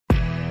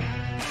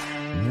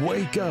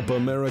Wake up,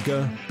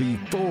 America,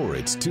 before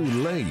it's too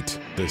late.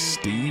 The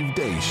Steve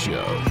Deace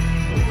Show.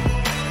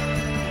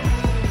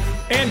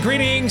 And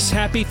greetings.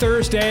 Happy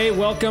Thursday.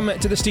 Welcome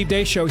to the Steve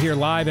Deace Show here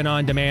live and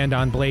on demand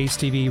on Blaze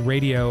TV,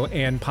 radio,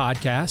 and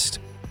podcast.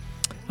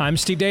 I'm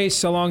Steve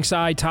Deace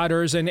alongside Todd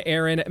Erzin,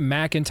 Aaron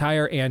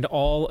McIntyre, and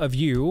all of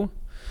you.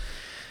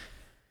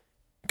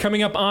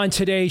 Coming up on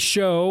today's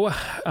show,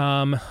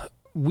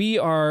 we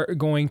are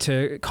going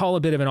to call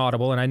a bit of an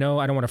audible, and I know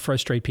I don't want to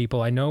frustrate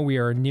people. I know we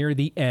are near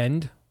the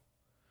end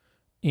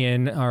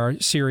in our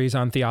series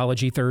on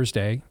Theology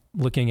Thursday,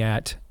 looking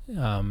at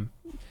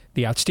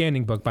the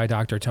outstanding book by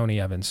Dr. Tony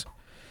Evans,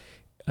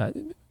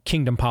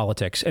 Kingdom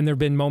Politics. And there have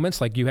been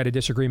moments, like you had a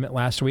disagreement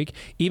last week.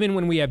 Even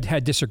when we have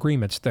had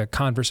disagreements, the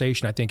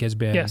conversation, I think, has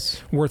been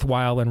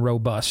worthwhile and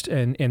robust,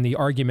 and the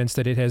arguments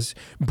that it has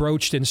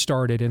broached and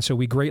started. And so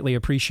we greatly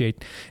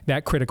appreciate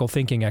that critical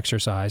thinking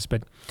exercise.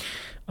 But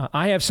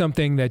I have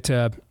something that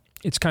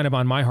it's kind of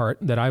on my heart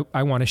that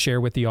I want to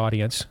share with the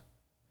audience.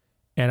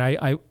 And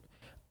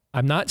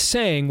I'm not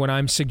saying what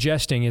I'm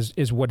suggesting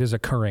is what is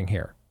occurring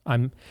here.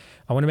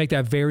 I want to make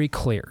that very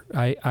clear.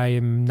 I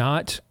am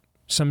not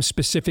some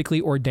specifically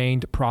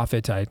ordained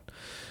prophet. I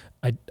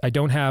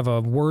don't have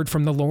a word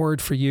from the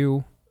Lord for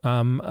you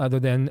other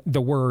than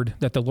the word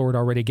that the Lord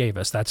already gave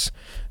us. That's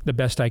the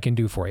best I can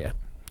do for you.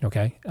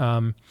 Okay.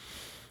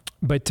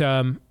 But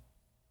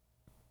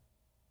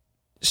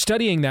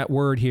studying that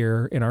word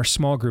here in our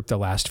small group the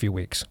last few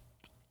weeks,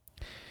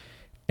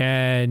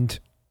 and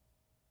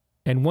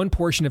one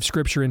portion of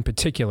Scripture in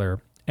particular,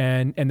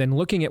 and then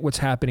looking at what's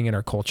happening in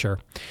our culture,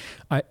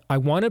 I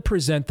want to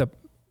present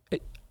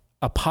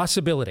a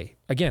possibility.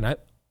 Again,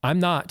 I'm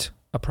not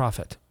a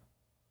prophet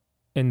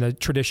in the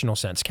traditional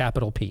sense,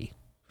 capital P.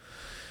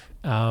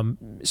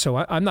 So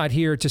I'm not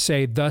here to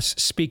say, "Thus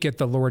speaketh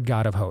the Lord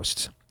God of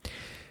hosts."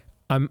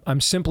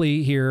 I'm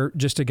simply here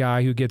just a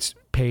guy who gets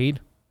paid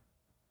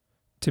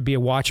to be a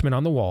watchman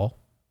on the wall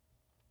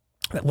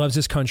that loves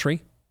his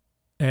country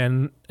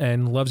and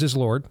loves his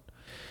Lord.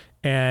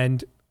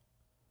 And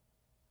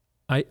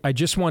I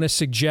just want to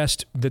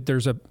suggest that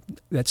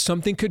that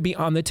something could be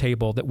on the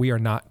table that we are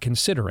not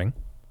considering,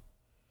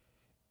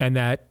 and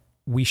that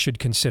we should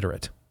consider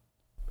it.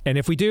 And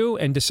if we do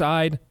and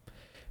decide,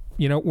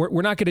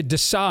 we're not going to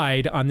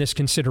decide on this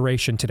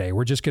consideration today.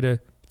 We're just going to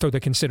throw the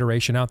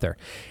consideration out there.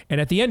 And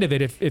at the end of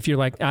it, if you're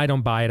like, I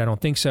don't buy it, I don't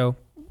think so,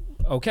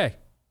 okay.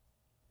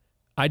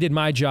 I did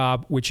my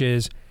job, which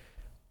is,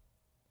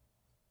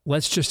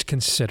 let's just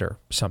consider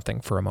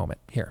something for a moment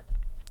here.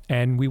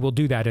 And we will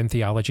do that in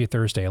Theology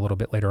Thursday a little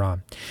bit later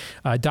on.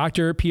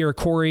 Dr. Pierre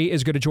Kory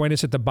is going to join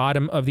us at the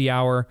bottom of the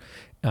hour.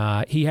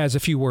 He has a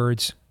few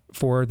words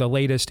for the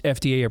latest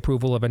FDA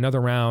approval of another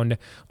round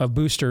of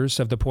boosters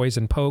of the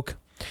poison poke.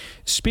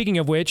 Speaking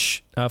of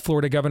which,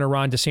 Florida Governor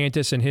Ron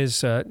DeSantis and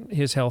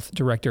his health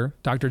director,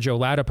 Dr. Joe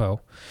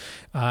Ladapo,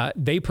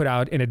 they put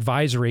out an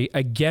advisory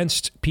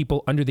against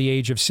people under the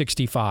age of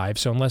 65.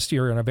 So unless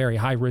you're in a very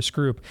high-risk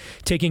group,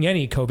 taking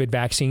any COVID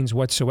vaccines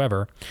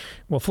whatsoever.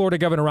 Well, Florida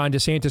Governor Ron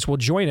DeSantis will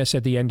join us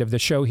at the end of the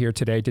show here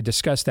today to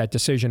discuss that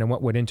decision and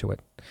what went into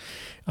it.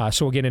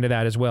 So we'll get into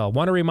that as well.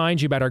 Want to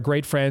remind you about our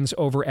great friends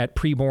over at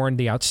Preborn,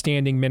 the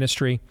outstanding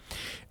ministry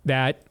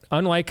that,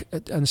 unlike,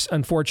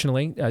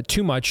 unfortunately,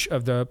 too much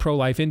of the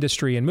pro-life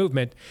industry and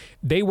movement,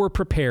 they were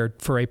prepared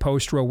for a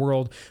post-Roe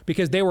world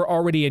because they were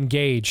already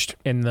engaged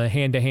in the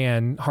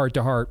hand-to-hand,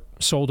 heart-to-heart,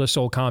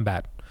 soul-to-soul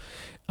combat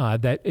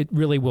that it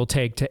really will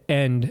take to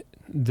end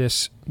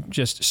this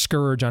just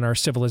scourge on our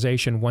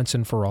civilization once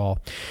and for all.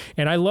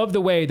 And I love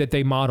the way that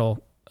they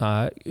model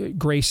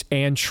grace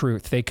and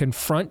truth. They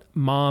confront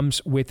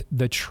moms with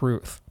the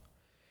truth.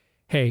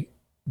 Hey,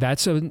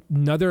 that's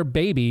another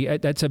baby.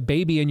 That's a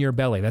baby in your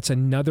belly. That's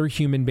another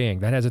human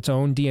being that has its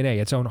own DNA,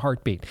 its own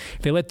heartbeat.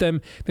 They let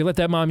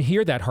that mom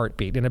hear that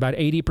heartbeat, and about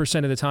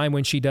 80% of the time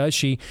when she does,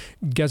 she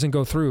doesn't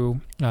go through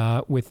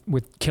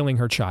with killing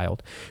her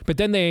child. But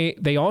then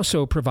they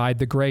also provide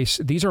the grace.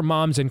 These are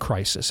moms in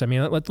crisis. I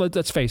mean,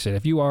 let's face it.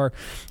 If you are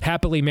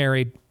happily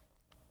married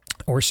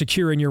or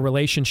secure in your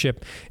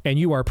relationship and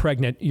you are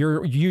pregnant,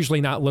 you're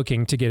usually not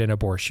looking to get an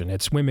abortion.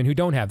 It's women who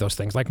don't have those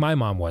things, like my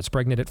mom was,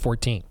 pregnant at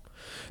 14.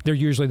 They're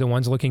usually the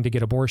ones looking to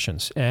get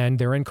abortions, and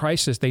they're in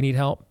crisis. They need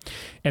help,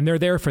 and they're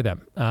there for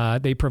them.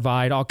 They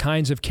provide all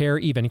kinds of care,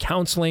 even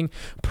counseling,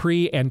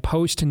 pre and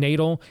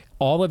postnatal,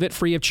 all of it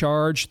free of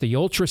charge. The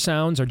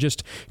ultrasounds are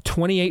just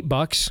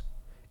 $28.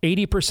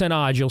 80%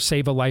 odds you'll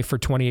save a life for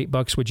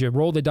 $28. Would you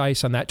roll the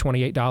dice on that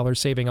 $28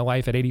 saving a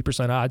life at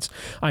 80% odds?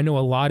 I know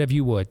a lot of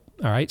you would.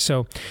 All right.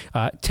 So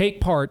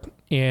take part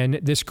in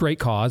this great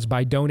cause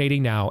by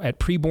donating now at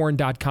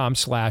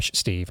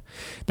preborn.com/Steve.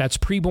 That's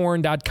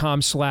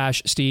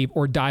preborn.com/Steve,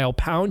 or dial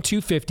pound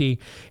 250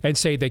 and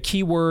say the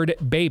keyword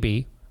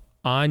baby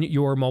on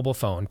your mobile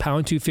phone.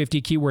 Pound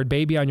 250, keyword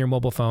baby on your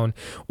mobile phone.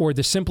 Or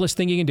the simplest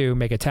thing you can do,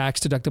 make a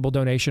tax-deductible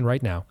donation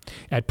right now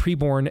at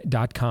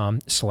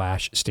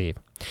preborn.com/Steve.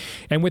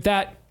 And with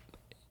that,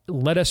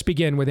 let us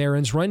begin with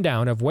Aaron's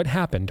rundown of what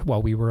happened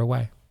while we were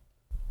away.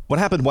 What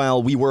happened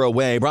while we were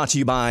away, brought to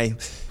you by,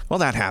 well,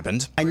 that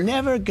happened. I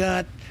never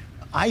got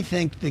I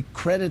think the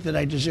credit that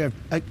I deserve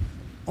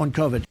on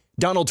COVID.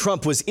 Donald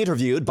Trump was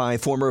interviewed by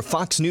former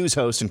Fox News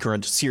host and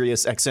current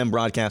Sirius XM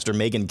broadcaster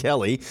Megyn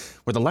Kelly,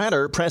 where the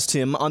latter pressed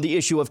him on the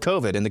issue of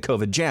COVID and the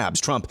COVID jabs.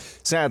 Trump,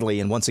 sadly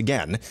and once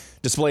again,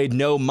 displayed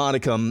no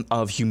modicum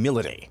of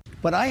humility.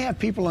 But I have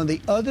people on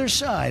the other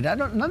side,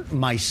 not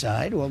my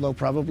side, although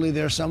probably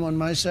there's some on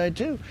my side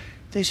too.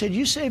 They said,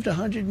 you saved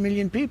 100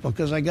 million people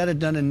because I got it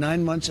done in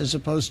 9 months as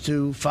opposed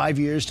to 5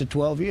 years to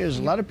 12 years.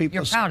 A lot of people.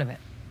 You're proud of it.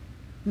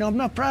 No, I'm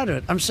not proud of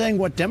it. I'm saying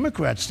what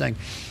Democrats think.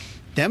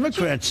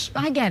 Democrats.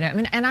 I get it. I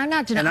mean, and I'm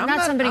not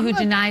somebody who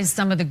denies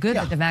some of the good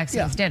that the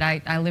vaccines did.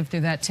 I lived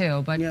through that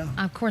too. But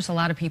of course, a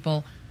lot of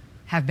people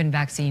have been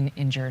vaccine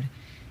injured.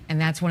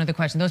 And that's one of the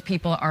questions. Those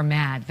people are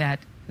mad that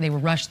they were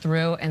rushed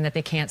through and that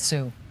they can't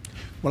sue.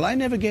 Well, I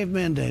never gave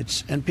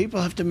mandates, and people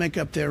have to make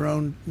up their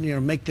own,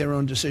 make their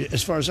own decision.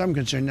 As far as I'm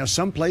concerned, now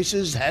some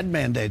places had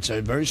mandates,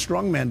 very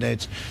strong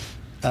mandates,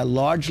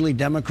 largely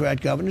Democrat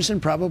governors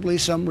and probably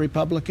some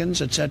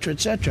Republicans, et cetera,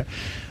 et cetera.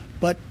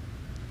 But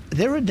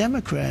there are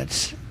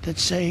Democrats that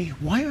say,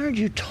 why aren't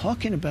you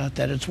talking about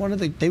that? It's one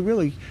of they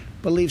really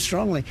believe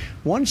strongly.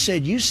 One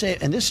said,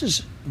 and this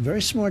is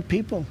very smart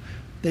people.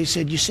 They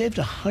said, you saved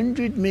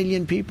 100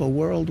 million people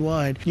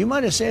worldwide. You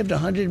might have saved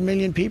 100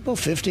 million people,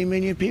 50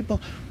 million people.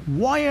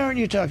 Why aren't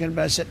you talking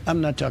about it? I said,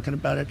 I'm not talking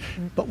about it.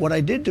 But what I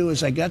did do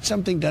is I got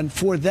something done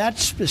for that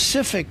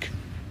specific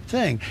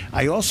thing.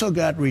 I also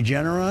got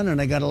Regeneron,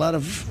 and I got a lot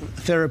of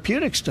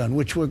therapeutics done,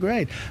 which were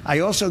great. I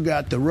also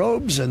got the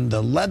robes and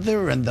the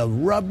leather and the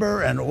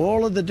rubber and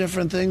all of the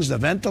different things, the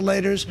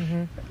ventilators.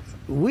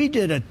 We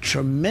did a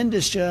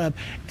tremendous job,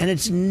 and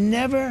it's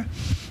never...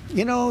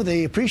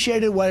 they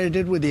appreciated what I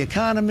did with the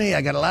economy.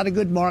 I got a lot of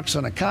good marks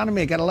on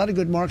economy. I got a lot of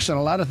good marks on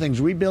a lot of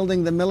things.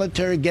 Rebuilding the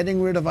military,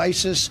 getting rid of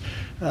ISIS,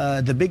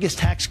 the biggest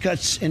tax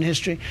cuts in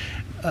history.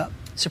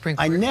 Supreme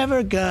Court. I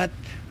never got,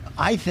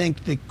 I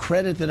think, the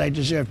credit that I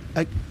deserve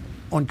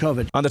on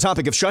COVID. On the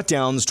topic of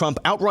shutdowns, Trump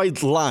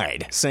outright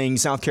lied, saying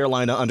South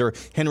Carolina under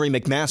Henry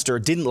McMaster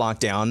didn't lock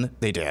down.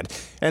 They did.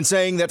 And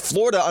saying that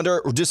Florida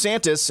under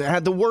DeSantis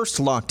had the worst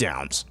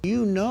lockdowns.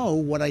 You know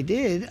what I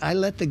did. I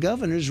let the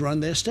governors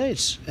run their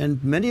states.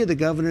 And many of the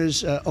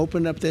governors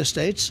opened up their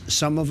states.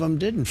 Some of them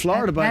didn't.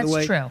 Florida, by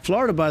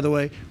the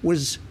way,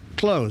 was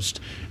closed.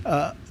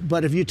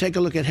 But if you take a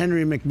look at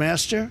Henry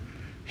McMaster,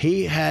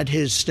 he had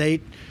his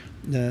state,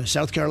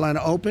 South Carolina,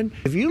 open.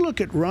 If you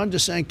look at Ron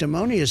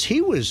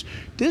DeSanctimonious,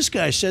 this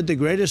guy said the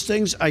greatest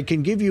things. I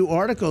can give you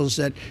articles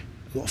that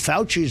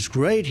Fauci's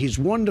great. He's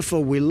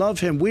wonderful. We love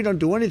him. We don't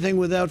do anything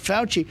without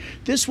Fauci.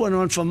 This went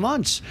on for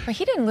months. But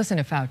he didn't listen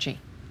to Fauci.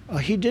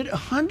 He did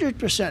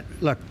 100%.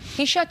 Look,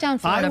 he shut down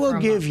Florida.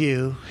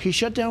 He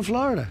shut down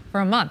Florida for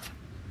a month.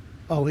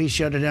 Oh, he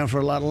shut it down for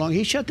a lot longer.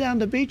 He shut down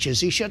the beaches.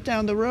 He shut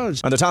down the roads.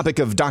 On the topic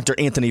of Dr.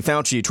 Anthony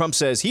Fauci, Trump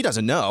says he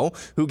doesn't know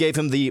who gave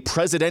him the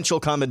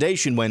presidential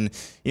commendation when,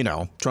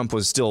 Trump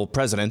was still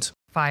president.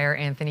 Fire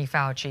Anthony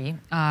Fauci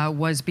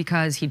was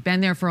because he'd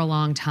been there for a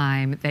long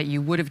time, that you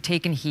would have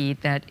taken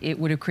heat, that it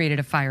would have created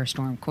a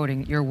firestorm,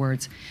 quoting your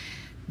words.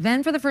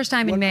 Then for the first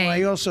time in May...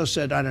 I also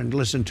said I didn't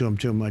listen to him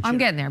too much. I'm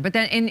getting there. But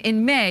then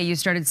in May, you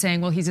started saying,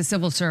 well, he's a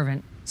civil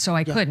servant, so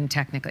I couldn't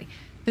technically.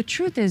 The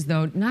truth is,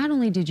 though, not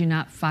only did you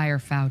not fire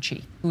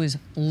Fauci, who is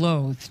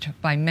loathed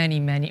by many,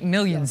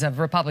 millions of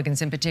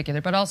Republicans in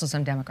particular, but also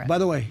some Democrats. By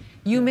the way.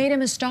 You made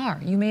him a star.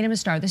 You made him a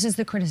star. This is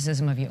the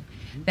criticism of you,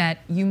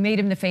 that you made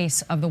him the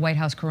face of the White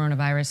House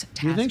coronavirus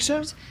task You think so?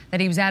 force, that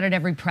he was out at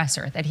every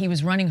presser, that he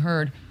was running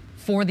herd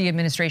for the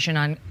administration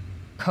on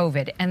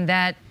COVID, and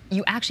that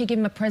you actually gave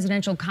him a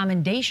presidential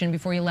commendation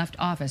before you left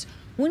office.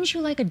 Wouldn't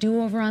you like a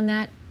do-over on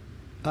that?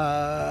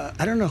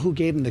 I don't know who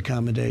gave him the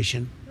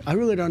commendation. I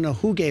really don't know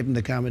who gave him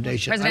the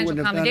commendation.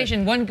 Presidential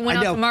commendation. One went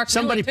out to Mark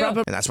Somebody Milley,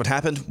 too. And that's what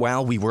happened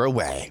while we were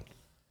away.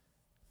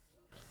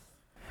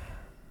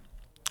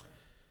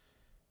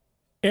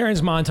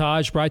 Aaron's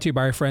montage brought to you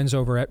by our friends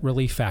over at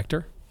Relief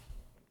Factor.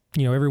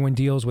 Everyone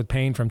deals with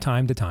pain from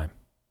time to time,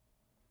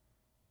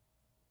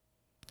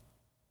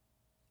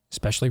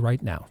 especially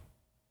right now.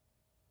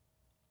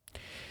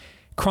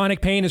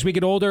 Chronic pain as we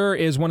get older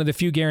is one of the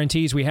few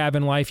guarantees we have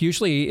in life.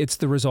 Usually it's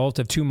the result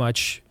of too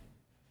much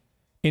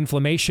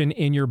inflammation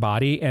in your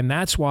body, and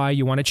that's why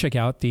you want to check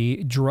out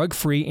the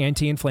drug-free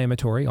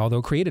anti-inflammatory,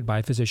 although created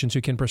by physicians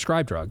who can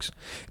prescribe drugs,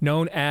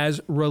 known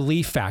as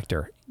Relief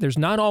Factor. There's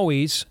not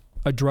always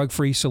a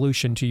drug-free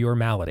solution to your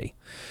malady.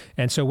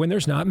 And so when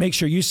there's not, make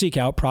sure you seek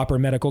out proper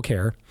medical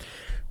care,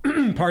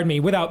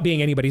 without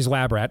being anybody's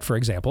lab rat, for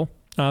example.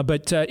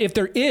 But if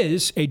there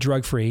is a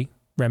drug-free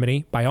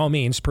remedy, by all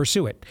means,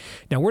 pursue it.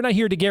 Now, we're not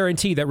here to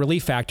guarantee that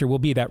Relief Factor will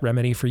be that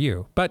remedy for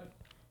you, but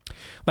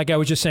like I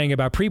was just saying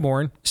about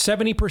preborn,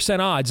 70%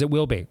 odds it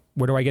will be.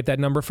 Where do I get that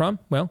number from?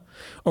 Well,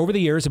 over the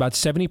years, about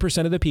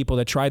 70% of the people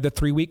that tried the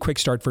 3-week quick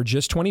start for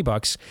just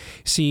 $20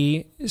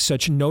 see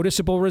such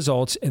noticeable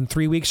results in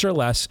 3 weeks or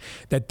less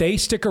that they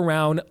stick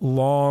around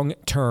long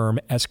term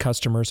as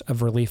customers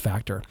of Relief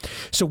Factor.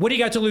 So what do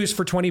you got to lose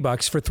for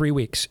 $20 for 3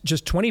 weeks?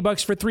 Just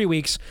 $20 for 3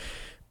 weeks.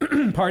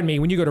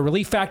 When you go to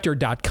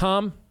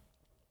relieffactor.com,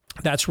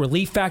 That's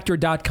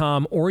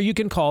relieffactor.com, or you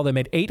can call them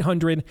at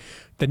 800,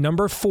 the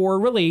number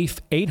 4RELIEF,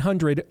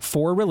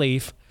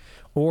 800-4RELIEF,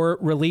 or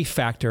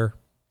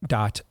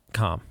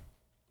relieffactor.com.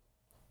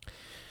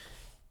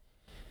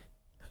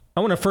 I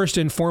want to first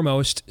and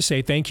foremost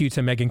say thank you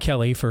to Megyn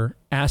Kelly for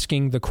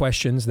asking the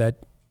questions that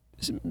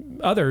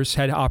others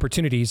had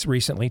opportunities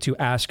recently to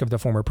ask of the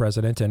former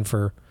president and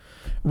for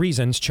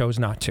reasons chose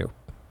not to.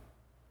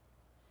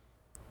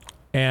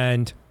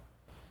 And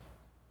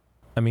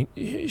I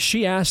mean,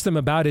 she asked them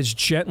about as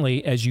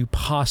gently as you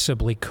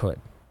possibly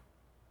could.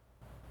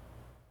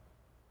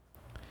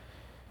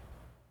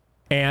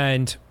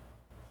 And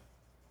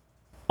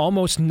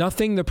almost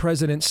nothing the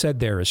president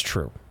said there is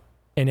true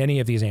in any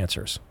of these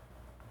answers.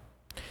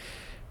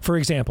 For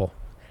example,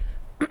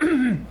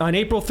 on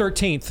April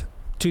 13th,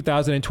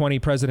 2020,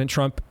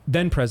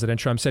 then President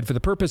Trump said, for the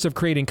purpose of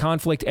creating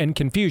conflict and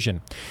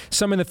confusion,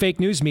 some in the fake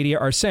news media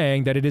are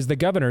saying that it is the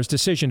governor's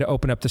decision to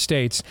open up the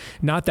states,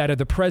 not that of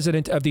the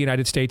president of the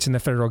United States and the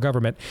federal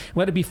government.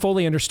 Let it be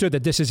fully understood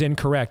that this is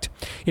incorrect.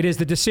 It is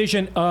the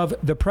decision of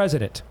the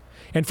president,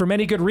 and for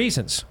many good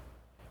reasons.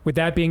 With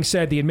that being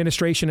said, the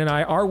administration and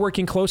I are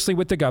working closely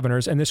with the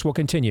governors, and this will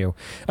continue.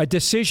 A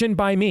decision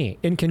by me,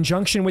 in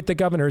conjunction with the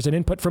governors and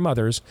input from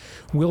others,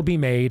 will be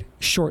made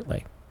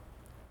shortly.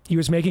 He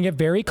was making it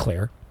very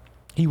clear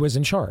he was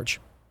in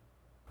charge.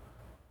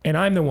 And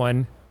I'm the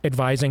one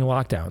advising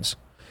lockdowns.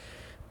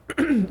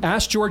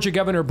 Ask Georgia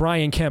Governor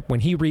Brian Kemp when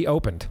he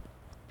reopened,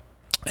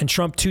 and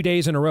Trump 2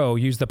 days in a row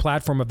used the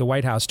platform of the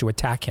White House to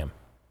attack him.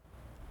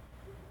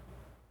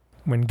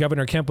 When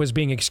Governor Kemp was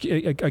being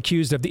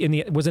accused of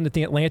wasn't it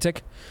the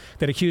Atlantic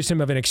that accused him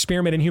of an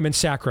experiment in human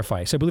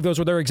sacrifice? I believe those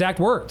were their exact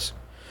words.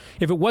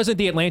 If it wasn't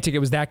the Atlantic, it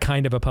was that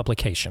kind of a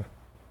publication.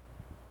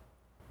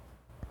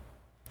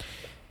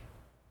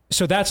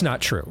 So that's not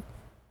true.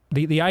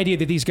 The idea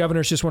that these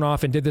governors just went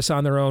off and did this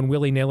on their own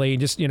willy-nilly,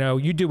 just,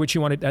 you do what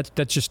you want to,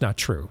 that's just not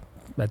true.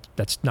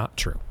 That's not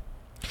true.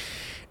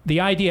 The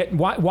idea,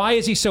 why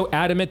is he so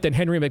adamant that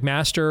Henry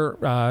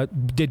McMaster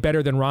did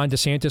better than Ron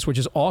DeSantis, which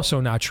is also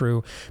not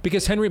true,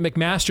 because Henry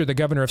McMaster, the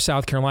governor of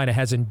South Carolina,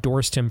 has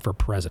endorsed him for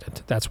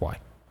president. That's why.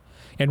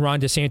 And Ron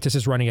DeSantis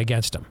is running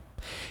against him.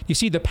 You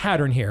see the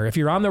pattern here. If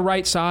you're on the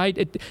right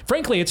side,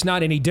 frankly, it's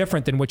not any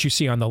different than what you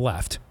see on the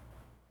left.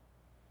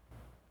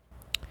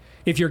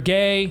 If you're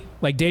gay,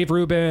 like Dave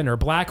Rubin, or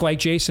black, like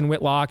Jason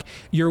Whitlock,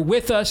 you're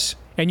with us,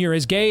 and you're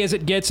as gay as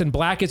it gets and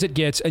black as it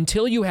gets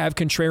until you have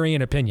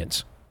contrarian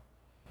opinions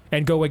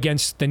and go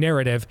against the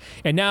narrative.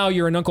 And now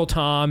you're an Uncle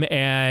Tom,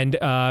 and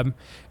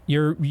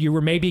you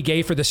were maybe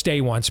gay for the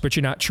stay once, but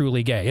you're not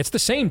truly gay. It's the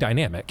same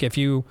dynamic. If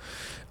you're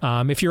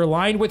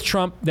aligned with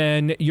Trump,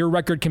 then your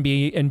record can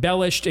be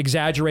embellished,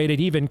 exaggerated,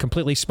 even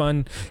completely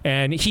spun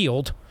and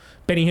healed.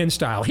 Benny Hinn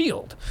style,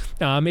 healed.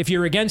 If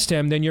you're against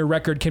him, then your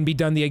record can be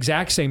done the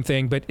exact same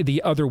thing, but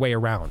the other way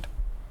around.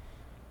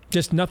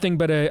 Just nothing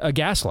but a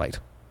gaslight.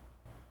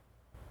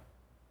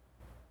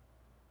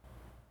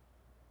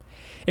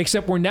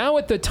 Except we're now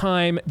at the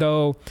time,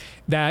 though,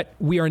 that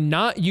we are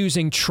not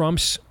using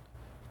Trump's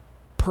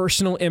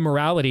personal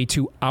immorality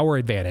to our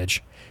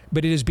advantage,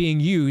 but it is being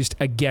used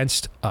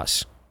against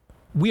us.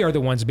 We are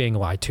the ones being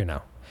lied to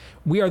now.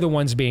 We are the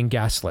ones being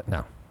gaslit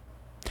now.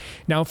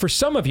 Now, for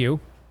some of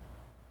you,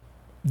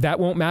 that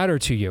won't matter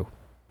to you.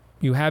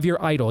 You have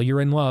your idol.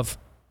 You're in love.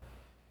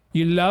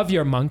 You love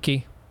your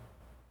monkey.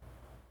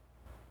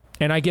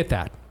 And I get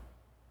that.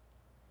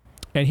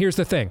 And here's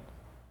the thing.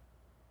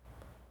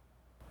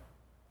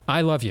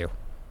 I love you.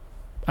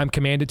 I'm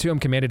commanded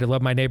to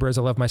love my neighbor as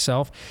I love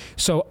myself.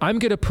 So I'm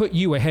going to put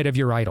you ahead of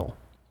your idol.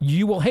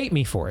 You will hate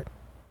me for it.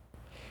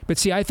 But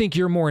see, I think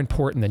you're more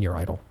important than your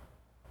idol.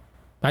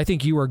 I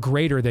think you are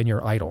greater than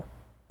your idol.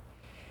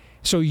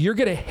 So you're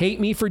going to hate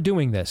me for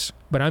doing this,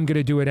 but I'm going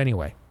to do it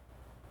anyway.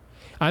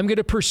 I'm going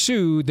to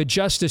pursue the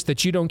justice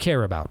that you don't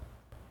care about.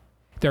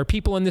 There are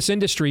people in this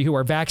industry who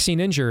are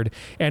vaccine injured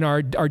and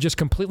are just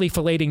completely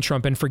filleting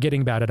Trump and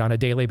forgetting about it on a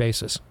daily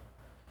basis.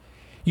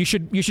 You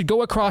should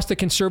go across the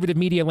conservative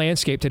media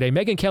landscape today.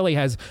 Megyn Kelly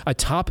has a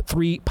top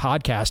 3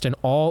 podcast in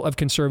all of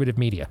conservative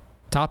media.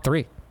 Top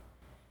 3.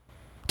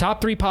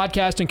 Top 3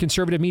 podcasts in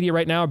conservative media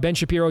right now: Ben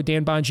Shapiro,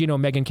 Dan Bongino,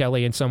 Megyn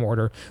Kelly, in some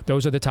order.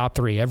 Those are the top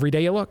 3. Every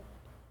day you look.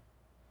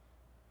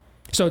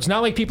 So it's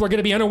not like people are going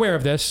to be unaware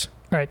of this.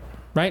 Right?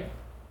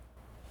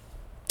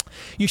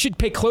 You should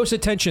pay close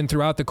attention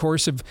throughout the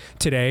course of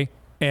today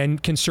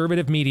and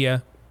conservative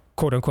media,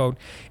 quote unquote,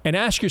 and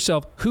ask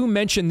yourself who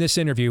mentioned this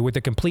interview with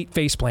the complete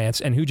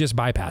faceplants and who just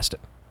bypassed it.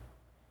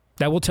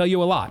 That will tell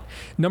you a lot.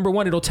 Number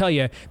one, it'll tell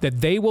you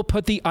that they will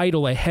put the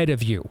idol ahead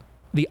of you.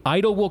 The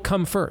idol will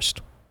come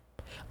first.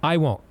 I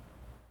won't.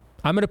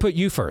 I'm going to put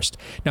you first.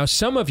 Now,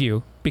 some of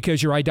you,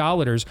 because you're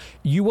idolaters,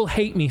 you will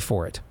hate me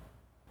for it.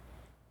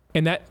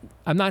 And that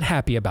I'm not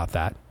happy about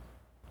that.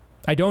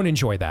 I don't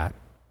enjoy that.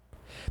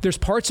 There's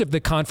parts of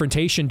the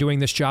confrontation doing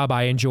this job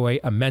I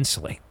enjoy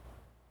immensely.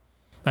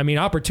 I mean,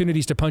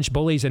 opportunities to punch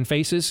bullies in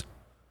faces.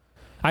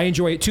 I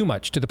enjoy it too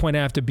much to the point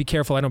I have to be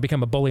careful I don't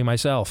become a bully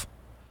myself.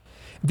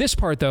 This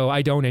part, though,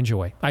 I don't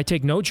enjoy. I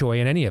take no joy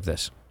in any of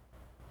this.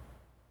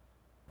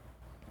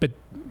 But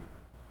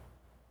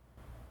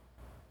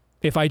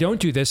if I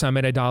don't do this, I'm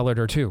an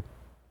idolater too.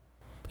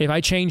 If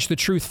I change the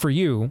truth for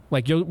you,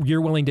 like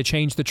you're willing to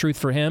change the truth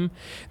for him,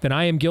 then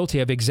I am guilty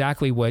of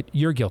exactly what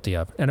you're guilty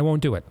of, and I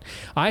won't do it.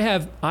 I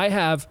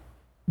have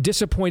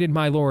disappointed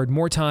my Lord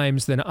more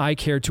times than I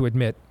care to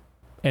admit,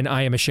 and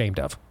I am ashamed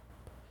of.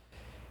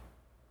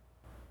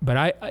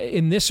 But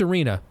in this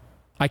arena,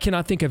 I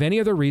cannot think of any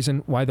other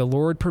reason why the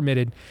Lord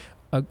permitted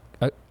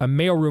a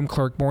mailroom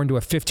clerk born to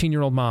a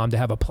 15-year-old mom to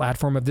have a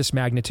platform of this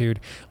magnitude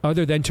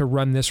other than to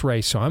run this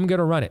race. So I'm going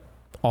to run it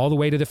all the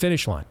way to the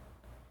finish line.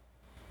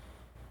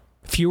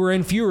 Fewer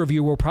and fewer of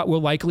you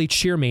will likely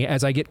cheer me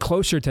as I get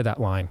closer to that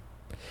line.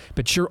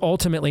 But you're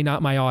ultimately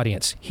not my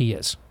audience. He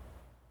is.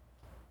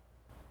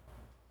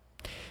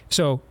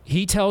 So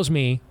he tells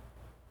me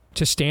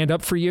to stand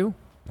up for you,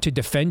 to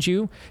defend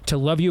you, to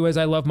love you as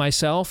I love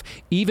myself,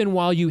 even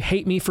while you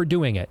hate me for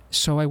doing it.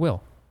 So I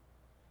will.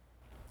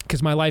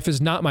 Because my life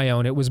is not my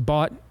own. It was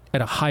bought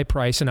at a high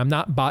price, and I'm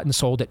not bought and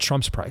sold at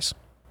Trump's price.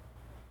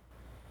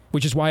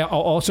 Which is why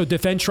I'll also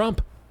defend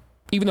Trump.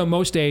 Even though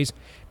most days,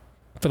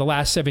 for the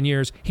last 7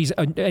 years, he's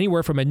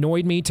anywhere from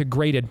annoyed me to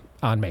grated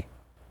on me.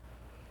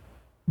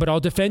 But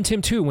I'll defend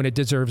him too when it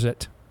deserves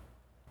it.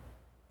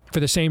 For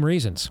the same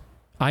reasons.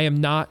 I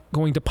am not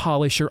going to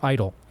polish your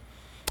idol.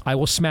 I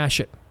will smash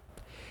it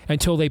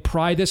until they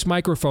pry this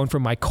microphone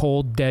from my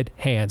cold, dead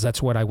hands.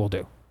 That's what I will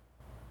do.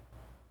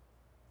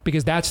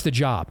 Because that's the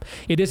job.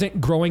 It isn't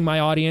growing my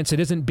audience.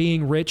 It isn't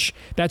being rich.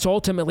 That's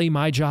ultimately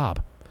my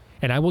job.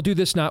 And I will do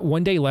this not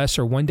one day less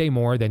or one day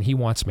more than he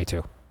wants me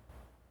to.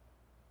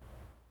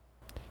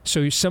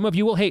 So some of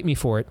you will hate me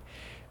for it,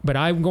 but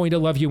I'm going to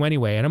love you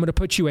anyway, and I'm going to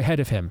put you ahead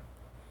of him.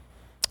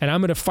 And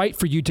I'm going to fight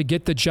for you to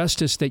get the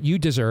justice that you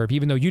deserve,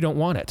 even though you don't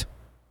want it.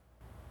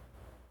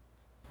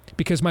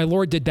 Because my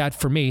Lord did that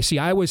for me. See,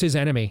 I was his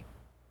enemy,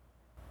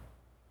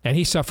 and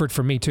he suffered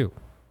for me too.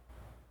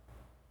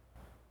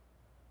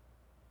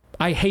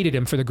 I hated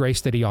him for the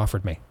grace that he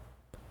offered me,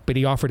 but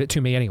he offered it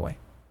to me anyway.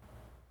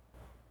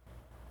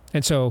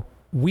 And so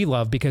we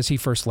love because he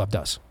first loved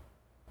us.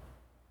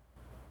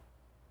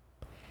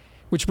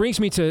 Which brings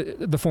me to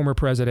the former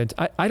president.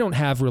 I don't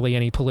have really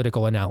any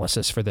political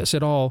analysis for this.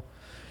 It all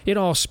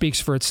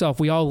speaks for itself.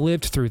 We all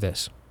lived through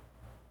this.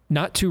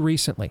 Not too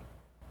recently.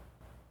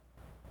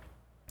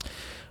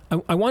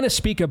 I want to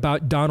speak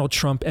about Donald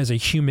Trump as a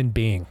human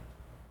being.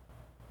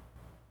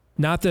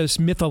 Not this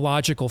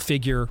mythological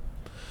figure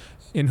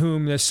in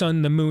whom the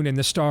sun, the moon, and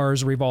the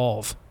stars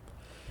revolve.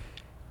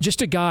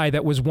 Just a guy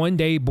that was one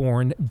day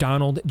born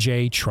Donald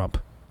J. Trump,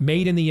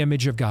 made in the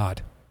image of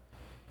God.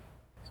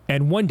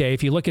 And one day,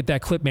 if you look at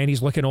that clip, man,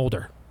 he's looking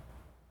older.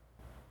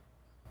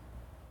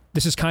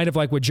 This is kind of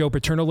like what Joe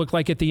Paterno looked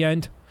like at the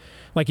end.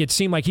 Like it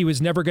seemed like he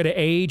was never going to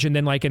age. And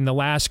then like in the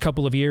last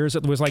couple of years,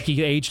 it was like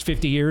he aged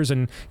 50 years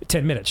in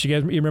 10 minutes.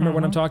 You remember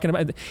what I'm talking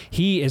about?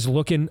 He is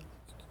looking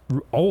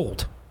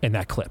old in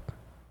that clip.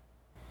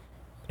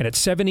 And at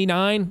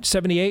 79,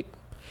 78,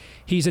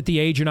 he's at the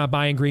age you're not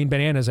buying green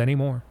bananas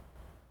anymore.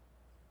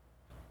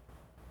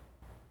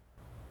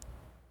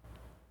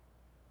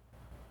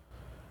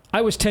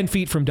 I was 10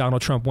 feet from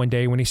Donald Trump one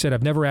day when he said,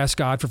 "I've never asked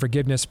God for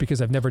forgiveness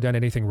because I've never done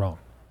anything wrong."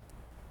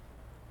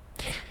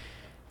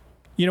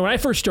 You know, when I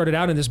first started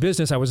out in this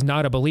business, I was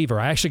not a believer.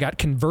 I actually got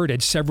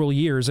converted several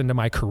years into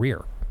my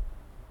career.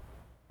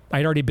 I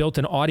had already built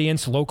an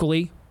audience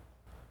locally.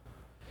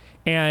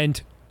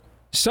 And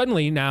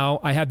suddenly now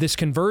I have this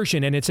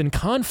conversion, and it's in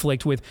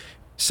conflict with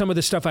some of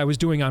the stuff I was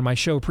doing on my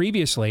show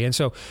previously. And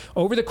so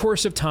over the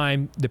course of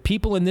time, the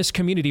people in this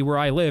community where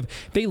I live,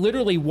 they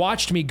literally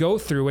watched me go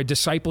through a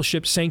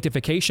discipleship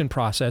sanctification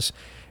process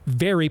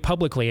very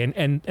publicly,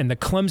 and the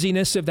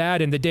clumsiness of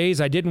that, and the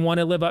days I didn't want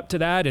to live up to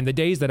that, and the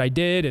days that I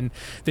did, and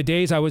the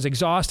days I was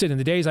exhausted, and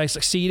the days I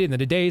succeeded, and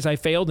the days I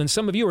failed. And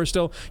some of you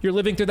you're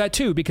living through that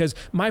too, because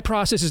my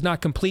process is not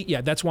complete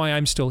yet. That's why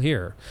I'm still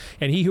here.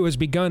 And he who has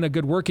begun a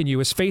good work in you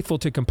is faithful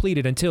to complete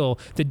it until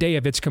the day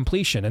of its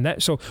completion.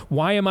 So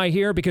why am I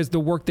here? Because the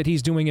work that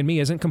he's doing in me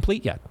isn't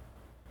complete yet.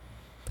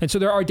 And so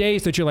there are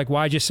days that you're like,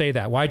 why'd you say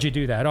that? Why'd you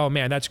do that? Oh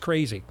man, that's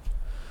crazy.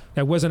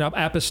 That wasn't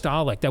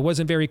apostolic. That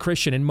wasn't very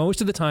Christian. And most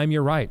of the time,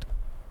 you're right.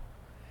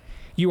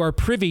 You are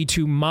privy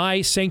to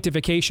my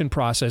sanctification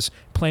process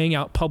playing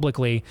out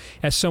publicly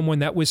as someone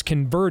that was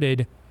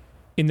converted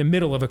in the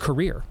middle of a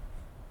career.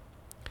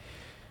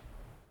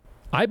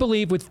 I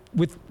believe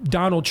with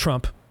Donald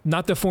Trump,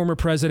 not the former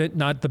president,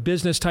 not the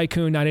business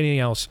tycoon, not anything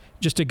else,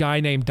 just a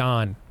guy named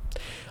Don.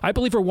 I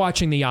believe we're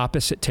watching the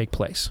opposite take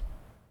place.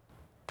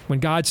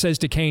 When God says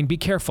to Cain, "Be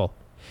careful,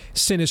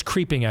 sin is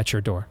creeping at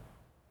your door."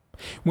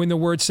 When the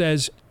word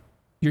says,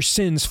 "Your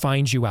sins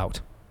find you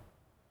out."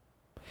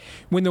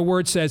 When the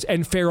word says,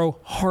 "And Pharaoh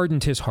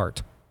hardened his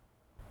heart."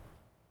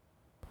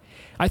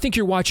 I think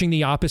you're watching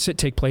the opposite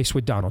take place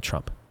with Donald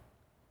Trump.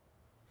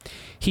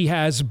 He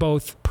has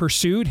both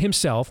pursued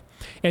himself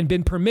and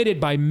been permitted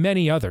by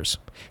many others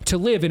to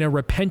live a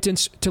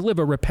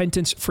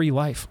repentance-free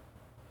life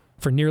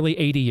for nearly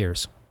 80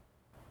 years.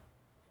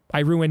 I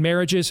ruin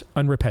marriages,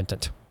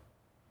 unrepentant.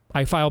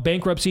 I file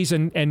bankruptcies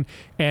and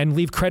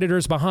leave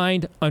creditors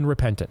behind,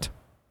 unrepentant.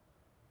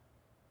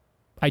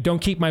 I don't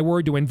keep my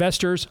word to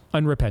investors,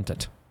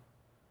 unrepentant.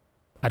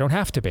 I don't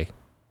have to be.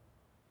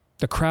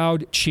 The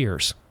crowd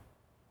cheers.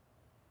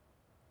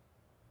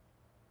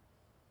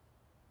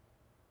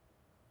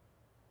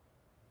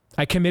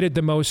 I committed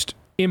the most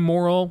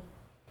immoral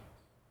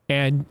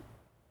and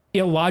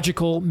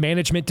illogical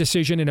management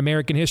decision in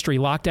American history,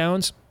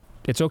 lockdowns.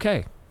 It's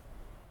okay.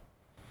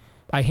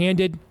 I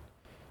handed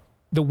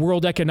the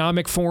World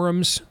Economic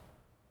Forum's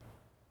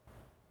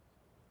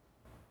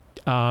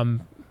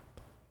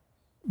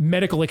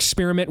medical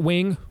experiment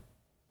wing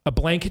a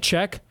blank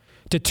check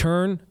to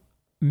turn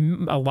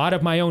a lot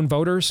of my own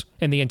voters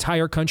and the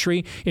entire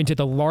country into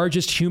the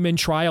largest human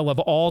trial of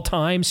all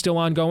time, still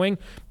ongoing.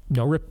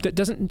 No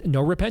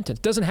repentance.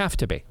 Doesn't have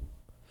to be.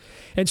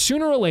 And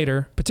sooner or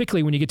later,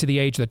 particularly when you get to the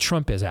age that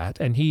Trump is at,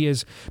 and he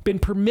has been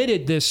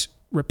permitted this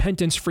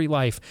repentance-free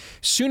life,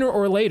 sooner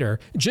or later,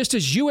 just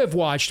as you have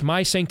watched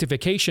my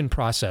sanctification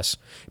process,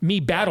 me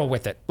battle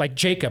with it, like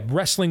Jacob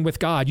wrestling with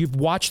God, you've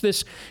watched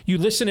this, you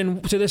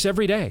listen to this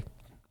every day.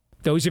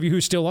 Those of you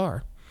who still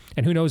are.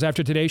 And who knows,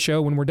 after today's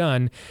show, when we're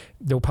done,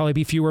 there'll probably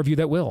be fewer of you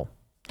that will.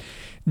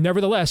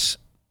 Nevertheless,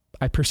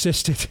 I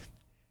persisted.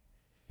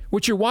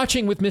 What you're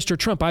watching with Mr.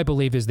 Trump, I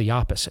believe, is the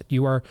opposite.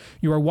 You are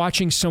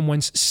watching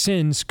someone's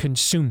sins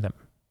consume them.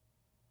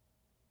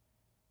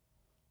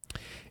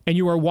 And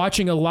you are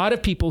watching a lot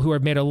of people who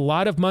have made a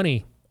lot of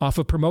money off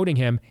of promoting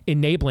him,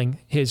 enabling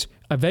his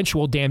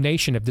eventual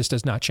damnation if this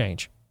does not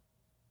change.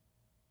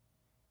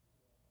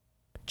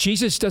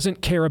 Jesus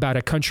doesn't care about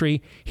a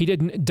country. He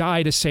didn't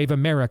die to save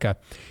America.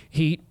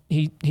 He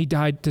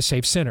died to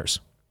save sinners.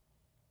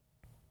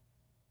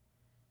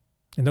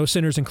 And those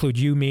sinners include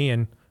you, me,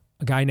 and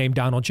a guy named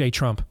Donald J.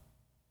 Trump.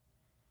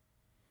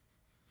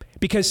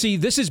 Because, see,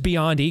 this is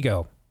beyond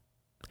ego.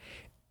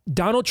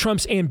 Donald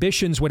Trump's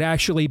ambitions would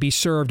actually be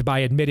served by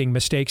admitting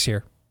mistakes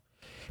here.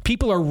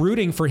 People are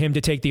rooting for him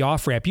to take the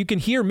off-ramp. You can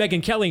hear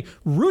Megyn Kelly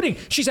rooting.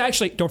 She's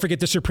actually, don't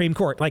forget the Supreme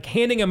Court, like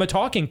handing him a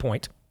talking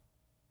point.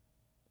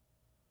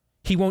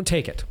 He won't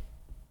take it.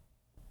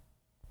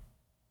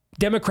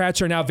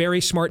 Democrats are now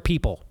very smart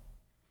people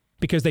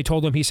because they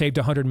told him he saved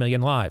 100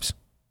 million lives.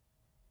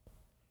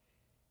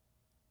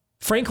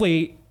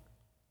 Frankly,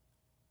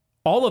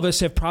 all of us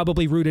have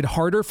probably rooted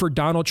harder for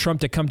Donald Trump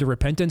to come to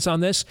repentance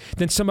on this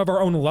than some of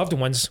our own loved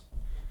ones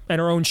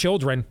and our own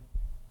children.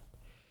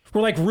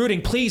 We're like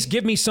rooting, please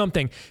give me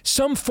something,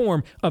 some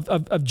form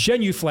of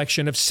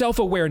genuflection, of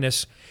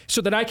self-awareness,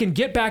 so that I can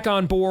get back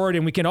on board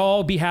and we can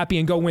all be happy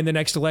and go win the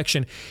next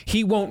election.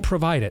 He won't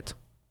provide it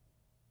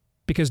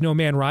because no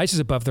man rises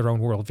above their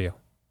own worldview.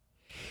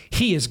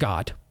 He is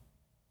God,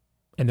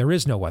 and there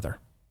is no other.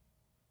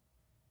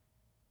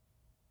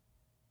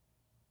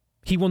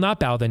 He will not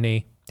bow the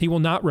knee. He will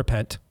not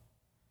repent.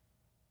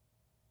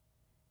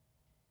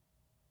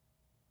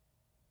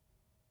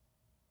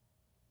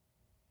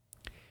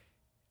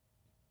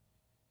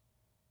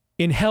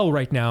 In hell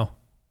right now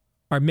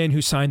are men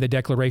who signed the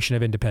Declaration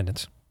of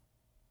Independence.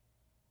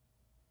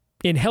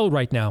 In hell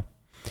right now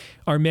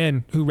are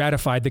men who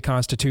ratified the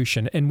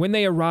Constitution. And when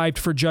they arrived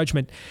for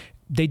judgment,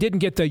 they didn't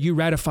get the "you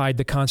ratified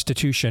the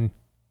Constitution,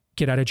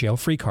 get out of jail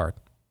free" card.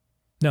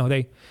 No,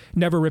 they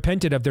never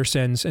repented of their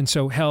sins, and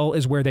so hell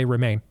is where they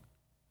remain.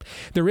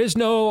 There is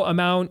no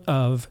amount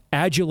of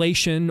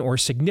adulation or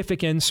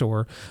significance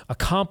or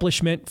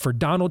accomplishment for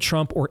Donald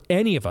Trump or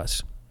any of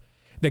us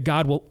that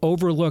God will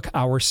overlook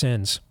our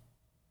sins.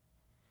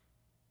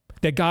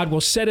 That God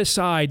will set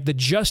aside the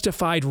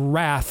justified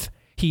wrath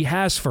he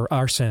has for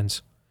our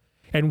sins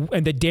and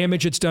the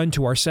damage it's done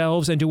to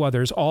ourselves and to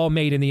others, all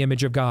made in the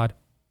image of God.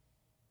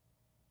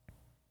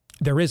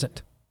 There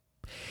isn't.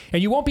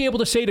 And you won't be able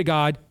to say to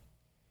God,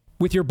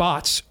 with your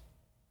bots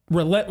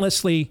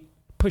relentlessly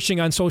pushing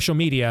on social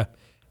media,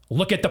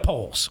 look at the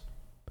polls.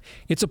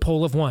 It's a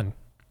poll of one.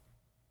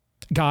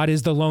 God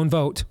is the lone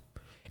vote,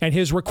 and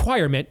his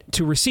requirement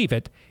to receive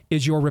it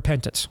is your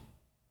repentance.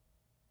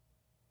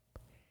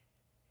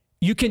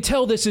 You can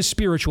tell this is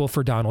spiritual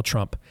for Donald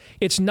Trump.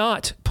 It's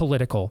not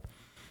political.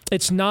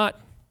 It's not,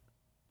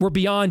 we're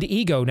beyond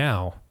ego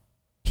now.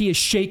 He is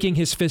shaking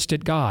his fist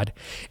at God.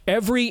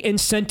 Every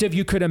incentive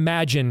you could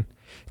imagine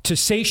to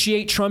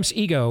satiate Trump's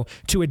ego,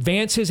 to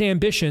advance his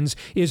ambitions,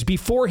 is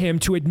before him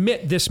to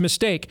admit this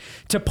mistake,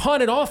 to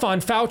pawn it off on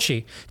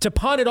Fauci, to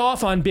pawn it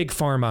off on Big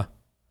Pharma.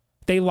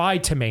 They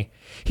lied to me.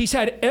 He's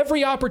had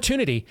every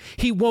opportunity.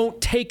 He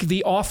won't take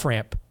the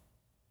off-ramp.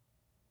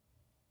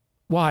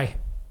 Why?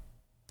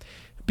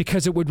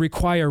 Because it would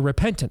require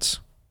repentance.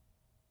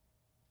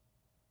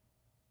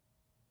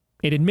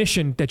 An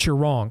admission that you're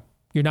wrong,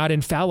 you're not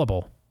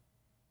infallible,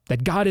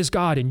 that God is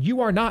God and you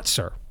are not,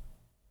 sir.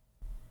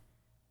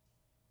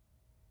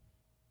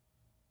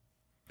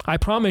 I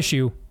promise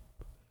you,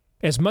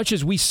 as much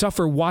as we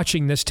suffer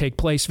watching this take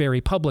place very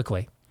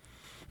publicly,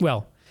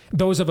 well,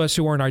 those of us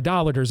who aren't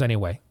idolaters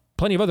anyway,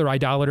 plenty of other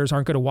idolaters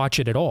aren't going to watch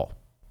it at all.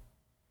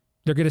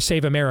 They're going to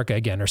save America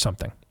again or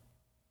something.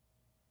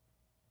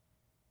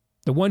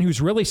 The one who's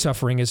really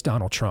suffering is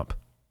Donald Trump.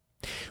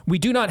 We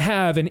do not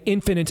have an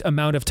infinite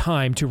amount of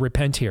time to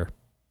repent here,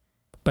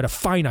 but a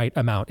finite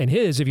amount. And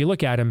his, if you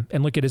look at him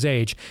and look at his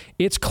age,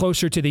 it's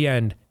closer to the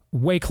end,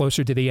 way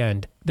closer to the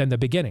end than the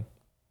beginning.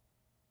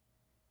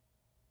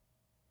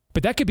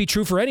 But that could be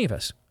true for any of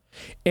us.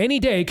 Any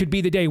day could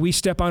be the day we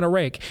step on a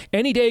rake.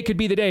 Any day could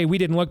be the day we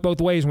didn't look both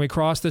ways when we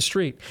crossed the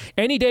street.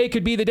 Any day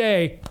could be the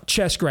day,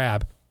 chest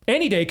grab.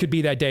 Any day could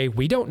be that day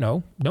we don't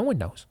know. No one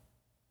knows.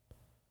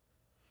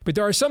 But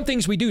there are some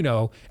things we do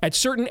know. At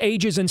certain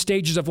ages and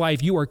stages of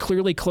life, you are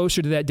clearly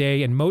closer to that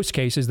day in most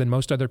cases than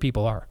most other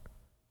people are.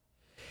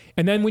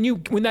 And then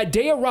when that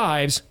day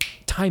arrives,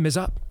 time is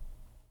up.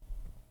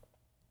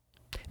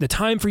 The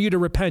time for you to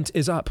repent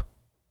is up.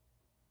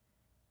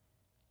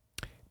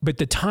 But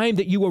the time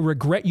that you will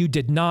regret you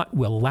did not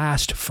will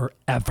last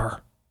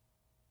forever.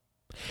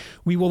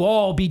 We will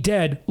all be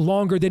dead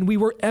longer than we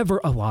were ever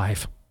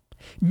alive.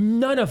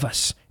 None of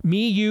us,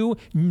 me, you,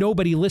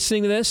 nobody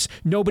listening to this,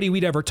 nobody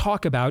we'd ever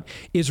talk about,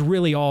 is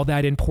really all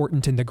that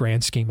important in the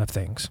grand scheme of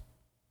things.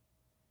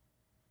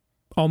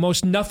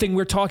 Almost nothing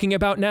we're talking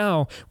about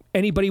now,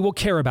 anybody will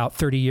care about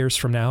 30 years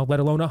from now,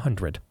 let alone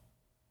 100.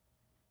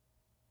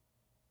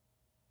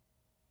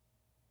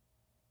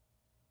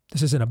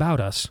 This isn't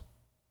about us.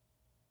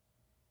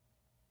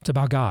 It's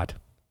about God.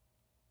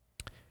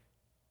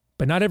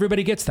 But not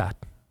everybody gets that.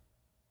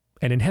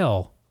 And in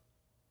hell,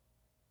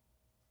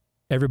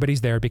 everybody's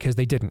there because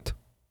they didn't.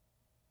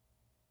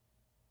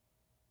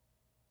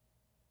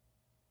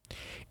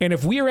 And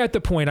if we are at the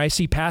point, I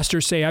see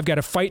pastors say, I've got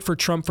to fight for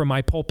Trump from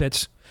my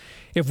pulpits.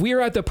 If we are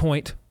at the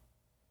point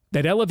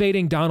that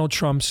elevating Donald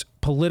Trump's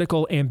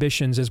political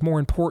ambitions is more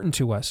important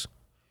to us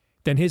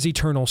than his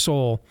eternal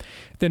soul,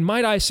 then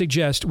might I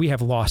suggest we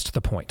have lost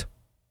the point.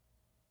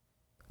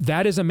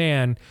 That is a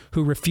man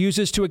who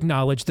refuses to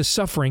acknowledge the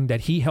suffering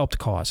that he helped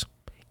cause,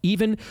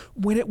 even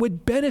when it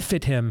would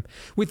benefit him,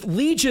 with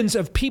legions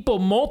of people,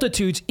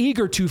 multitudes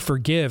eager to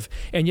forgive,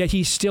 and yet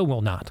he still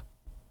will not,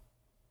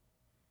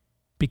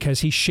 because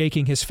he's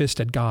shaking his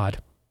fist at God.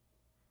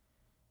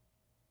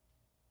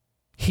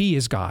 He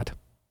is God,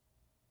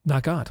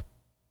 not God.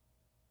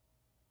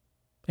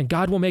 And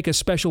God will make a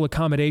special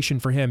accommodation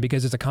for him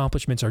because his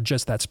accomplishments are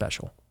just that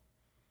special,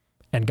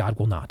 and God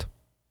will not.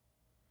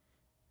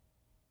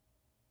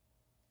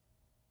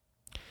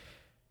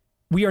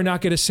 We are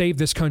not going to save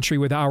this country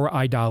with our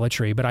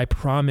idolatry, but I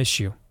promise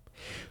you,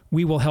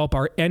 we will help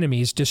our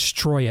enemies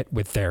destroy it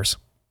with theirs.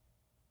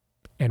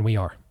 And we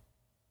are.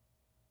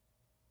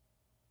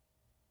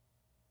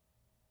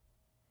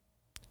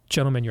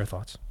 Gentlemen, your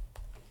thoughts.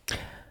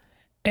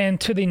 And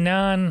to the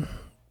non-cult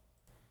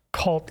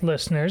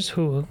listeners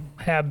who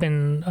have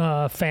been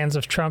fans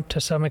of Trump to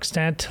some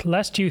extent,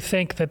 lest you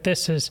think that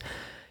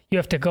you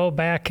have to go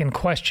back and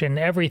question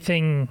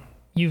everything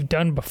you've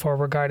done before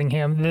regarding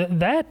him,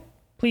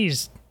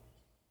 please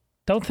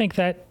don't think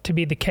that to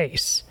be the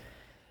case.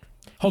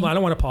 Hold on, I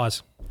want to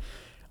pause.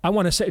 I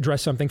want to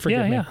address something.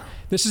 Forgive me.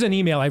 This is an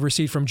email I've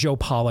received from Joe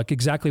Pollock,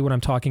 exactly what I'm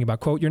talking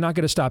about. Quote, you're not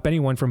going to stop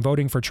anyone from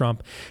voting for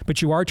Trump,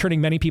 but you are turning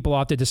many people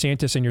off to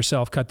DeSantis and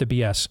yourself. Cut the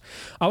BS.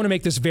 I want to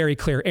make this very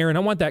clear. Aaron, I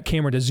want that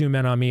camera to zoom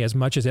in on me as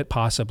much as it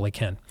possibly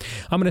can.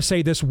 I'm going to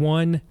say this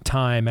one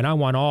time, and I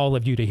want all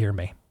of you to hear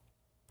me.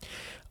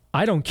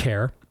 I don't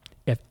care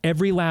if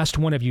every last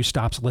one of you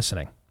stops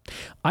listening.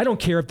 I don't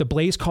care if the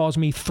Blaze calls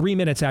me 3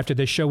 minutes after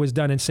this show is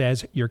done and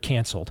says, you're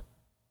canceled.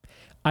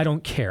 I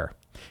don't care,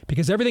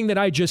 because everything that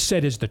I just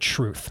said is the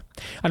truth.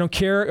 I don't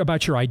care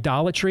about your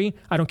idolatry.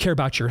 I don't care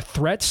about your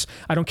threats.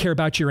 I don't care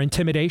about your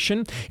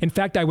intimidation. In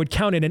fact, I would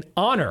count it an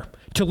honor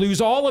to lose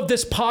all of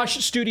this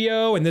posh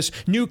studio and this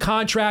new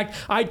contract.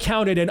 I'd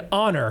count it an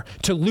honor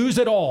to lose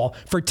it all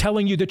for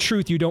telling you the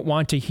truth you don't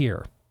want to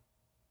hear.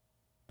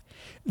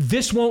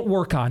 This won't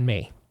work on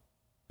me.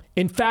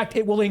 In fact,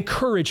 it will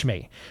encourage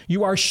me.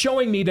 You are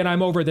showing me that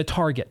I'm over the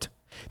target,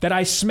 that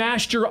I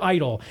smashed your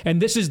idol,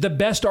 and this is the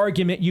best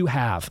argument you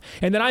have,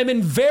 and that I'm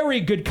in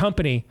very good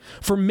company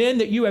for men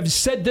that you have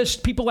said this,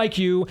 people like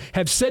you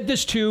have said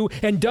this to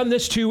and done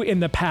this to in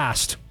the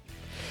past.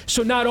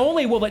 So not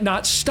only will it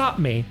not stop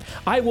me,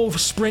 I will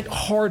sprint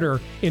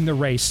harder in the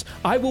race.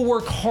 I will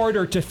work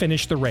harder to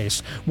finish the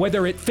race,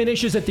 whether it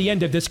finishes at the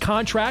end of this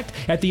contract,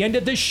 at the end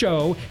of this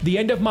show, the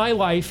end of my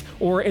life,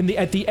 or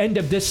at the end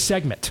of this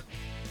segment.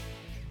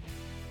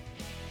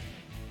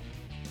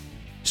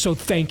 So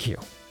thank you.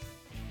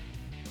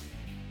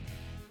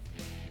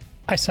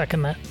 I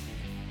second that.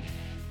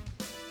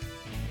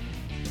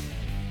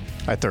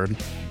 I third.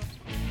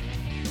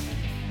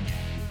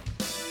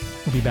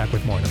 We'll be back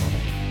with more in a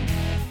moment.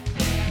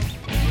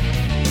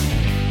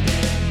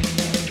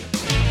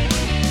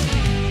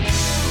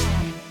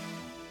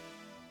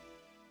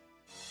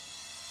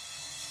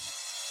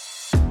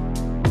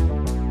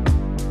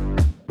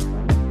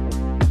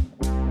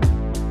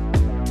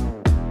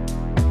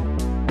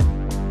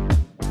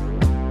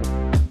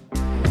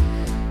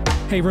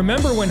 Hey,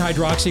 remember when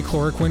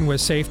hydroxychloroquine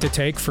was safe to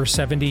take for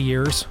 70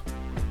 years?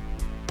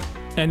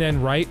 And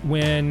then right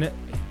when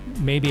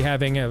maybe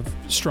having a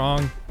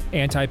strong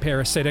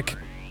anti-parasitic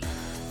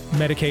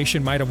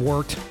medication might have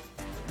worked,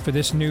 for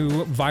this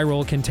new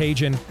viral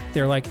contagion.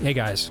 They're like, hey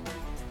guys,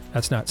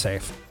 that's not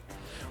safe.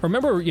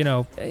 Remember,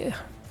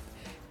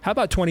 how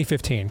about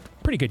 2015?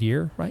 Pretty good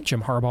year, right?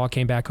 Jim Harbaugh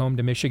came back home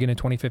to Michigan in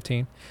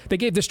 2015. They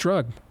gave this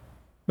drug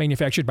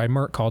manufactured by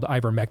Merck called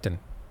ivermectin.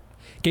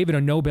 Gave it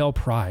a Nobel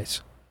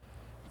Prize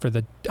for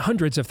the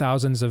hundreds of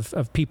thousands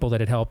of people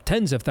that it helped,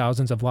 tens of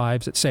thousands of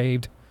lives it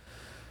saved.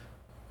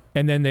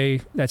 And then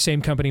that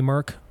same company,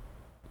 Merck,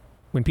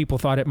 when people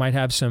thought it might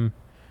have some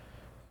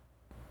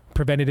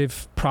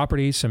preventative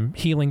properties, some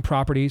healing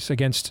properties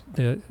against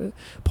the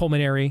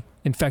pulmonary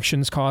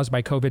infections caused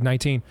by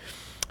COVID-19,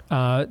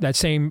 that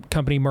same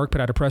company, Merck, put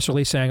out a press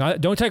release saying,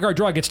 don't take our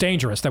drug, it's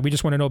dangerous, that we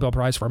just won a Nobel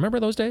Prize for. Remember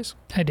those days?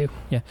 I do.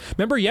 Yeah.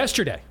 Remember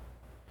yesterday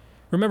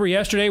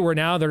where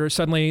now they're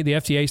suddenly, the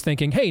FDA is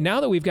thinking, hey, now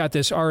that we've got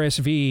this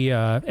RSV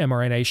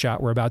mRNA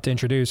shot we're about to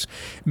introduce,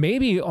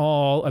 maybe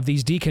all of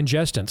these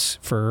decongestants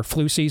for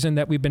flu season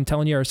that we've been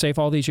telling you are safe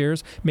all these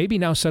years, maybe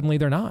now suddenly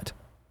they're not.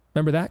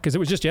 Remember that? Because it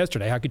was just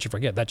yesterday. How could you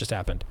forget? That just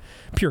happened.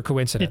 Pure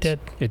coincidence.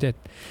 It did.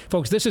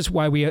 Folks, this is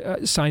why we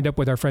signed up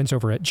with our friends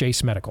over at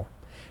Jace Medical,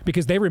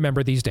 because they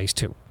remember these days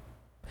too.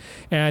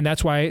 And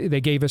that's why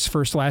they gave us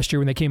first last year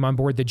when they came on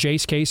board the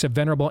Jace case of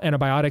venerable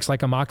antibiotics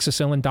like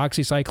amoxicillin,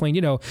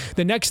 doxycycline.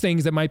 The next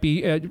things that might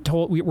be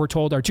we're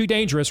told are too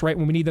dangerous right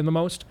when we need them the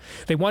most.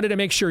 They wanted to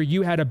make sure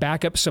you had a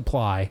backup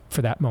supply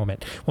for that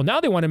moment. Well, now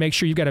they want to make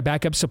sure you've got a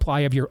backup supply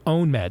of your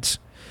own meds.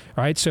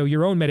 All right, so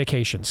your own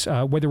medications,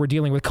 whether we're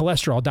dealing with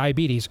cholesterol,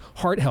 diabetes,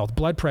 heart health,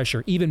 blood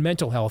pressure, even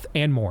mental health,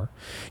 and more.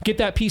 Get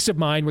that peace of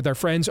mind with our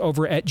friends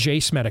over at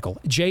Jace Medical.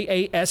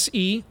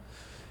 JASE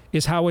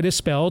is how it is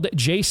spelled.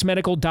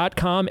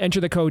 JaceMedical.com. Enter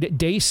the code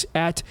DACE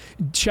at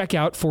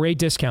checkout for a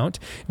discount.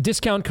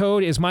 Discount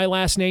code is my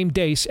last name,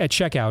 DACE, at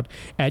checkout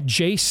at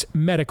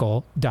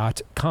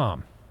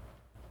JaceMedical.com.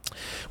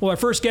 Well, our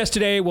first guest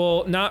today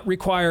will not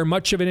require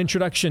much of an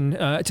introduction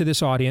to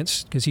this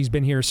audience because he's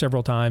been here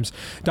several times.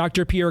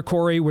 Dr. Pierre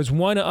Kory was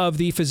one of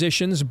the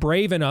physicians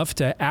brave enough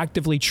to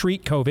actively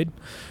treat COVID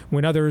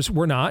when others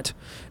were not.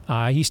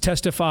 He's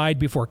testified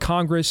before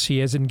Congress. He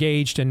has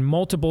engaged in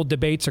multiple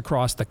debates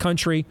across the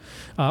country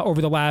over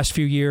the last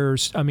few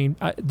years. I mean,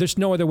 there's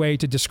no other way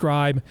to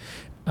describe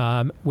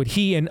what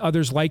he and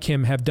others like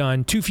him have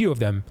done, too few of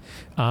them,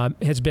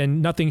 has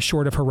been nothing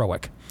short of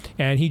heroic.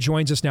 And he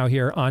joins us now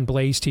here on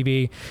Blaze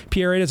TV.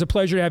 Pierre, it is a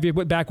pleasure to have you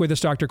back with us,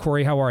 Dr.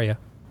 Kory. How are you?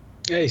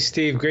 Hey,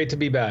 Steve. Great to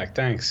be back.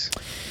 Thanks.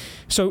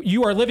 So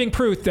you are living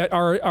proof that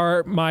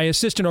my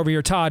assistant over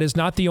here, Todd, is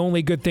not the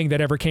only good thing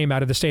that ever came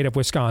out of the state of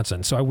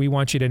Wisconsin. So we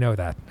want you to know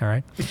that. All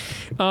right.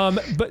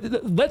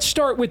 But let's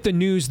start with the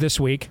news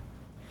this week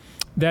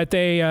that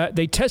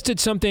they tested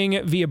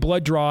something via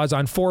blood draws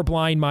on 4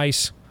 blind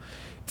mice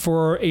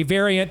for a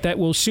variant that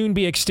will soon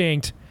be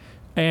extinct.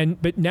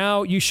 But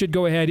now you should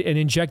go ahead and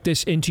inject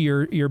this into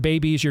your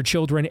babies, your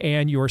children,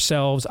 and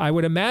yourselves. I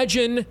would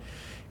imagine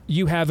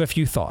you have a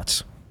few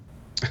thoughts.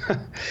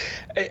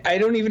 I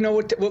don't even know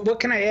what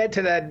can I add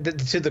to that,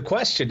 to the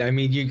question. I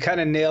mean, you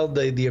kind of nailed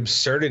the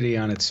absurdity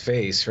on its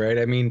face, right?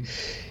 I mean,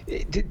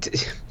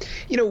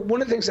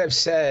 one of the things I've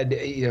said,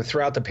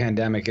 throughout the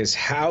pandemic is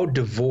how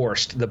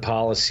divorced the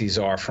policies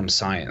are from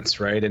science,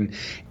 right?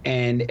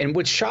 And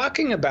what's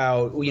shocking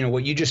about,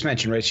 what you just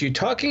mentioned, right? So you're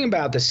talking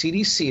about the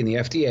CDC and the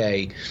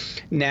FDA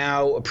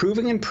now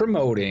approving and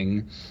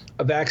promoting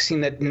a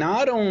vaccine that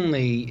not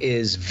only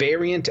is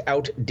variant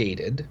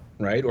outdated,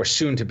 right, or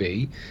soon to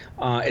be,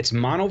 it's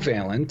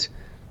monovalent,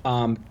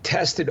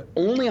 tested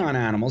only on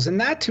animals.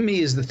 And that to me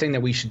is the thing that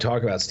we should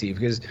talk about, Steve,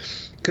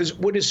 because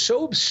what is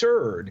so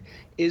absurd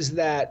is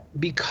that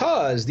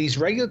because these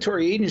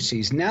regulatory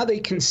agencies, now they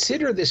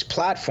consider this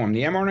platform,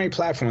 the mRNA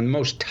platform, the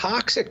most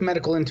toxic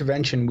medical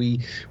intervention we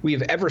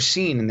have ever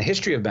seen in the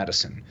history of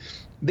medicine.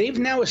 They've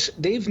now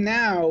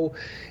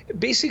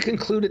basically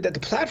concluded that the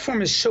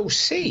platform is so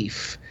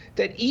safe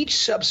that each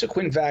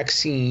subsequent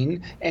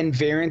vaccine and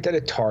variant that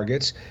it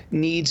targets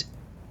needs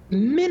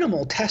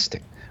minimal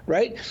testing,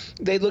 right?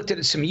 They looked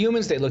at some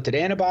humans, they looked at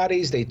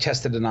antibodies, they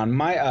tested it on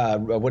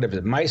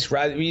mice.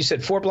 Rather, you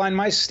said 4 blind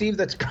mice, Steve?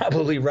 That's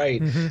probably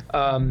right.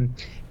 Mm-hmm.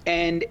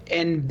 And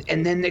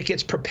then it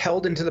gets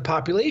propelled into the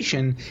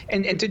population.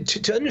 And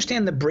to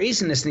understand the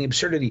brazenness and the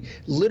absurdity,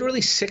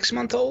 literally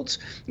 6-month-olds,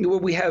 where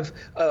we have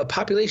a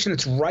population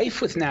that's rife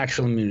with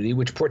natural immunity,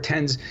 which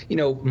portends,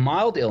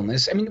 mild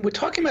illness. I mean, we're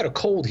talking about a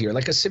cold here,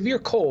 like a severe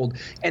cold,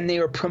 and they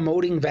are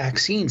promoting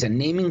vaccines and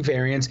naming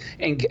variants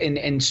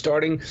and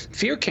starting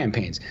fear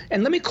campaigns.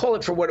 And let me call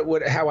it for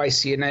how I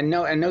see it. And I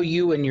know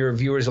you and your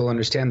viewers will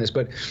understand this,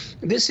 but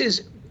this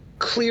is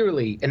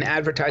clearly an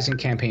advertising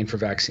campaign for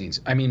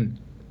vaccines. I mean,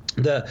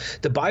 The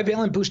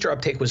bivalent booster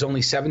uptake was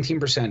only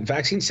 17%.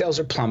 Vaccine sales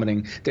are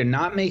plummeting. They're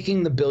not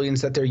making the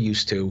billions that they're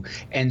used to.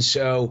 And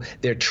so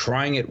they're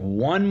trying it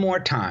one more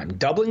time,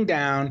 doubling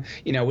down,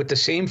 with the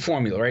same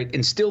formula, right?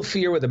 Instill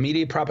fear with a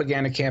media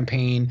propaganda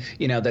campaign,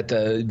 that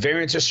the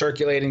variants are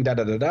circulating,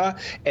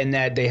 and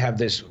that they have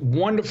this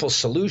wonderful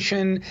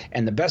solution.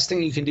 And the best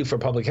thing you can do for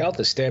public health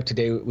is stay up to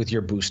date with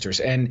your boosters.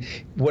 And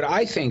what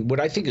I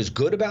think is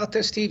good about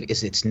this, Steve,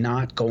 is it's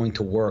not going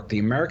to work. The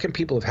American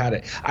people have had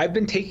it. I've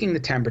been taking the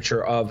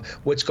temperature of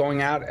what's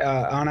going out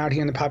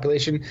here in the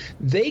population.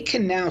 They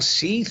can now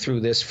see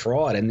through this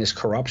fraud and this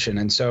corruption.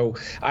 And so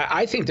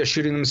I think they're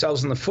shooting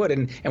themselves in the foot.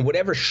 And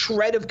whatever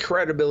shred of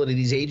credibility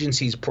these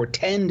agencies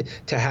pretend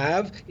to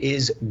have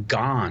is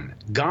gone.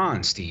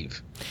 Gone,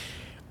 Steve.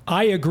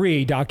 I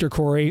agree, Dr.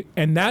 Kory.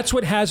 And that's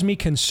what has me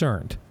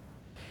concerned.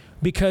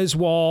 Because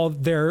while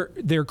their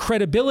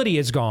credibility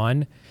is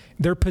gone,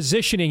 their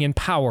positioning and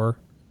power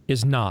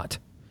is not.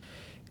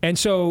 And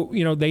so,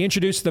 they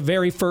introduced the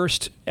very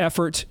first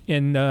effort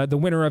in the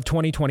winter of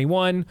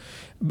 2021.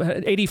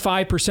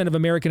 85% of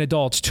American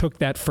adults took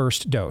that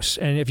first dose.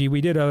 And if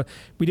we did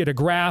a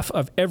graph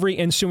of every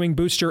ensuing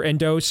booster and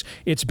dose,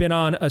 it's been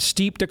on a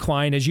steep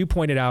decline, as you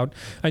pointed out,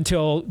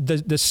 until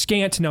the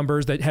scant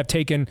numbers that have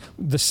taken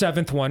the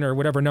seventh one or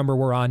whatever number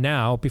we're on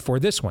now before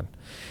this one.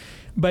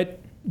 But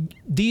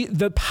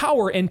the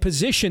power and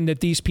position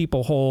that these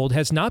people hold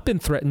has not been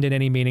threatened in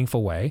any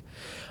meaningful way.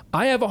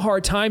 I have a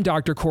hard time,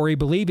 Dr. Kory,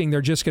 believing they're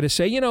just going to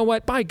say, you know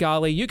what, by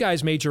golly, you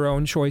guys made your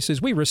own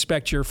choices. We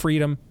respect your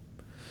freedom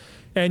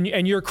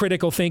and your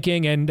critical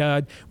thinking, and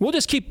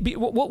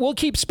we'll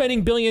keep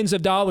spending billions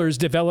of dollars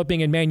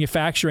developing and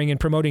manufacturing and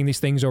promoting these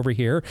things over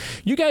here.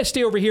 You guys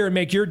stay over here and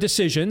make your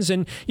decisions,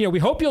 and we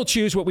hope you'll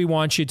choose what we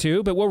want you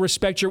to, but we'll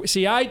respect your.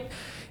 See,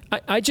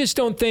 I just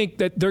don't think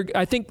that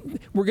I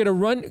think we're going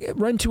to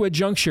run to a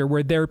juncture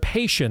where their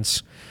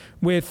patience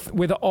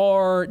with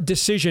our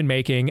decision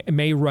making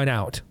may run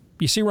out.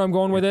 You see where I'm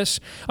going with this?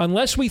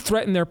 Unless we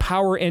threaten their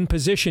power and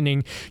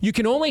positioning, you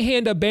can only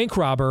hand a bank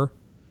robber.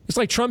 It's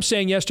like Trump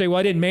saying yesterday, well,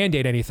 I didn't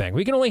mandate anything.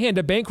 We can only hand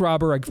a bank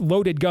robber a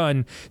loaded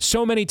gun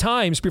so many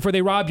times before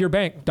they rob your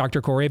bank,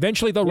 Dr. Kory.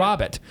 Eventually, they'll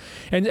rob it.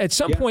 And at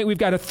some point, we've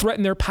got to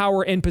threaten their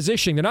power and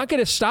positioning. They're not going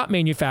to stop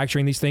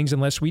manufacturing these things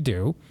unless we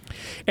do.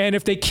 And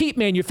if they keep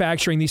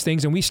manufacturing these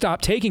things and we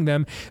stop taking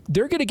them,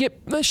 they're going to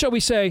get, shall we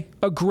say,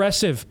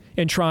 aggressive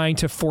in trying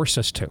to force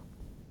us to.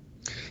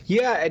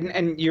 Yeah,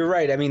 and you're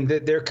right. I mean,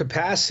 their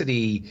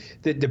capacity,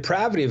 the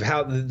depravity of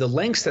how the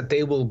lengths that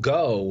they will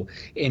go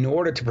in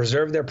order to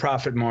preserve their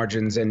profit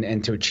margins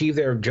and to achieve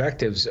their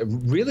objectives,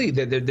 really,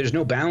 there's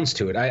no bounds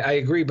to it. I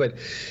agree. But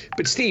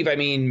Steve, I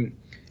mean,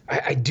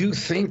 I do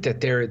think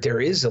that there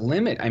is a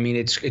limit. I mean,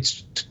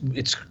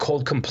 it's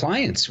called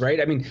compliance,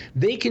 right? I mean,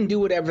 they can do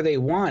whatever they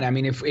want. I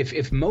mean,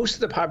 if most of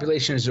the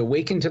population is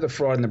awakened to the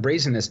fraud and the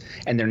brazenness,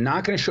 and they're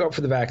not going to show up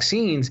for the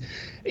vaccines,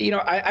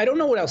 I don't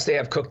know what else they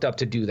have cooked up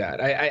to do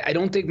that. I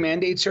don't think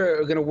mandates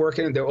are going to work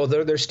in there,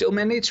 although there's still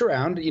mandates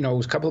around. It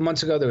was a couple of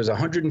months ago, there was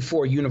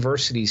 104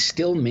 universities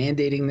still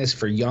mandating this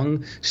for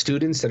young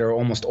students that are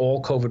almost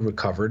all COVID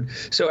recovered.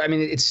 So, I mean,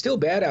 it's still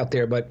bad out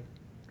there, but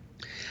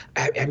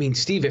I mean,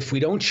 Steve, if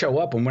we don't show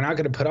up and we're not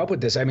going to put up with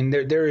this, I mean,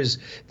 there is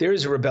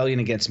a rebellion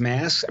against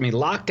masks. I mean,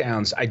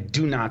 lockdowns, I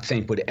do not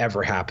think would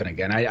ever happen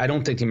again. I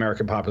don't think the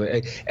American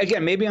population,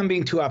 again, maybe I'm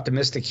being too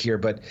optimistic here,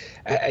 but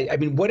I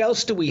mean, what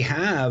else do we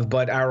have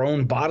but our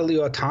own bodily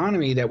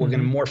autonomy that we're going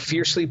to more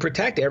fiercely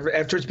protect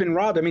after it's been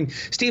robbed? I mean,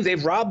 Steve,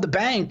 they've robbed the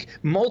bank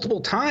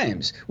multiple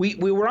times. We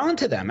were on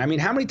to them. I mean,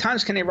 how many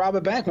times can they rob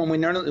a bank when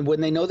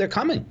they know they're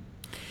coming?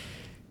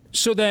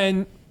 So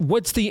then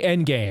what's the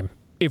end game?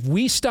 If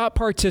we stop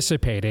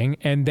participating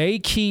and they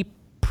keep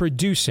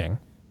producing,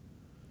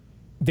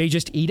 they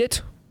just eat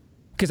it?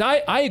 Because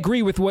I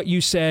agree with what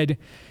you said,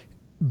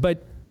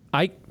 but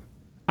I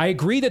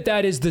agree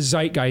that is the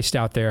zeitgeist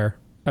out there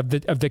of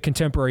the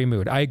contemporary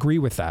mood. I agree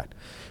with that.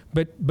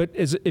 But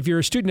if you're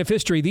a student of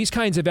history, these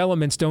kinds of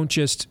elements don't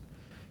just,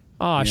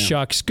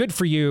 shucks, good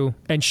for you,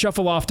 and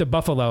shuffle off to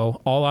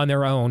Buffalo all on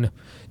their own,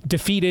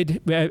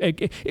 defeated,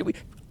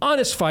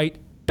 honest fight,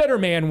 better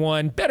man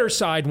won, better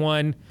side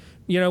won.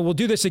 We'll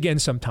do this again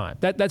sometime.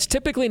 That's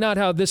typically not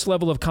how this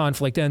level of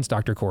conflict ends,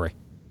 Dr. Kory.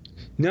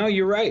 No,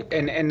 you're right.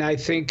 And I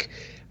think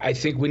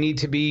we need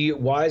to be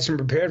wise and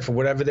prepared for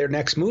whatever their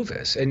next move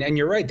is. And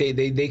you're right. They're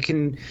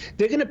going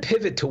to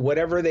pivot to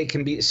whatever they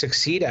can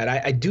succeed at.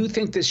 I do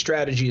think this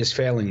strategy is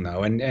failing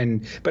though.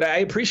 But I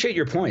appreciate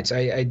your points.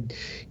 I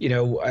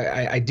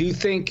do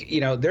think,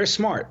 they're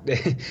smart.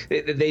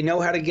 They know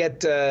how to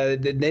get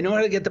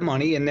the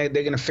money, and they're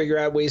going to figure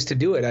out ways to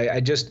do it.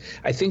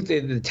 I think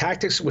the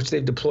tactics which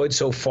they've deployed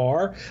so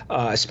far,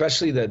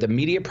 especially the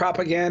media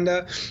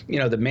propaganda,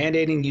 the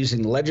mandating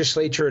using the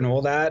legislature and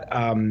all that,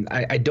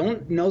 I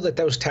don't know that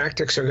those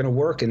tactics are going to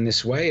work in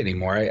this way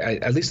anymore.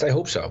 At least I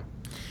hope so.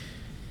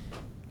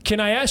 Can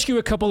I ask you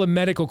a couple of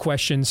medical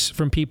questions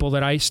from people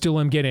that I still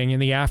am getting in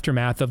the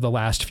aftermath of the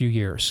last few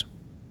years?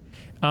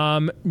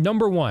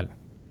 Number one,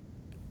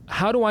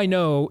 how do I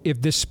know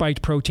if this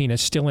spiked protein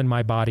is still in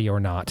my body or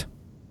not?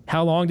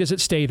 How long does it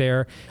stay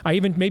there?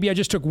 Maybe I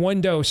just took one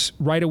dose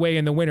right away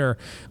in the winter,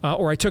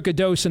 or I took a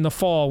dose in the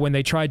fall when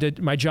they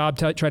my job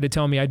tried to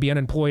tell me I'd be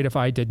unemployed if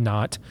I did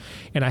not,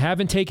 and I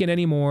haven't taken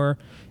any more.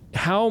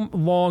 How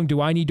long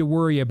do I need to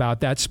worry about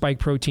that spike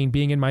protein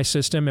being in my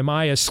system? Am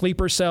I a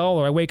sleeper cell,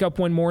 or I wake up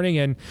one morning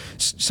and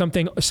some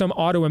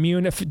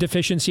autoimmune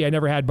deficiency I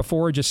never had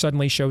before just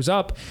suddenly shows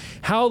up?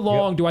 How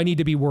long do I need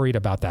to be worried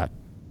about that?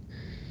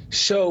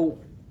 So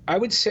I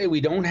would say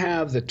we don't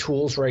have the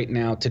tools right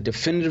now to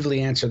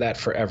definitively answer that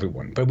for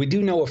everyone, but we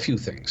do know a few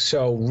things.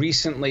 So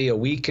recently, a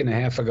week and a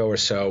half ago or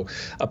so,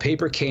 a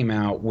paper came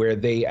out where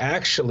they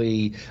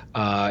actually,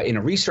 in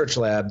a research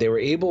lab,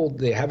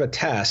 they have a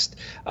test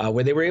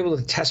where they were able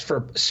to test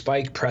for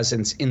spike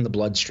presence in the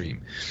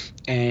bloodstream.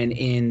 And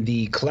in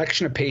the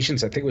collection of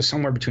patients, I think it was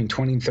somewhere between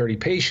 20 and 30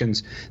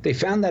 patients, they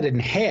found that in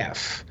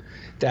half,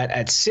 that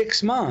at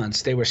 6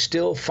 months, they were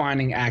still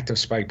finding active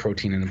spike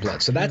protein in the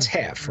blood. So that's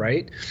half,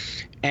 right?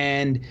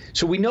 And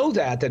so we know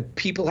that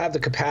people have the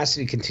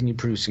capacity to continue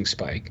producing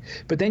spike.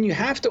 But then you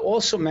have to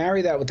also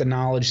marry that with the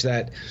knowledge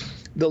that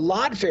the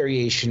lot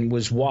variation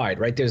was wide,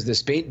 right? There's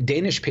this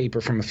Danish paper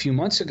from a few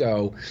months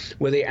ago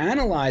where they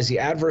analyzed the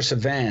adverse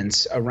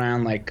events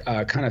around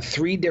kind of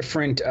 3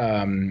 different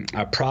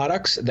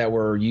products that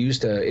were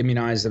used to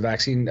immunize the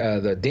vaccine,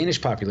 the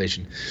Danish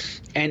population.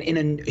 And in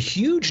a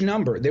huge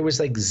number, there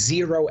was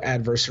 0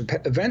 adverse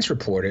events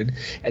reported.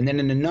 And then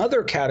in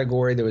another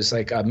category, there was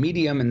a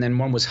medium, and then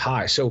one was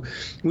high. So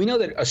we know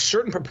that a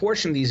certain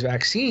proportion of these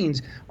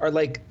vaccines are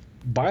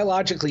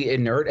biologically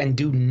inert and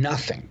do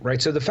nothing,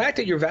 right? So the fact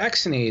that you're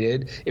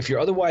vaccinated, if you're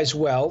otherwise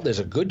well, there's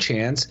a good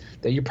chance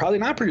that you're probably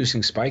not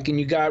producing spike, and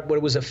you got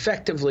what was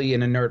effectively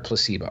an inert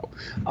placebo.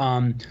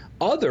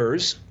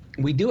 Others,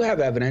 we do have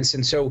evidence,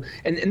 and so,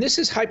 and this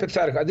is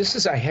hypothetical. This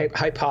is a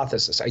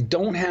hypothesis. I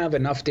don't have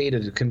enough data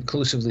to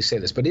conclusively say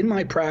this, but in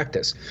my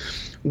practice,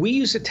 we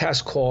use a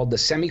test called the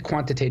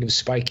semi-quantitative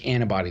spike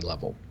antibody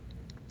level.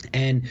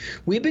 And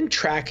we've been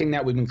tracking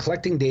that. We've been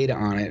collecting data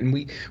on it. And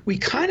we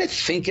kind of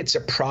think it's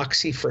a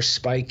proxy for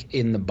spike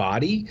in the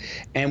body.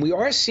 And we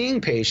are seeing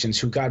patients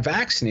who got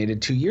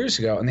vaccinated 2 years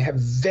ago, and they have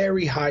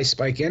very high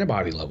spike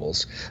antibody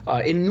levels,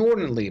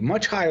 inordinately,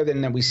 much higher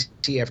than that we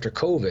see after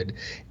COVID.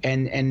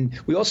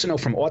 And we also know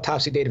from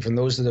autopsy data from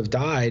those that have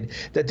died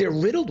that they're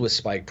riddled with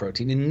spike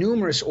protein in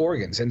numerous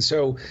organs. And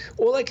so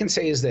all I can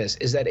say is this,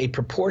 is that a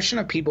proportion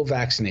of people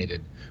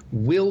vaccinated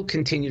will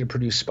continue to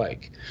produce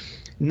spike.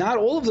 Not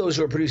all of those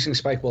who are producing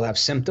spike will have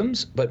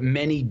symptoms, but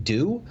many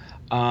do.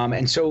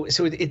 And so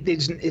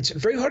it's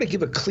very hard to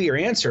give a clear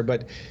answer,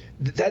 but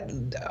that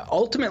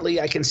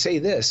ultimately I can say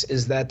this,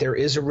 is that there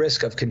is a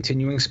risk of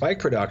continuing spike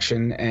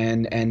production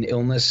and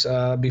illness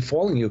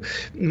befalling you.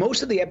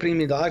 Most of the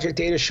epidemiologic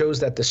data shows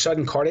that the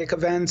sudden cardiac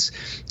events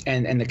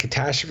and the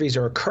catastrophes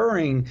are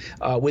occurring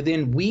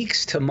within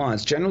weeks to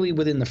months, generally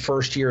within the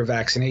first year of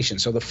vaccination.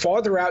 So the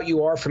farther out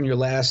you are from your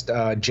last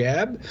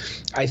jab,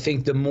 I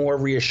think the more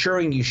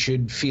reassuring you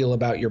should feel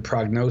about your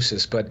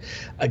prognosis. But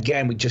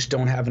again, we just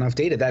don't have enough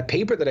data. That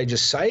paper that I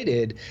just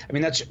cited, I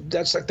mean,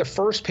 that's like the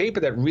first paper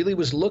that really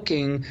was looking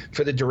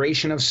for the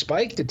duration of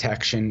spike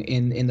detection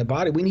in the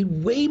body. We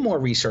need way more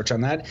research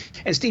on that.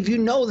 And Steve, you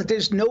know that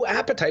there's no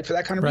appetite for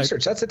that kind of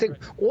research. That's the thing.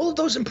 All of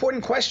those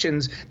important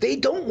questions, they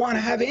don't want to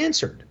have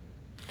answered.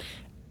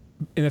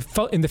 In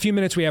the few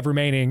minutes we have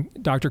remaining,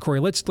 Dr. Kory,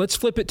 let's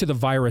flip it to the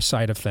virus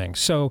side of things.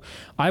 So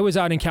I was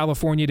out in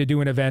California to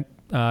do an event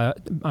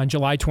on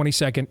July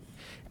 22nd,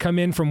 come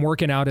in from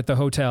working out at the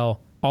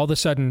hotel. All of a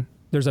sudden,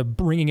 there's a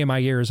ringing in my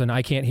ears and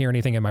I can't hear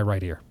anything in my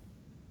right ear,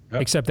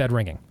 except that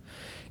ringing.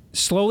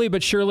 Slowly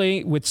but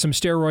surely, with some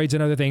steroids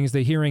and other things,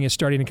 the hearing is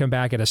starting to come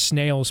back at a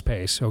snail's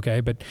pace,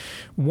 okay? But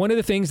one of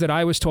the things that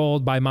I was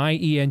told by my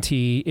ENT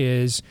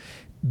is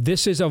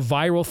this is a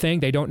viral thing.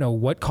 They don't know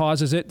what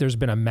causes it. There's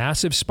been a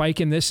massive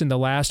spike in this in the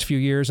last few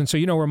years. And so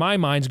you know where my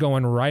mind's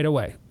going right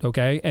away,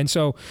 okay? And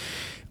so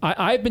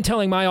I've been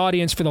telling my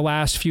audience for the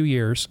last few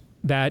years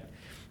that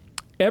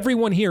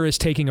everyone here is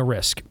taking a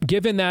risk,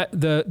 given that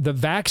the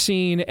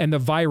vaccine and the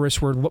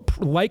virus were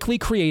likely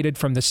created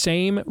from the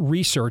same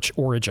research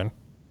origin.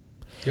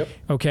 Yep.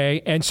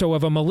 Okay. And so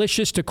of a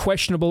malicious to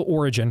questionable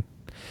origin,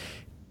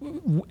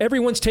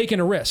 everyone's taken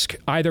a risk.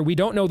 Either we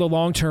don't know the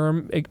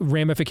long-term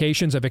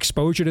ramifications of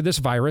exposure to this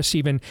virus,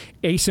 even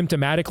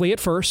asymptomatically at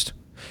first,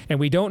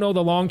 and we don't know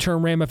the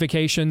long-term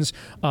ramifications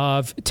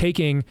of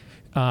taking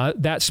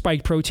that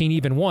spike protein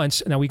even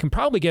once. Now, we can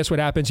probably guess what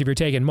happens if you're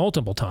taken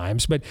multiple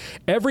times, but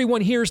everyone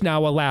here's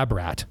now a lab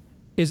rat.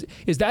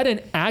 Is that an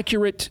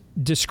accurate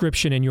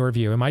description in your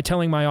view? Am I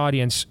telling my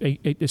audience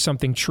is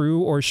something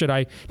true, or should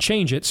I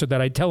change it so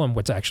that I tell them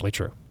what's actually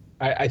true?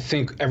 I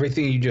think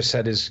everything you just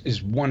said is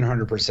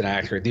 100%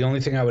 accurate. The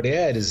only thing I would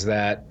add is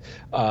that,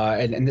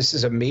 and this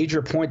is a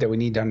major point that we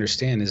need to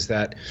understand, is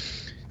that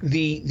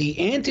the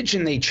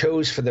antigen they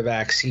chose for the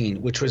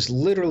vaccine, which was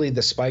literally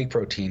the spike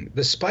protein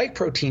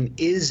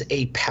is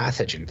a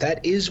pathogen.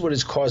 That is what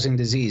is causing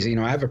disease.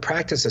 I have a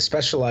practice that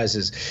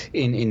specializes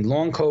in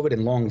long COVID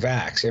and long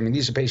vax. I mean,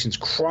 these are patients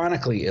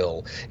chronically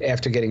ill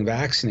after getting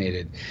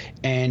vaccinated.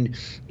 And,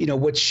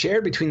 what's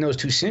shared between those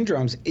two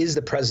syndromes is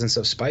the presence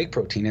of spike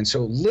protein. And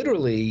so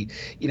literally,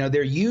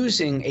 they're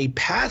using a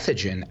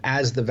pathogen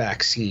as the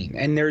vaccine.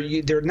 And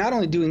they're not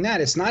only doing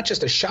that, it's not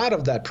just a shot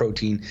of that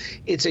protein,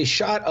 it's a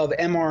shot of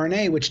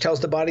mRNA, which tells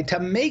the body to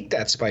make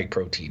that spike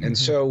protein. And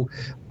so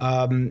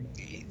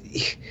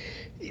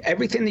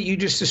everything that you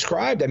just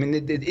described, I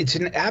mean, it's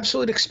an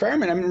absolute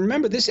experiment. I mean,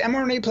 remember, this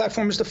mRNA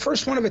platform is the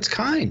first one of its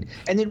kind,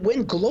 and it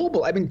went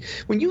global. I mean,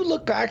 when you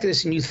look back at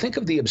this and you think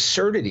of the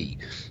absurdity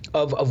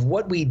of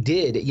what we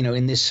did,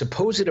 in this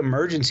supposed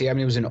emergency, I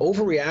mean, it was an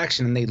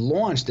overreaction, and they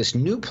launched this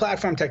new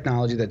platform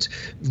technology that's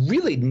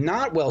really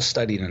not well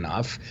studied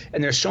enough,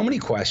 and there's so many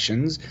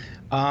questions.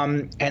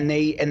 And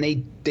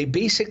they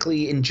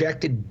basically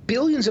injected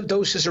billions of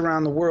doses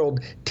around the world,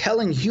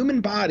 telling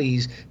human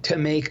bodies to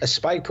make a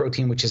spike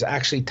protein, which is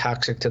actually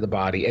toxic to the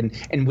body,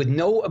 and with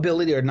no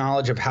ability or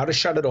knowledge of how to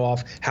shut it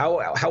off, how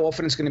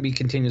often it's going to be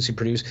continuously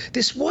produced.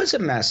 This was a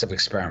massive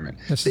experiment.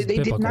 They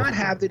did not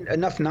have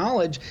enough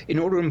knowledge in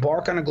order to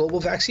embark on a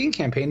global vaccine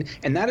campaign,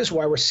 and that is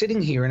why we're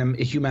sitting here in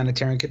a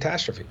humanitarian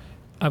catastrophe.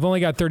 I've only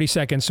got 30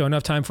 seconds, so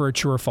enough time for a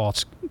true or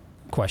false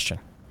question.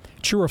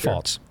 True or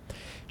false?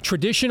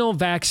 Traditional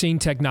vaccine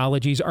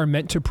technologies are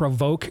meant to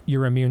provoke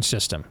your immune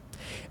system.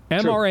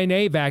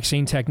 mRNA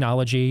vaccine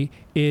technology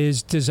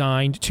is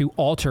designed to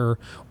alter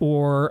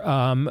or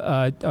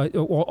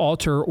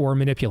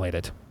manipulate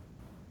it.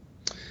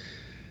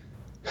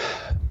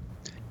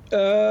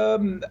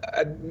 Neither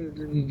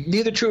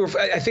true.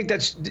 I think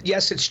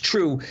yes, it's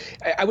true.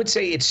 I would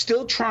say it's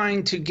still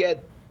trying to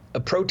get a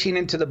protein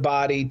into the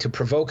body to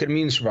provoke an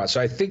immune response. So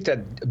I think that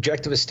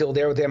objective is still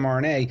there with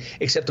mRNA,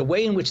 except the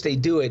way in which they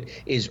do it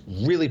is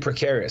really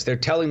precarious. They're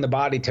telling the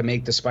body to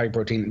make the spike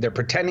protein. They're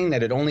pretending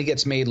that it only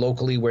gets made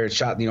locally where it's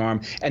shot in the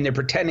arm, and they're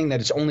pretending that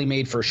it's only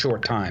made for a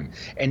short time.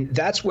 And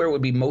that's where it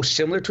would be most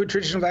similar to a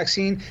traditional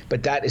vaccine,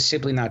 but that is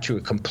simply not true.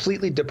 It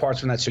completely departs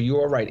from that. So you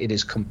are right. It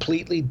is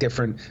completely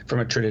different from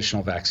a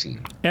traditional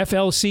vaccine.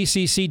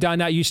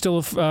 FLCCC.net. You still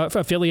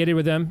affiliated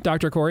with them,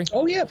 Dr. Kory?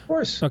 Oh, yeah, of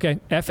course. Okay.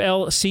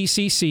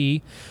 FLCCC.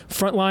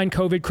 Frontline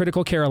COVID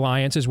Critical Care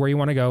Alliance is where you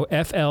want to go.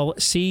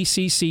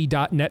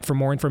 FLCCC.net for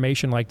more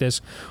information like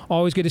this.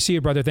 Always good to see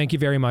you, brother. Thank you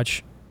very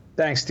much.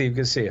 Thanks, Steve.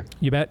 Good to see you.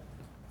 You bet.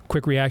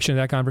 Quick reaction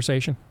to that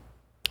conversation.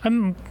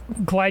 I'm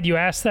glad you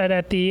asked that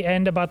at the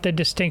end about the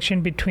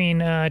distinction between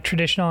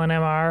traditional and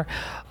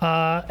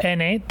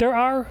mRNA. There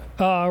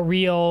are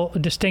real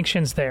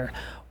distinctions there.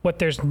 What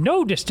there's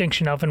no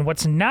distinction of, and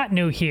what's not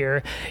new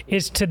here,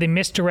 is to the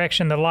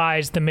misdirection, the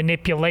lies, the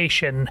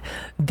manipulation.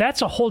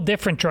 That's a whole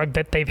different drug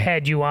that they've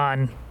had you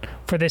on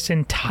for this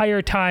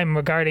entire time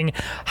regarding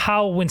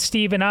how, when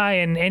Steve and I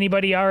and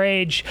anybody our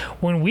age,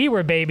 when we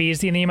were babies,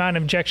 the amount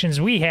of injections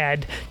we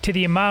had to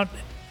the amount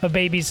of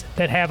babies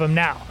that have them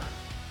now.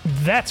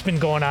 That's been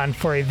going on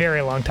for a very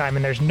long time,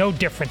 and there's no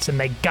difference, and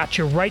they got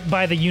you right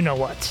by the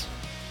you-know-whats.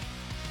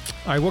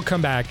 All right, we'll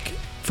come back.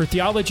 For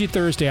Theology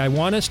Thursday, I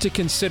want us to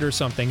consider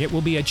something. It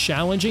will be a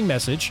challenging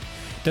message.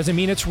 Doesn't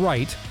mean it's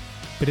right,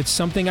 but it's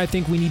something I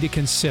think we need to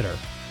consider.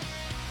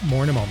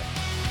 More in a moment.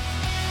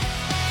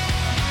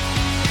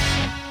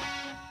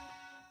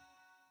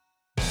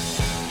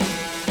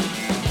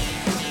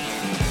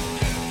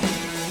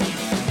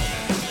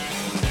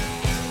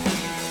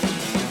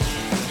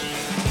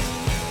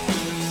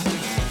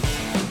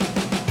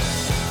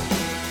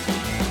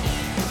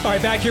 All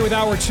right, back here with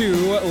Hour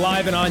 2,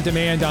 live and on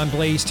demand on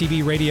Blaze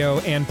TV, radio,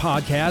 and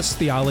podcast.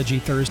 Theology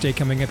Thursday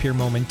coming up here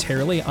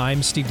momentarily.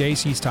 I'm Steve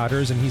Deace, he's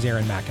Todders, and he's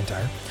Aaron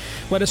McIntyre.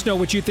 Let us know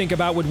what you think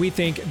about what we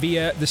think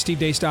via the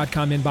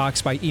stevedeace.com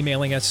inbox by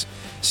emailing us,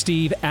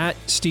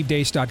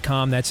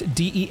 steve@stevedeace.com. That's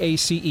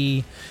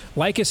DEACE.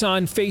 Like us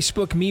on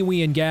Facebook,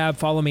 MeWe, and Gab.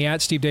 Follow me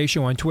at Steve Deace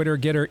Show on Twitter,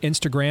 Getter,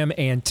 Instagram,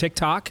 and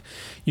TikTok.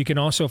 You can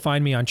also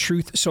find me on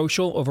Truth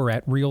Social over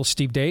at Real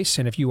Steve Deace.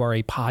 And if you are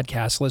a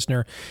podcast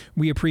listener,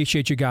 we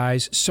appreciate you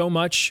guys so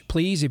much.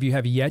 Please, if you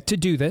have yet to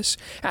do this,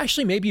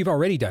 actually, maybe you've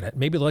already done it.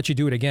 Maybe they'll let you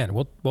do it again.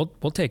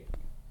 We'll take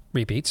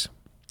repeats.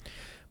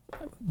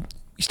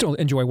 We still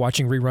enjoy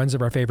watching reruns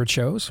of our favorite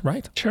shows,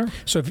 right? Sure.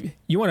 So if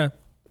you want to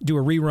do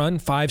a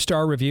rerun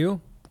 5-star review,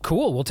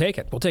 cool, we'll take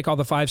it. We'll take all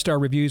the 5-star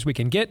reviews we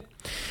can get.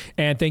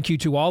 And thank you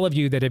to all of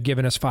you that have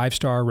given us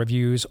 5-star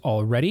reviews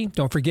already.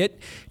 Don't forget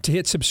to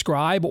hit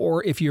subscribe,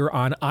 or if you're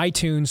on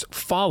iTunes,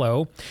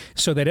 follow,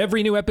 so that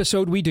every new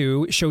episode we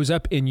do shows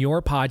up in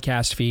your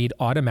podcast feed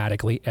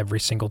automatically every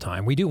single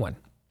time we do one.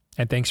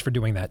 And thanks for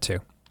doing that too.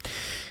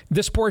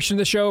 This portion of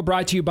the show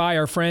brought to you by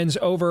our friends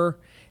over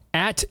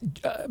at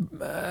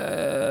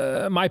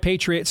My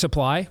Patriot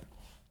Supply.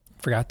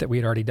 Forgot that we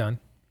had already done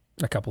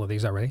a couple of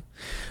these already.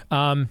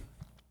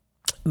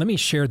 Let me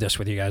share this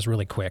with you guys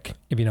really quick,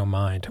 if you don't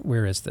mind.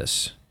 Where is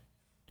this?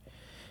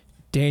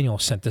 Daniel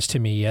sent this to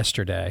me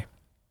yesterday.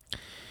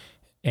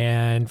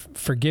 And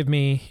forgive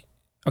me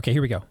Okay,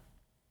 here we go.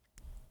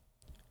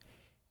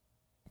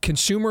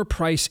 Consumer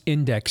price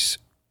index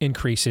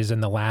increases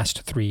in the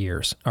last 3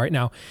 years. All right,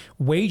 now,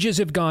 wages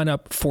have gone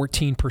up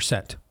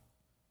 14%.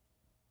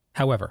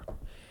 However,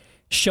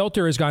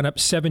 shelter has gone up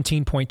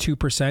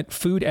 17.2%.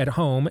 Food at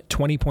home,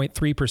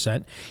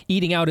 20.3%.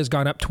 Eating out has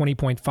gone up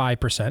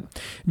 20.5%.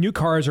 New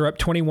cars are up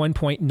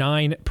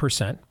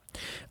 21.9%.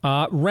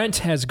 Rent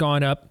has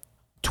gone up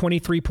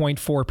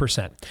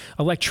 23.4%.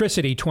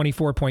 Electricity,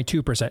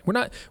 24.2%.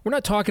 We're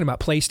not talking about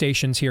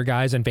PlayStations here,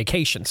 guys, and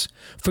vacations.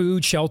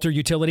 Food, shelter,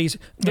 utilities,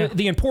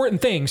 the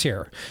important things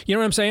here. You know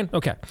what I'm saying?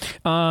 Okay.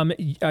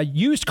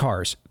 Used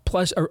cars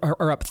plus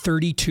are up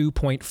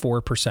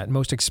 32.4%.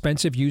 Most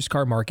expensive used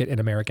car market in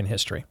American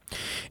history.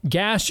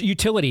 Gas,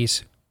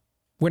 utilities,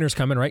 winter's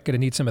coming, right? Going to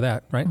need some of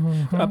that, right?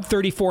 Mm-hmm. Up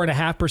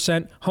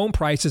 34.5%. Home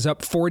prices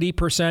up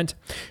 40%.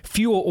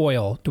 Fuel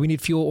oil. Do we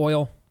need fuel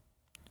oil?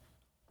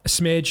 A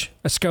smidge,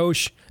 a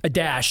skosh, a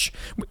dash.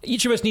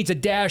 Each of us needs a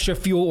dash of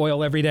fuel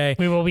oil every day.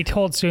 We will be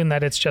told soon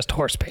that it's just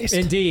horse paste.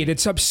 Indeed.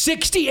 It's up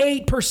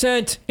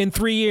 68% in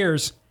 3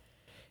 years.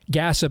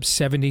 Gas up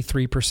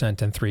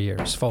 73% in 3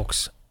 years.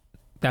 Folks,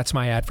 that's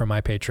my ad for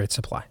My Patriot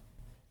Supply.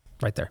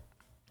 Right there.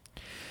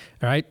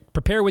 All right.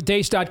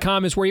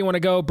 Preparewithdace.com is where you want to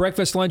go.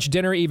 Breakfast, lunch,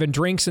 dinner, even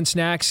drinks and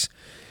snacks.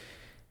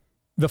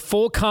 The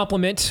full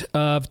complement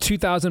of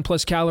 2,000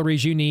 plus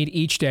calories you need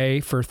each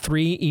day for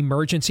 3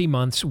 emergency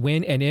months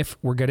when and if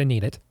we're going to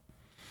need it.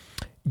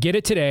 Get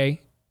it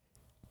today,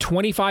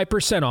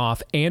 25%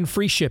 off and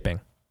free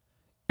shipping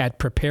at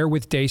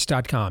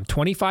preparewithdace.com.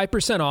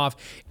 25% off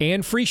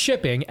and free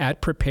shipping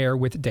at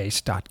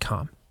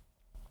preparewithdace.com.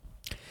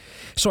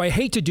 So I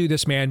hate to do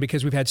this, man,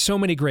 because we've had so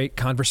many great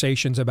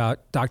conversations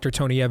about Dr.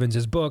 Tony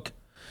Evans' book.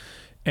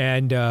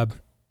 And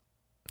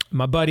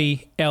my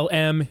buddy,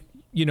 LM,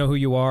 you know who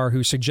you are,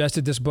 who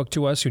suggested this book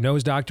to us, who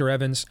knows Dr.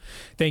 Evans.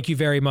 Thank you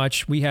very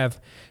much. We've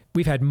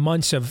had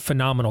months of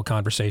phenomenal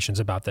conversations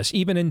about this.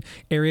 Even in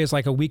areas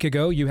like a week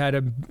ago, you had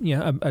a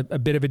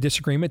bit of a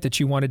disagreement that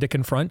you wanted to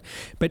confront,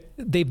 but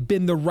they've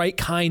been the right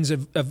kinds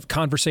of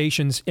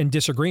conversations and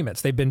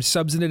disagreements. They've been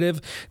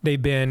substantive.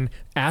 They've been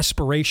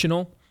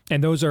aspirational.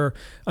 And those are,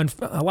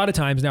 a lot of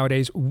times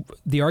nowadays,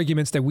 the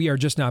arguments that we are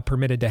just not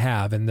permitted to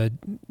have in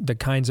the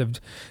kinds of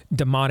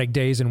demonic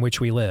days in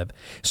which we live.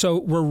 So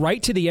we're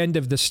right to the end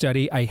of the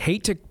study. I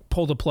hate to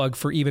pull the plug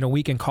for even a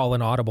week and call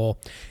an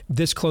audible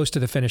this close to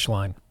the finish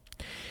line.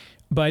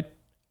 But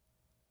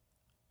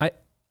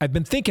I've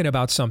been thinking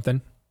about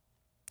something,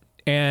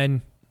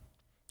 and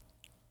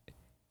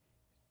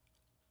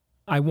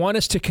I want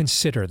us to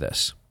consider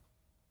this.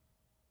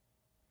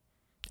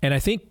 And I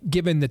think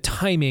given the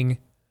timing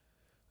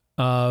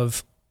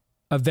of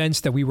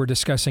events that we were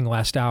discussing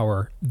last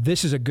hour,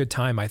 this is a good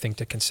time, I think,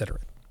 to consider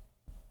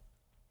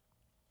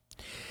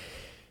it.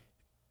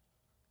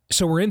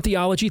 So we're in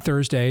Theology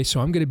Thursday, so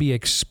I'm going to be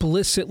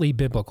explicitly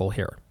biblical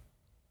here.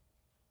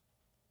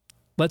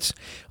 Let's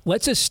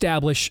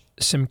establish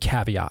some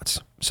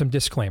caveats, some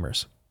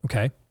disclaimers,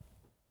 okay?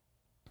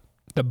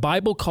 The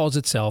Bible calls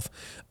itself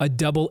a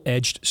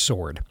double-edged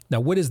sword. Now,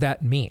 what does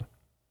that mean?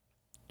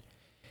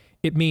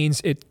 It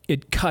means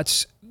it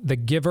cuts the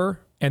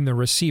giver and the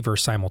receiver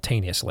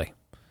simultaneously.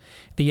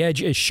 The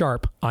edge is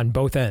sharp on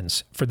both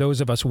ends for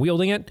those of us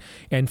wielding it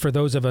and for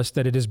those of us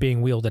that it is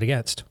being wielded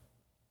against.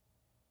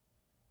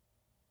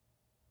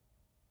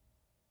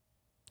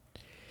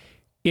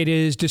 It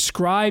is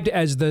described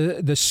as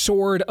the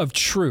sword of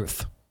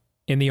truth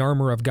in the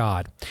armor of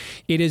God.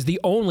 It is the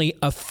only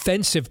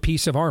offensive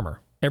piece of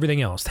armor.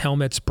 Everything else,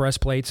 helmets,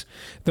 breastplates,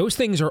 those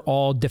things are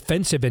all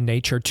defensive in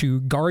nature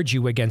to guard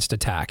you against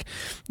attack.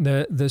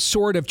 The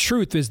sword of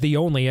truth is the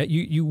only,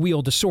 you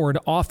wield a sword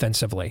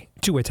offensively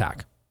to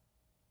attack.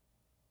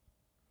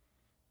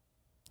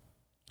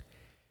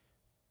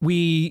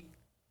 We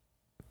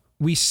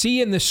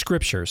see in the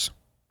scriptures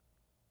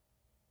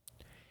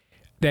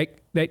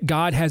that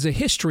God has a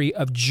history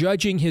of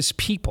judging his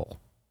people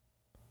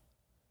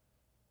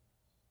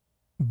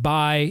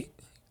by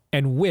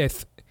and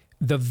with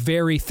the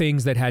very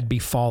things that had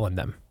befallen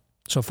them.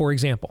 So, for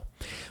example,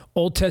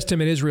 Old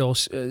Testament Israel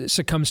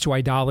succumbs to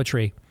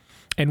idolatry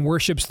and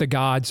worships the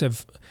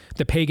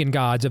pagan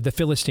gods of the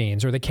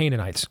Philistines or the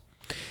Canaanites.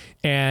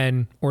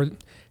 And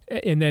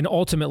then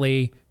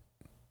ultimately,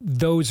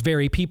 those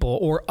very people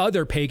or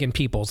other pagan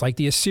peoples like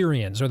the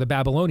Assyrians or the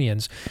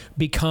Babylonians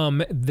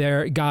become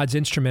their God's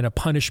instrument of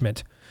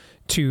punishment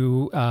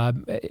you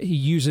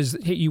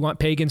want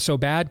pagans so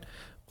bad?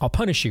 I'll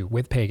punish you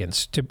with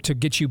pagans to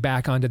get you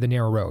back onto the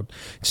narrow road.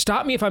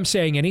 Stop me if I'm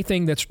saying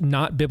anything that's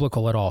not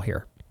biblical at all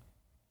here.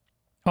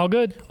 All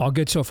good. All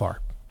good so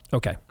far.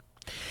 Okay.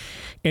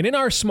 And in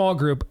our small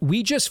group,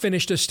 we just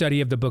finished a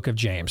study of the book of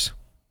James,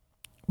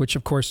 which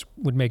of course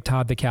would make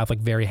Todd the Catholic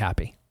very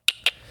happy.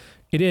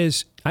 It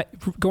is,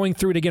 going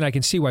through it again, I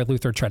can see why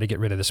Luther tried to get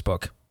rid of this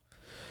book.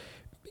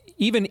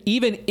 Even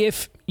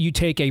if you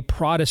take a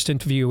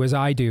Protestant view, as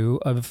I do,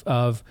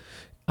 of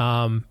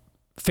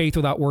faith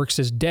without works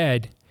is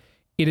dead,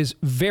 it is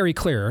very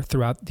clear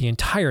throughout the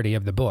entirety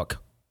of the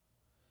book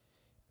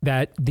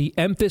that the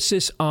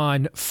emphasis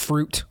on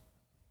fruit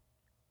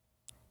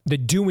the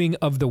doing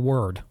of the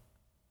word,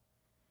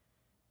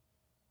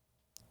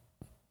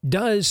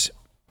 does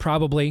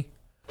probably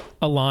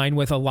align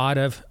with a lot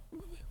of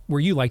where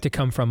you like to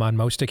come from on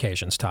most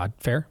occasions, Todd.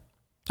 Fair?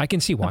 I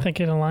can see why. I think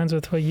it aligns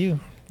with what you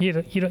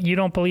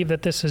don't believe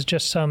that this is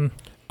just some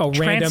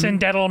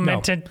transcendental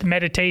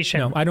meditation.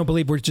 No, I don't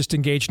believe we're just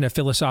engaged in a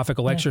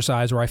philosophical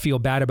exercise where I feel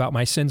bad about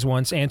my sins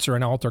once, answer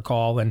an altar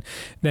call, and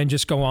then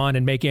just go on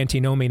and make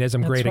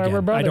antinomianism great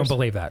again. I don't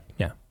believe that.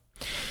 Yeah.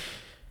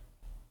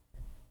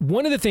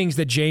 One of the things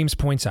that James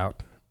points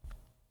out,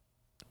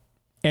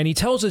 and he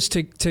tells us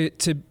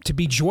to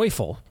be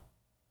joyful,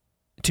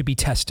 to be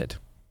tested.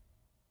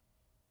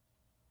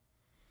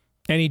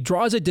 And he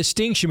draws a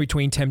distinction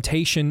between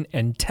temptation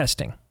and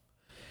testing.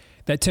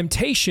 That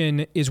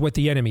temptation is what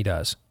the enemy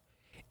does.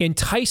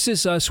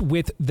 Entices us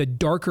with the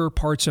darker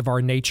parts of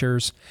our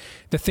natures,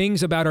 the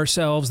things about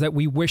ourselves that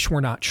we wish were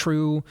not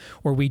true,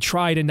 or we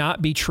try to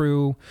not be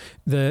true,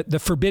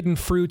 the forbidden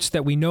fruits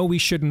that we know we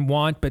shouldn't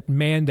want, but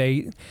man,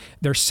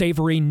 they're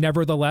savory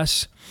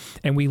nevertheless.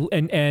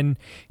 And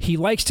he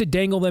likes to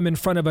dangle them in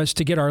front of us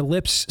to get our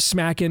lips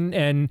smacking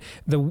and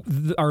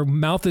our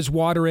mouth is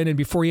watering, and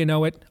before you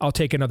know it, I'll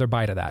take another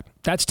bite of that.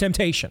 That's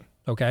temptation,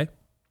 okay?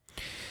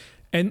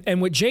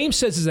 And what James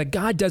says is that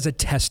God does a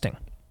testing.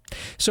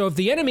 So if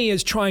the enemy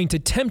is trying to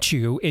tempt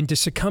you into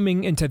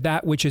succumbing into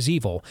that which is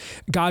evil,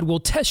 God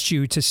will test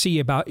you to see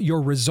about your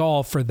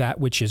resolve for that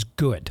which is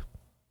good.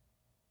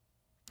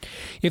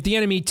 If the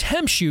enemy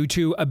tempts you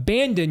to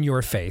abandon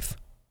your faith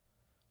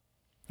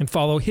and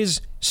follow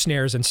his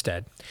snares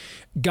instead,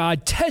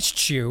 God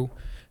tests you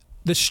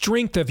the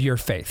strength of your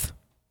faith.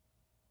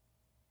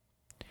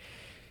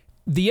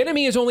 The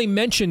enemy is only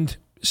mentioned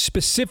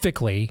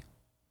specifically,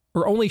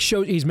 or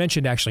he's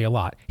mentioned actually a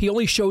lot. He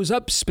only shows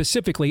up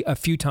specifically a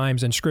few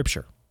times in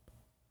Scripture.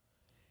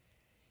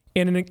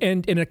 And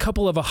in a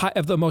couple of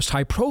the most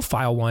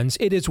high-profile ones,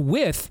 it is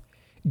with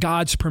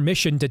God's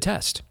permission to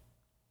test.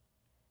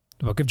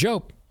 The book of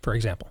Job, for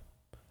example.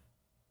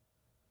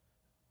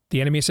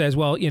 The enemy says,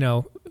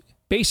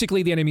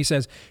 basically the enemy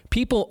says,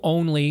 people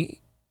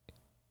only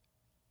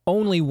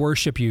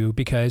worship you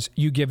because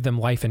you give them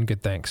life and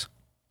good things.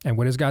 And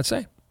what does God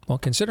say? Well,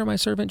 consider my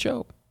servant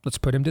Job. Let's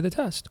put him to the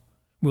test.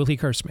 Will he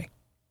curse me?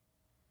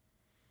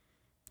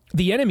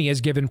 The enemy is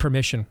given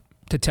permission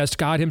to test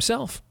God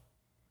himself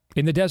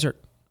in the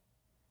desert.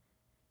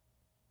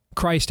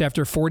 Christ,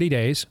 after 40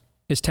 days,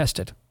 is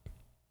tested.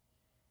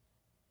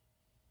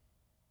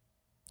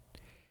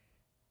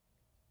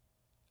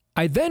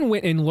 I then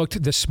went and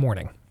looked this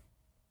morning,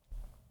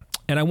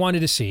 and I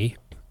wanted to see,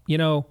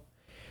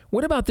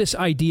 what about this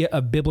idea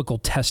of biblical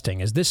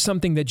testing? Is this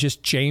something that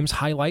just James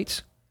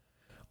highlights?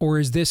 Or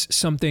is this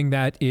something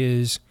that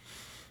is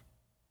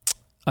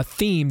a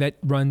theme that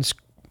runs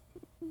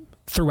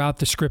throughout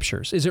the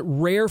Scriptures? Is it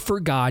rare for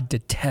God to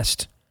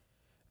test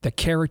the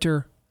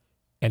character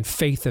and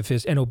faith of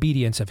and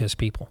obedience of his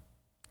people?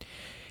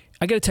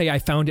 I got to tell you, I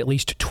found at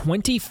least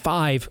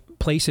 25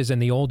 places in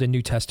the Old and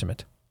New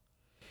Testament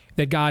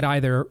that God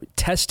either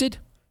tested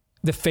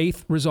the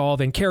faith,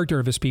 resolve, and character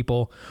of his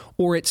people,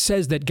 or it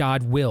says that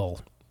God will,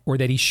 or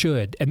that he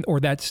should, or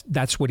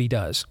that's what he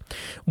does.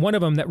 One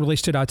of them that really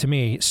stood out to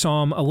me,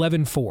 Psalm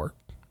 11:4.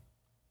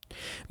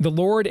 The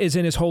Lord is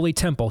in his holy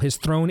temple. His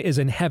throne is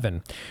in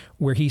heaven,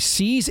 where he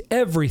sees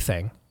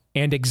everything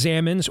and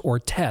examines or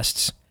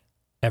tests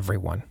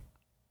everyone.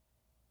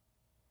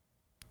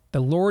 The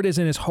Lord is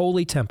in his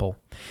holy temple.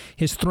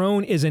 His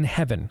throne is in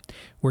heaven,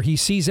 where he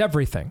sees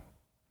everything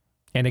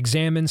and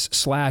examines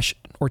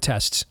 / or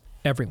tests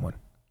everyone.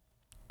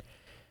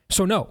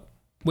 So no,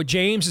 what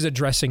James is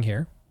addressing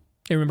here,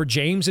 and remember,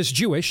 James is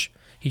Jewish.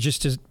 He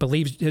just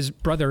believes his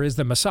brother is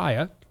the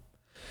Messiah.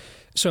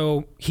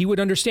 So he would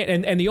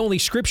understand, and the only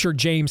scripture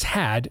James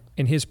had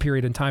in his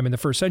period in time in the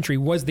first century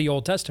was the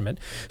Old Testament.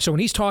 So when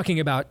he's talking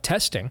about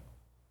testing,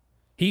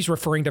 he's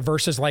referring to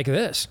verses like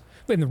this.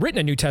 It isn't written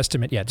in New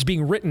Testament yet. It's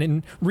being written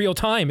in real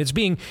time. It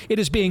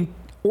is being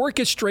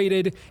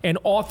orchestrated and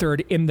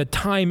authored in the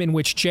time in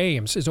which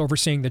James is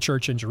overseeing the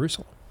church in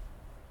Jerusalem.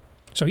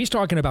 So he's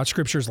talking about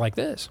scriptures like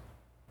this.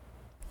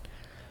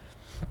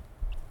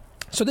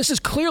 So this is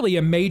clearly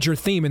a major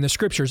theme in the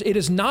Scriptures. It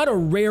is not a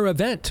rare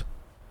event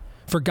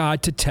for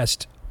God to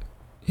test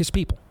his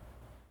people,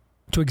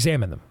 to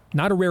examine them.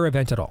 Not a rare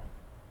event at all.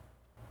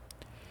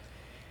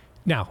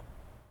 Now,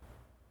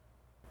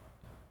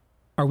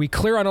 are we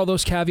clear on all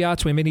those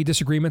caveats? We have any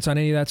disagreements on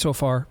any of that so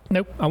far?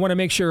 Nope. I want to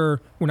make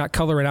sure we're not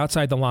coloring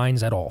outside the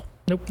lines at all.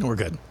 Nope. We're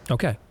good.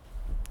 Okay.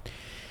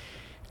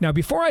 Now,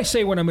 before I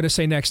say what I'm going to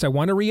say next, I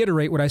want to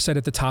reiterate what I said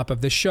at the top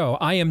of this show.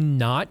 I am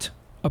not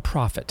a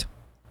prophet.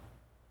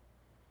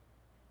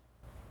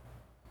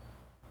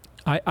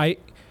 I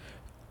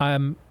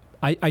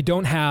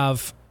don't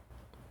have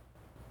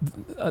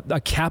a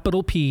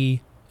capital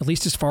P, at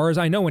least as far as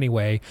I know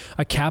anyway,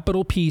 a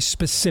capital P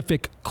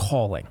specific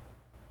calling.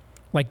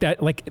 Like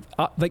that, like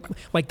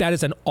that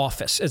as an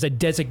office, as a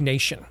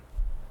designation.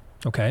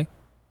 Okay?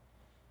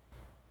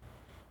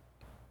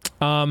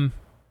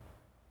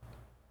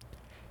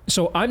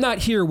 So I'm not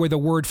here with a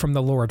word from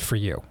the Lord for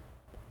you.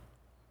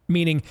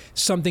 meaning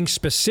something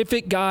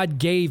specific God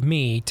gave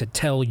me to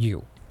tell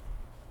you.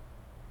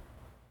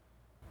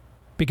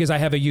 Because I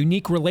have a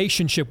unique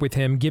relationship with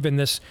him, given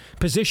this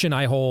position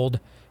I hold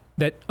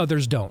that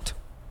others don't.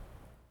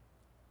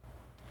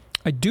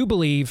 I do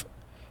believe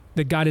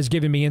that God has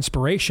given me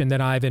inspiration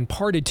that I've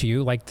imparted to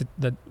you, like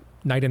the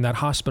night in that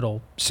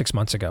hospital 6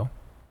 months ago.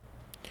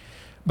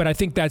 But I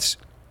think that's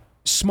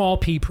small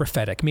p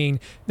prophetic, meaning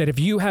that if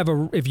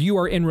you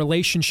are in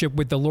relationship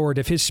with the Lord,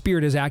 if his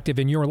spirit is active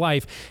in your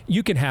life,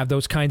 you can have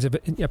those kinds of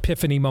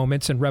epiphany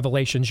moments and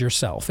revelations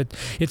yourself.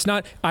 It's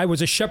not, I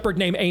was a shepherd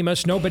named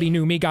Amos, nobody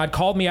knew me, God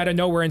called me out of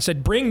nowhere and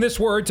said, bring this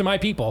word to my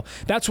people.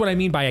 That's what I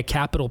mean by a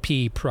capital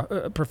P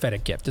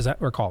prophetic gift. Is that,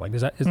 or calling?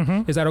 Is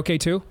that okay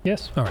too?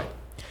 Yes. All right.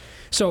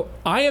 So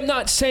I am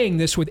not saying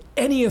this with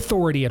any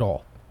authority at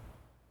all.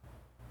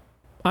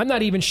 I'm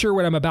not even sure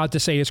what I'm about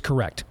to say is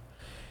correct.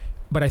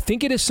 But I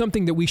think it is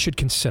something that we should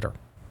consider.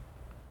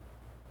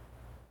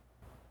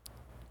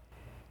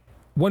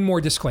 One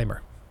more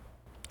disclaimer.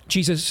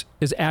 Jesus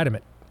is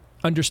adamant.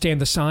 Understand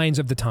the signs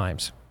of the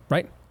times,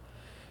 right?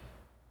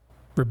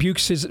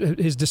 Rebukes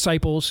his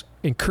disciples,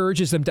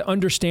 encourages them to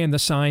understand the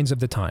signs of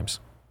the times.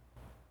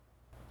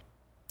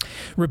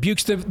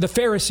 Rebukes the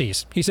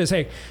Pharisees. He says,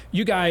 hey,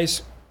 you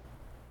guys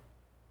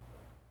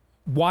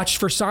watch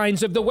for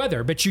signs of the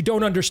weather, but you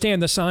don't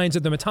understand the signs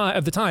of the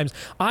times.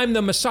 I'm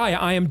the Messiah.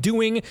 I am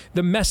doing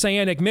the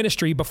messianic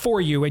ministry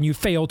before you, and you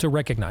fail to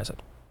recognize it.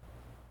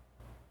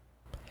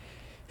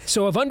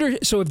 So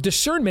if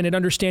discernment and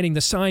understanding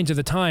the signs of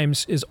the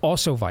times is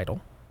also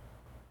vital,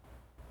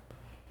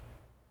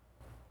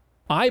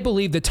 I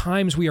believe the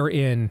times we are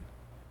in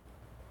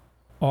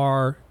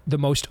are the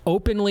most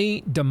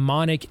openly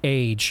demonic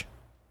age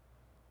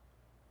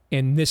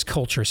in this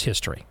culture's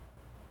history.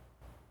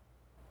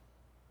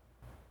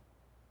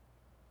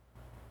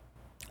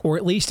 Or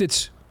at least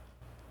it's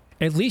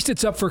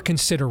up for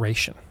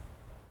consideration.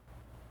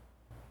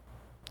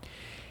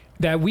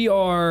 That we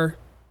are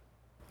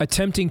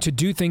attempting to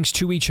do things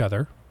to each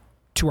other,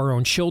 to our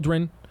own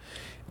children,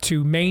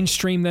 to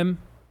mainstream them,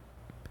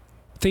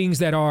 things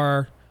that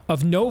are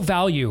of no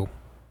value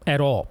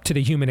at all to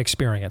the human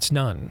experience,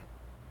 none.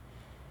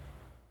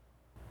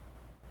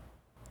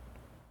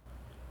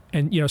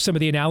 And, some of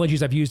the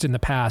analogies I've used in the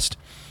past,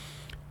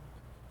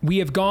 we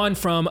have gone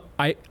from,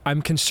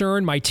 I'm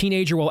concerned my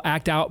teenager will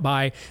act out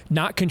by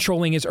not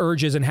controlling his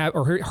urges and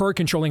her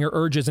controlling her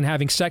urges and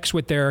having sex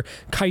with their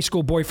high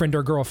school boyfriend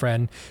or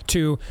girlfriend,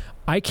 to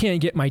I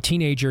can't get my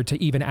teenager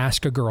to even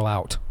ask a girl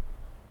out.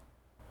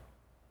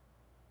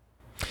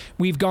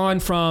 We've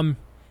gone from,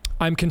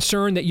 I'm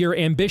concerned that your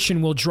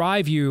ambition will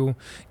drive you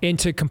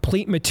into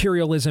complete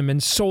materialism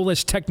and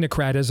soulless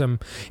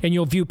technocratism, and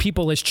you'll view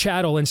people as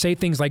chattel and say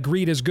things like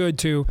greed is good,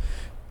 to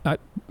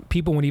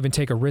people wouldn't even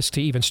take a risk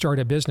to even start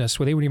a business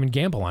where they wouldn't even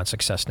gamble on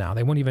success now.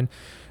 They wouldn't even,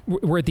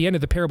 we're at the end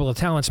of the parable of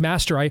talents.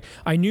 Master,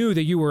 I knew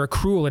that you were a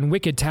cruel and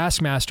wicked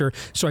taskmaster,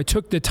 so I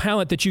took the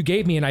talent that you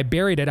gave me and I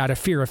buried it out of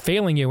fear of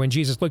failing you. And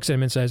Jesus looks at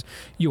him and says,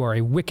 you are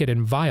a wicked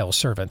and vile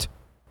servant.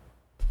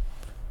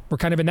 We're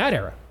kind of in that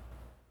era.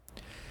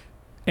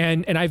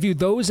 And I view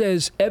those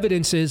as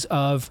evidences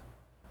of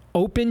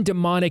open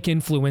demonic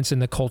influence in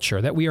the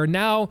culture, that we are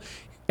now,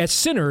 as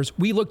sinners,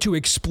 we look to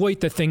exploit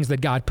the things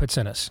that God puts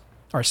in us.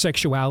 Our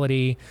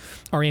sexuality,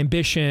 our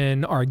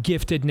ambition, our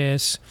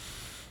giftedness.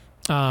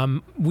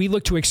 We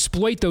look to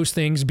exploit those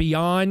things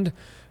beyond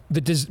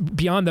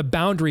the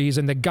boundaries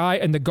and the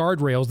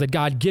guardrails that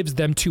God gives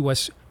them to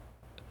us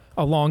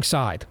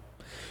alongside.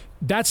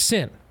 That's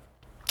sin.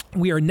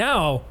 We are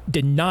now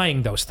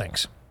denying those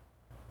things.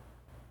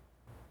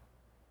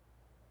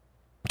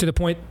 To the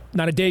point,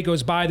 not a day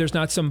goes by, there's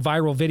not some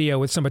viral video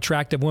with some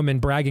attractive woman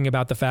bragging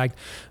about the fact,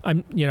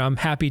 I'm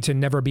happy to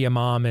never be a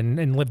mom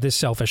and live this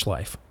selfish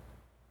life.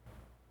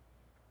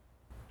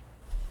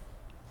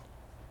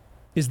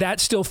 Is that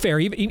still fair?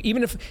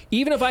 Even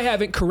if I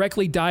haven't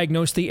correctly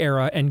diagnosed the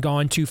era and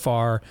gone too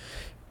far,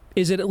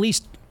 is it at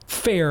least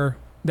fair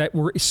that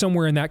we're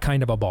somewhere in that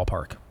kind of a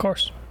ballpark? Of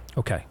course.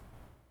 Okay.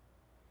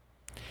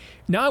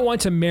 Now I want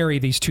to marry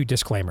these two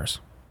disclaimers.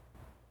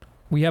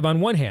 We have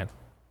on one hand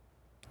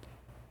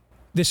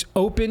this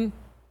open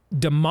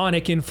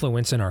demonic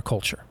influence in our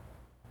culture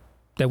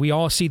that we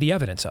all see the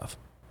evidence of.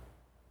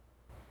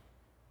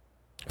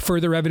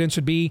 Further evidence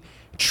would be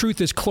truth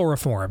is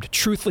chloroformed.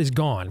 Truth is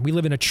gone. We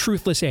live in a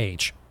truthless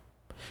age.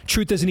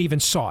 Truth isn't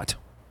even sought.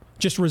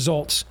 Just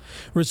results.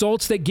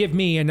 Results that give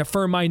me and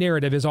affirm my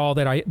narrative is all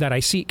that I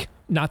seek,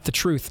 not the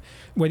truth,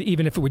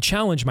 even if it would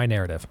challenge my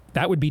narrative.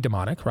 That would be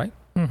demonic, right?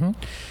 Mm-hmm. All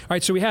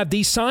right, so we have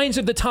these signs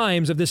of the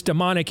times of this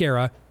demonic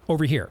era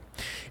over here.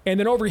 And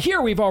then over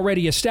here, we've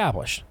already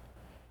established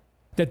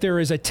that there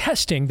is a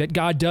testing that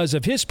God does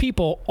of his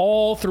people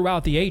all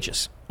throughout the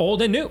ages,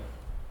 old and new.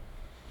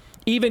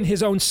 Even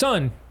his own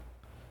son,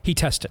 he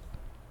tested.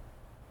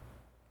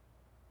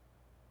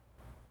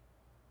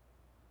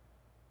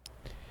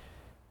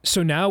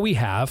 So now we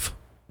have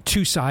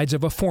two sides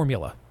of a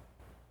formula.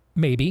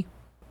 Maybe.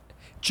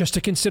 Just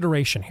a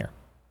consideration here.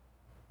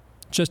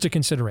 Just a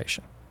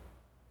consideration.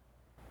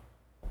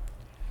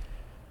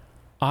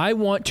 I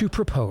want to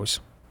propose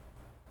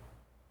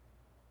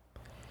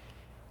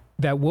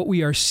that what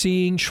we are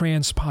seeing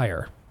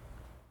transpire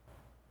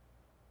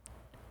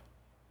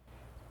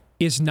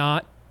is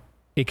not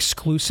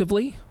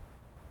exclusively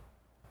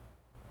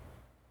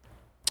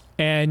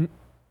and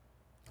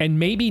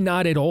maybe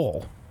not at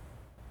all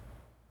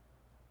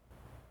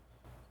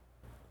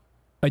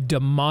a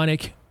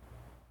demonic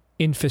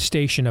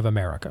infestation of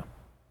America.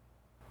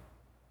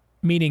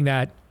 Meaning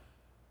that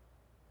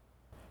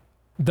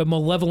the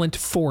malevolent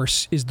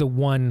force is the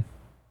one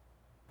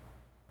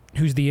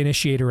who's the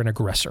initiator and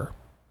aggressor.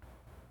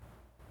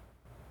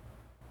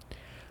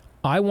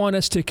 I want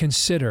us to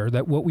consider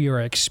that what we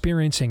are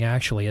experiencing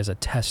actually is a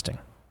testing.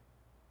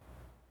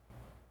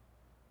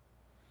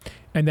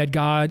 And that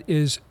God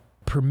is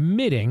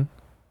permitting,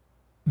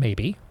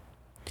 maybe,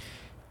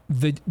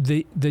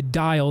 the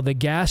dial, the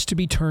gas to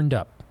be turned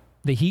up,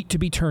 the heat to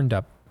be turned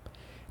up,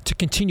 to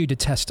continue to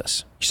test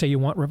us. You say you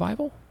want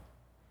revival?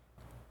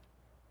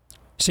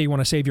 Say you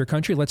want to save your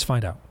country? Let's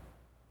find out.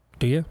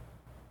 Do you?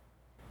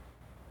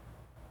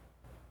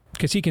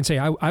 Because he can say,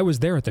 I was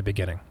there at the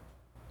beginning.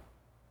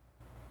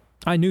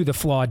 I knew the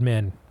flawed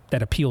men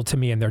that appealed to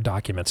me in their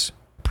documents,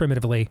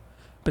 primitively,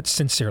 but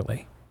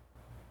sincerely.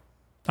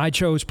 I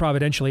chose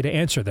providentially to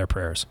answer their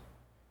prayers,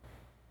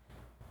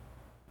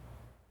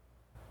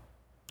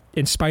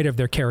 in spite of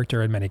their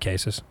character in many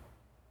cases.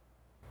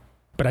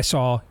 But I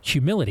saw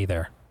humility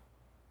there.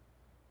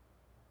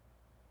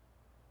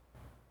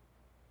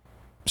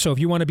 So if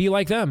you want to be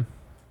like them,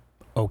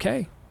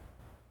 okay.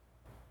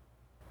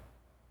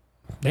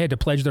 They had to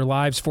pledge their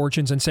lives,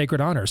 fortunes, and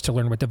sacred honors to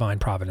learn what divine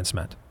providence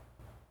meant.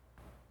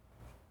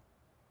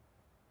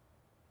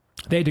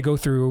 They had to go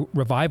through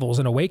revivals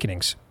and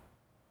awakenings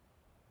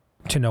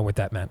to know what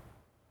that meant.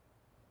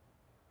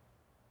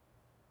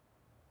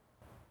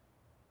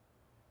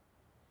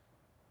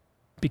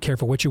 Be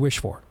careful what you wish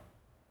for.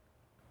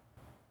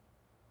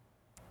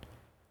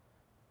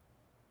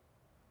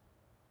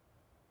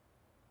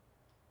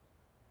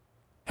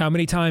 How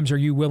many times are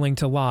you willing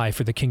to lie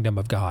for the kingdom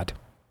of God?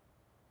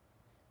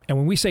 And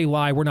when we say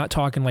lie, we're not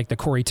talking like the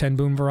Kory Ten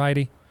Boom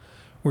variety,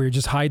 where you're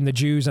just hiding the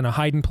Jews in a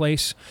hiding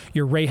place.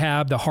 You're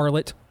Rahab, the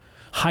harlot,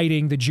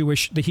 hiding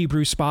the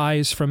Hebrew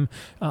spies from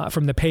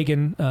the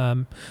pagan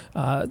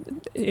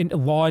in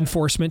law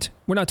enforcement.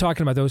 We're not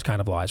talking about those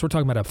kind of lies. We're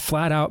talking about a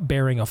flat out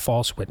bearing a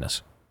false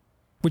witness,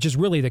 which is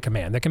really the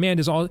command. The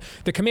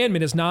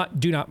commandment is not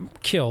do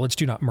not kill, it's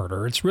do not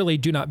murder. It's really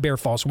do not bear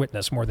false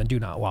witness more than do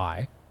not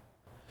lie.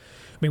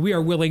 I mean, we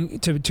are willing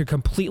to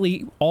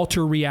completely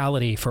alter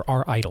reality for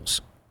our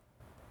idols.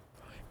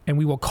 And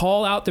we will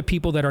call out the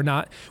people that are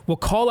not, we'll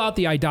call out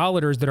the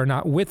idolaters that are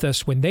not with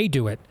us when they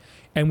do it,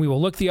 and we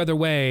will look the other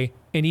way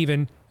and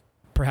even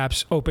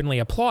perhaps openly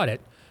applaud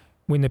it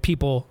when the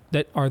people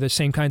that are the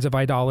same kinds of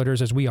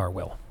idolaters as we are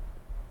will.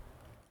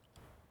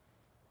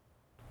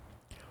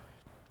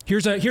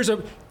 Here's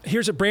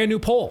a brand new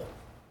poll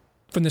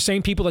from the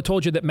same people that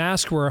told you that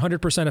masks were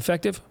 100%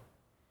 effective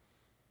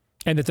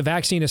and that the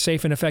vaccine is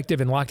safe and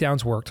effective and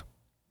lockdowns worked.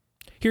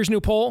 Here's a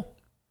new poll.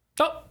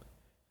 Oh,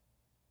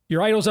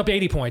 your idol's up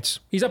 80 points.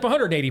 He's up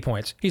 180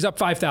 points. He's up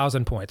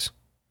 5,000 points.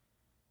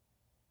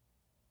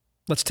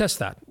 Let's test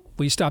that.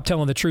 Will you stop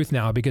telling the truth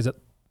now because it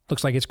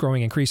looks like it's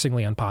growing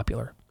increasingly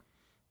unpopular?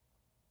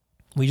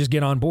 Will you just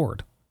get on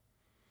board?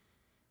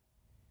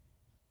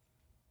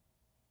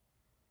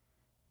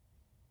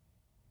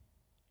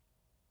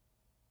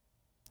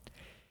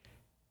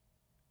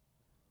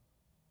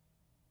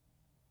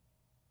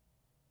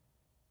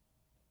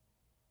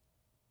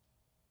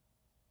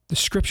 The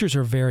scriptures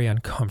are very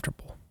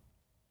uncomfortable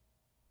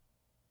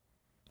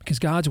because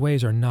God's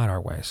ways are not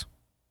our ways.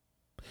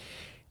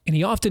 And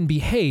he often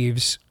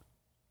behaves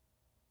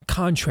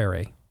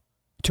contrary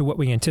to what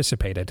we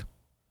anticipated,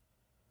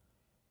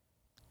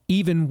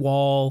 even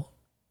while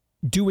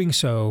doing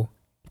so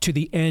to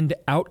the end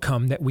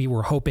outcome that we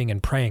were hoping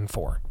and praying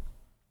for,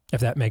 if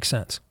that makes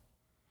sense.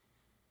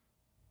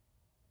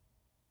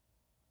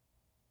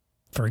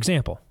 For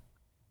example,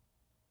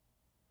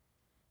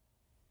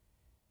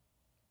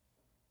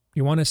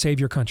 you want to save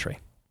your country.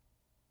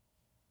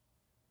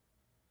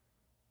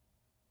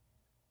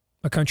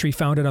 A country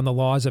founded on the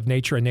laws of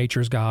nature and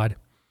nature's God.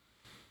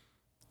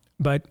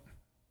 But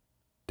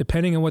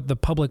depending on what the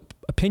public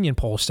opinion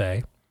polls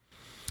say,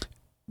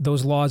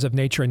 those laws of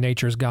nature and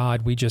nature's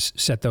God, we just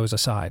set those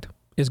aside.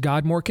 Is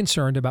God more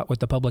concerned about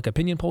what the public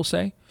opinion polls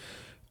say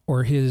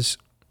or his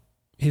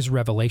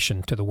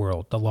revelation to the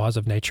world, the laws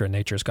of nature and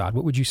nature's God?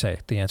 What would you say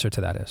the answer to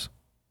that is?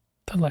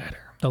 The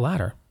latter. The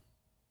latter.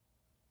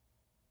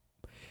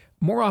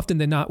 More often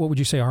than not, what would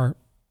you say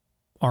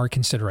our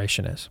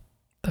consideration is?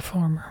 The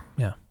former.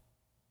 Yeah.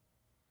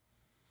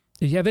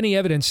 Do you have any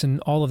evidence in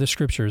all of the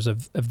scriptures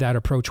of that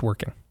approach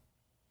working?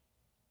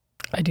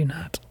 I do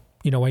not.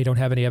 You know why you don't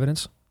have any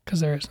evidence?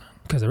 Because there is none.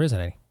 Because there isn't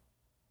any.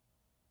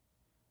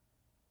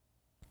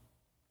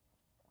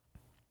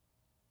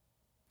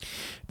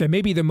 That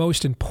maybe the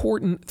most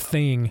important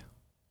thing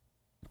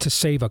to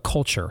save a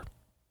culture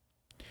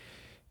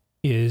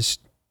is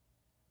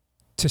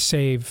to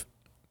save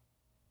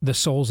the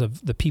souls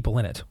of the people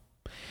in it,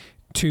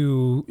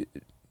 to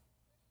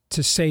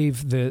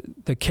save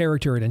the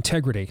character and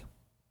integrity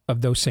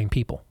of those same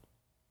people.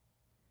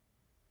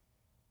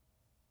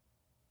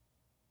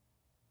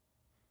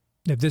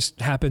 If this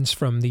happens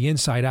from the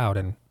inside out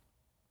and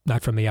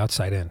not from the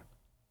outside in.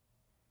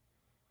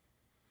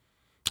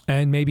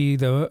 And maybe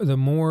the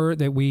more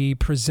that we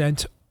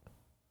present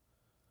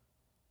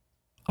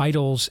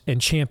idols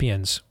and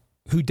champions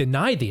who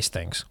deny these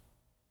things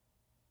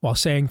while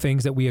saying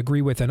things that we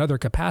agree with in other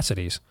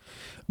capacities,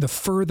 the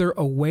further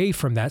away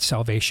from that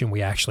salvation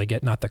we actually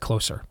get, not the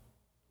closer.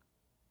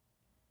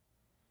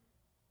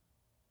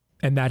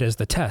 And that is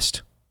the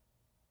test.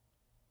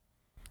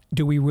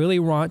 Do we really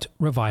want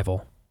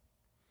revival?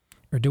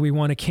 Or do we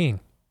want a king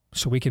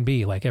so we can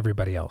be like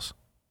everybody else?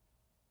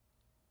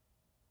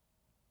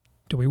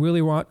 Do we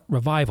really want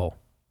revival?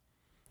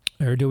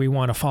 Or do we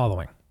want a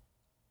following?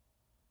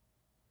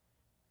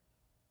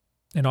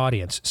 An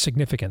audience,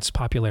 significance,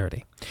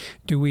 popularity.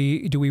 Do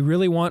we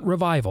really want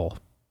revival?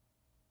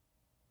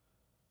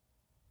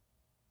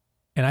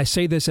 And I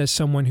say this as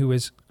someone who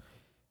is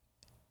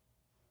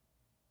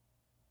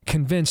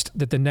convinced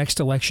that the next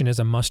election is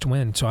a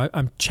must-win. So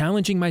I'm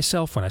challenging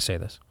myself when I say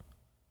this.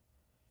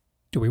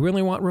 Do we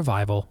really want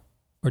revival,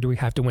 or do we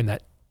have to win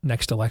that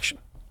next election?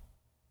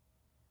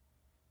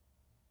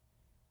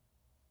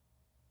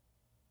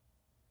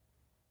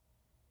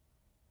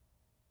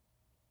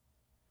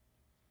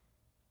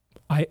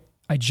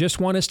 I just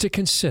want us to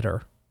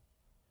consider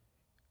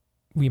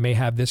we may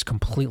have this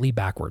completely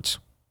backwards,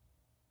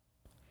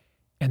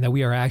 and that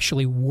we are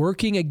actually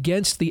working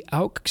against the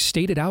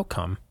stated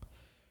outcome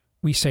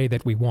we say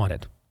that we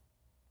wanted.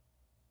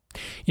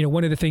 You know,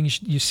 one of the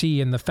things you see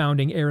in the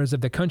founding eras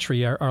of the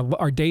country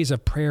are days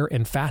of prayer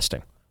and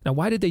fasting. Now,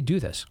 why did they do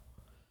this?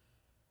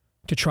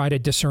 To try to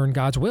discern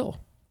God's will.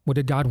 What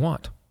did God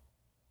want?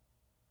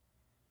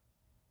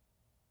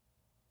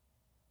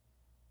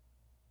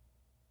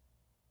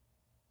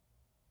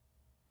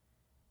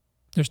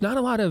 There's not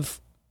a lot of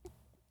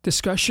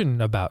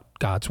discussion about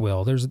God's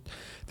will.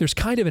 There's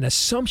kind of an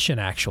assumption,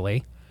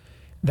 actually,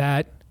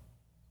 that,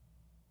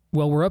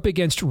 well, we're up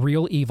against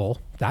real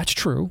evil. That's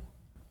true,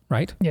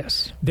 right?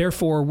 Yes.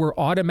 Therefore, we're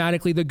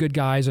automatically the good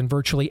guys, and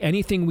virtually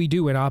anything we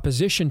do in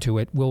opposition to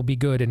it will be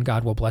good, and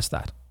God will bless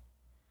that.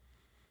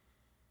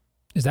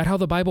 Is that how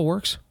the Bible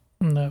works?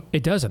 No.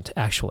 It doesn't,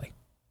 actually.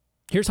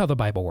 Here's how the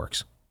Bible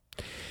works.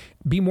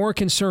 Be more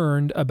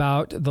concerned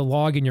about the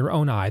log in your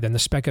own eye than the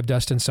speck of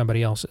dust in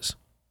somebody else's.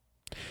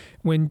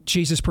 When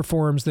Jesus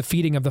performs the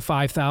feeding of the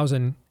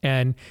 5,000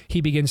 and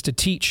he begins to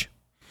teach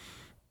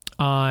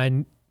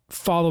on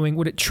following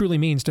what it truly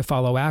means to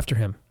follow after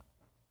him,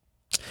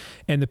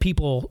 and the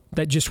people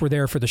that just were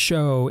there for the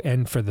show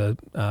and for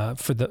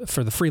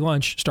the free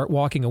lunch start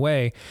walking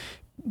away,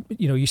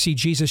 you know, you see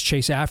Jesus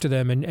chase after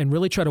them and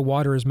really try to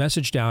water his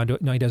message down.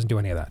 No, he doesn't do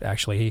any of that.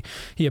 Actually,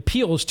 he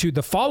appeals to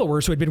the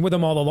followers who had been with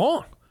him all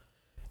along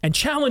and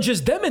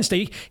challenges them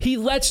instead. He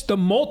lets the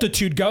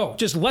multitude go,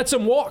 just lets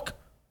them walk.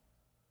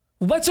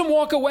 Lets them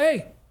walk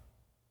away.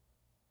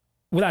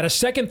 Without a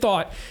second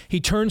thought, he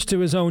turns to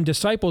his own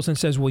disciples and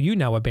says, will you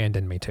now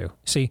abandon me too?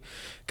 See,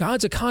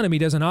 God's economy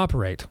doesn't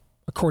operate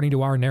according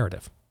to our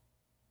narrative.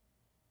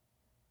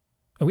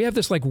 And we have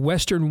this like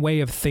Western way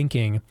of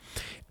thinking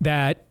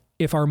that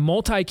if our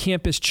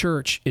multi-campus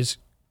church is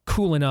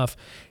cool enough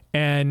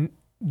and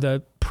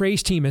the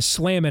praise team is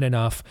slamming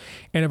enough,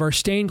 and if our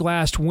stained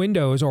glass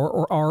windows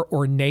are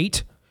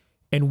ornate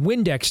and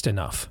Windexed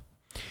enough,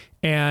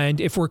 and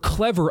if we're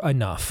clever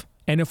enough,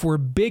 and if we're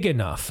big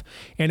enough,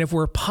 and if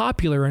we're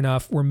popular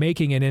enough, we're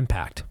making an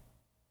impact.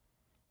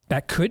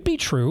 That could be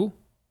true,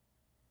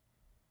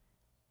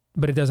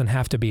 but it doesn't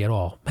have to be at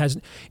all.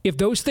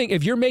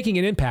 If you're making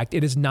an impact,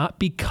 it is not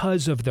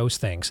because of those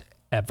things,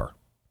 ever.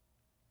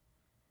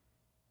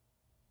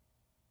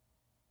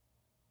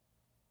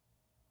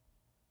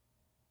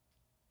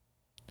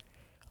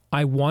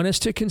 I want us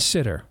to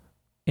consider,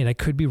 and I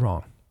could be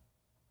wrong,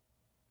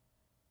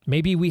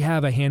 maybe we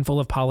have a handful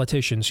of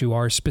politicians who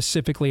are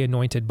specifically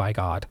anointed by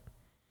God.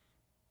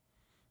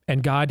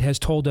 And God has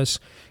told us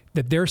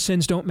that their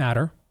sins don't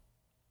matter.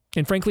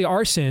 And frankly,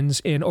 our sins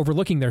in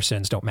overlooking their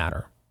sins don't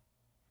matter.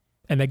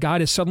 And that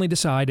God has suddenly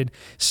decided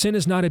sin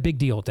is not a big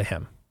deal to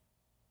him,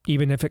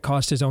 even if it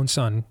cost his own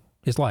son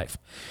his life.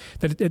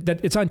 That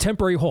it's on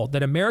temporary hold.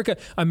 That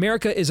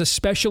America is a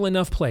special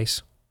enough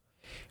place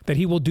that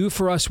he will do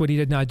for us what he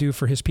did not do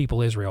for his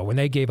people Israel when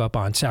they gave up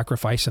on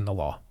sacrifice and the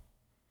law.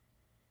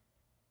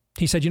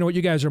 He said, you know what,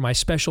 you guys are my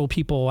special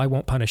people, I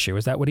won't punish you.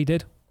 Is that what he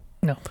did?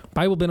 No.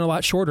 Bible would have been a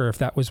lot shorter if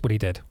that was what he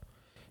did.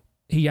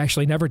 He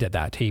actually never did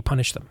that. He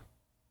punished them.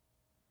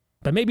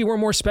 But maybe we're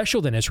more special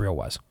than Israel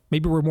was.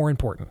 Maybe we're more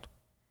important.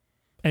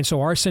 And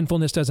so our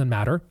sinfulness doesn't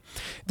matter.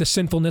 The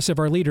sinfulness of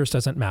our leaders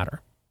doesn't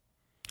matter.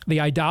 The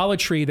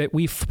idolatry that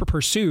we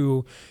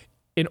pursue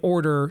in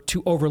order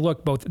to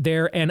overlook both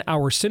their and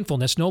our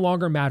sinfulness no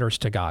longer matters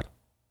to God.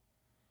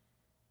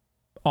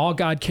 All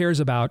God cares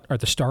about are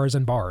the stars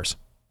and bars.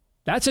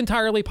 That's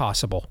entirely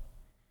possible.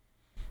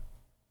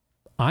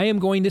 I am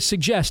going to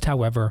suggest,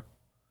 however,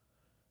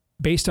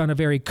 based on a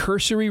very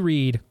cursory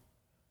read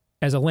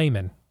as a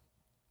layman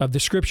of the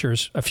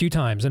scriptures a few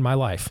times in my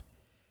life,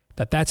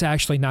 that that's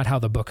actually not how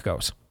the book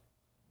goes.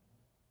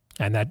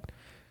 And that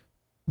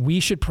we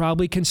should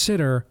probably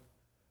consider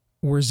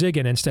we're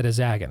zigging instead of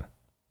zagging.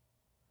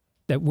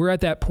 That we're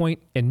at that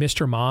point in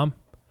Mr. Mom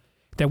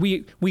that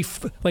we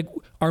like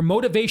our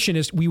motivation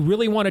is we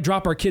really want to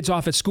drop our kids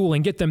off at school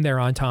and get them there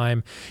on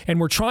time. And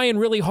we're trying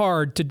really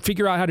hard to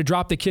figure out how to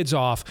drop the kids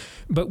off,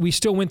 but we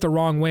still went the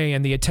wrong way.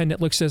 And the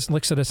attendant looks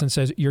at us and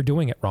says, you're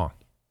doing it wrong.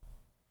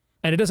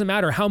 And it doesn't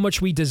matter how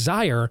much we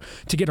desire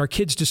to get our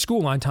kids to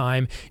school on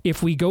time.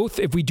 If we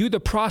do the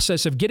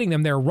process of getting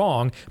them there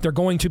wrong, they're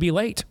going to be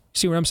late.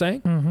 See what I'm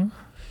saying? Mm-hmm.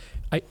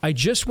 I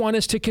just want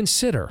us to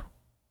consider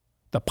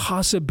the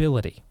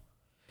possibility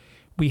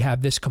we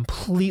have this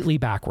completely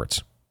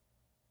backwards.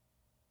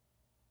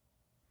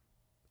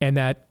 And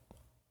that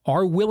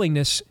our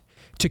willingness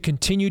to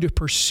continue to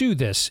pursue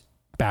this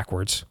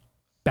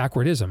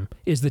backwardism,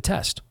 is the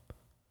test.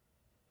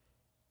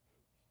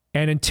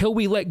 And until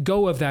we let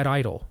go of that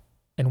idol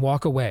and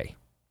walk away,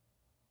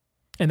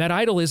 and that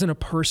idol isn't a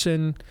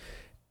person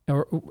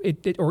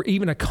or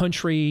even a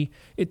country,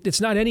 it's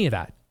not any of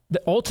that.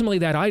 Ultimately,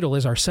 that idol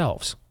is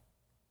ourselves.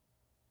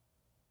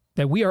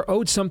 That we are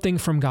owed something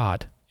from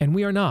God, and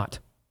we are not.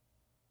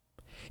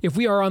 If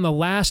we are on the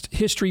last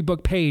history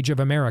book page of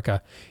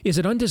America, is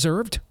it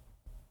undeserved?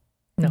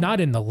 No. Not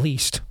in the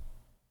least.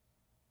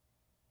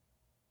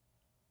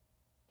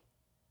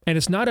 And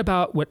it's not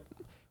about what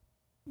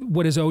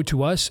is owed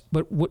to us,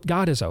 but what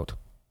God is owed.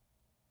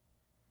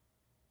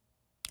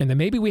 And then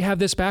maybe we have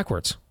this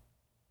backwards.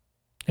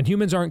 And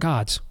humans aren't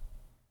gods.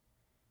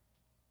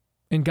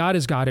 And God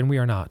is God, and we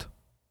are not.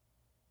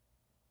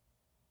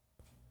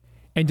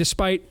 And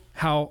despite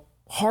how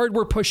hard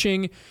we're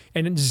pushing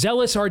and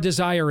zealous our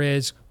desire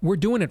is, we're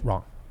doing it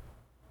wrong.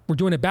 We're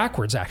doing it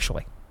backwards,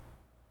 actually.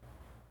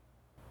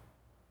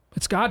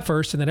 It's God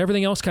first, and then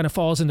everything else kind of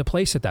falls into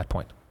place at that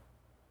point.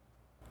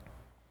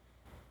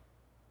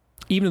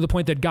 Even to the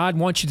point that God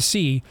wants you to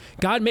see,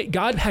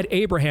 God had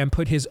Abraham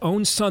put his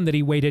own son that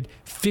he waited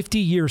 50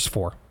 years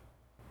for,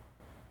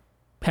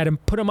 had him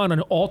put him on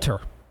an altar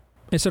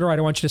and said, all right,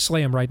 I want you to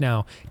slay him right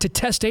now, to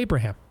test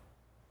Abraham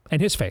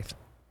and his faith.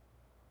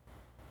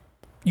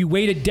 You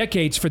waited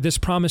decades for this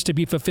promise to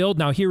be fulfilled.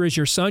 Now here is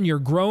your son, your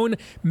grown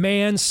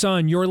man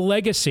son, your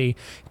legacy.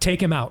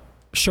 Take him out.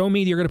 Show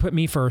me that you're going to put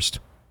me first.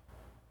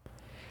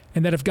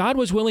 And that if God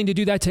was willing to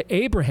do that to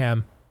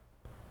Abraham,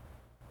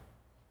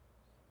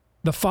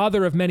 the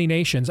father of many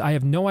nations, I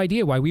have no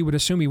idea why we would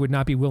assume he would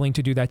not be willing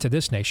to do that to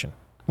this nation,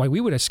 why we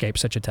would escape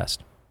such a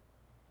test.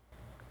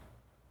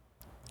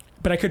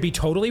 But I could be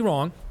totally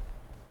wrong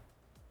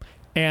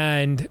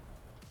and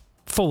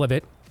full of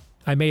it.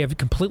 I may have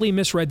completely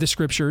misread the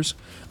scriptures.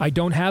 I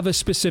don't have a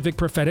specific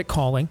prophetic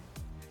calling.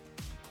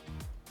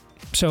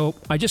 So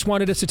I just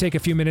wanted us to take a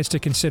few minutes to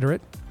consider it.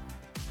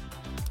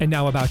 And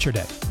now about your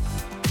day.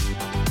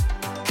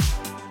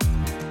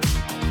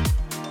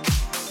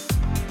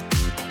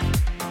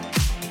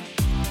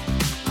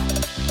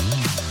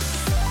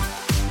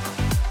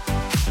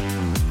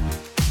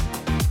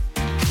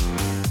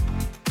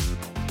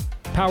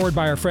 Powered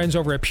by our friends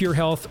over at Pure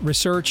Health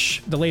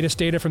Research, the latest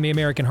data from the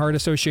American Heart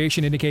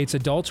Association indicates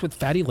adults with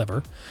fatty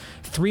liver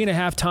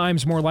 3.5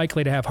 times more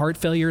likely to have heart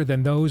failure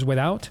than those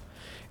without.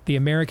 The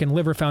American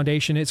Liver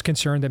Foundation is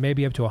concerned that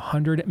maybe up to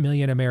 100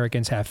 million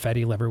Americans have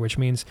fatty liver, which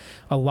means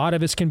a lot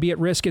of us can be at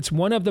risk. It's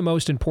one of the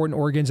most important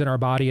organs in our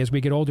body. As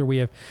we get older, we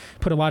have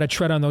put a lot of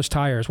tread on those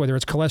tires, whether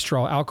it's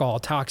cholesterol, alcohol,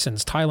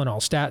 toxins, Tylenol,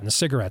 statins,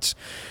 cigarettes,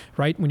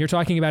 right? When you're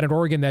talking about an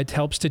organ that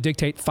helps to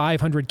dictate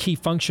 500 key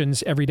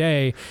functions every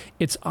day,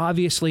 it's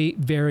obviously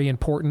very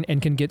important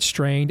and can get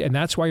strained. And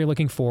that's why you're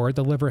looking for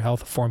the Liver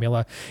Health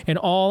Formula, an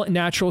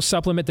all-natural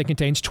supplement that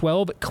contains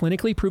 12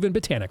 clinically proven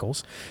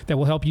botanicals that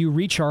will help you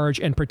recharge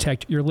and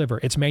protect your liver.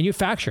 It's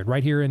manufactured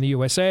right here in the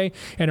USA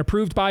and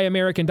approved by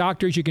American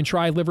doctors. You can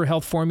try Liver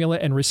Health Formula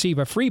and receive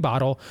a free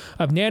bottle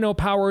of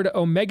nano-powered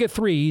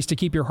omega-3s to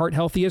keep your heart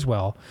healthy as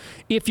well.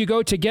 If you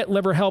go to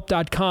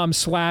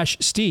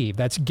getliverhelp.com/Steve,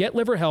 that's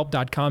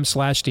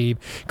getliverhelp.com/Steve,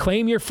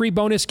 claim your free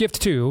bonus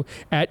gift too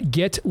at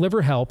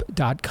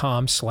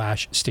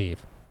getliverhelp.com/Steve.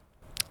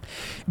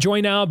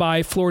 Joined now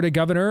by Florida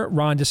Governor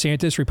Ron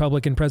DeSantis,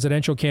 Republican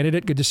presidential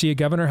candidate. Good to see you,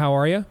 Governor. How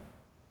are you?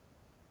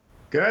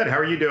 Good. How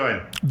are you doing?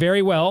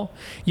 Very well.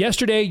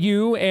 Yesterday,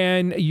 you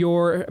and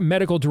your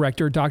medical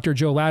director, Dr.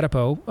 Joe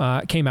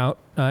Ladapo, came out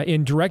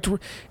in direct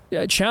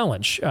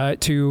challenge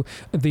to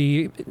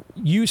the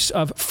use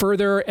of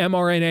further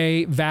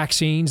mRNA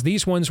vaccines.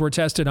 These ones were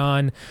tested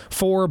on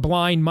 4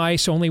 blind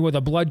mice only with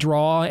a blood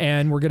draw,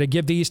 and we're going to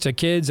give these to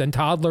kids and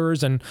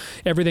toddlers and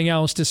everything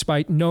else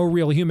despite no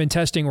real human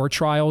testing or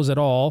trials at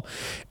all.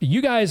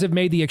 You guys have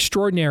made the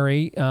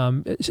extraordinary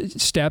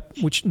step,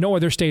 which no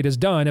other state has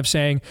done, of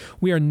saying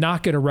we are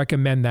not going to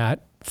recommend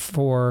that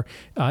for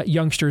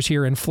youngsters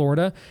here in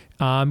Florida.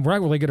 We're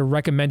not really going to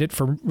recommend it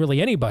for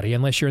really anybody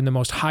unless you're in the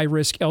most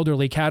high-risk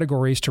elderly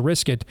categories to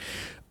risk it.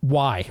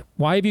 Why?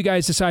 Why have you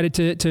guys decided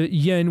to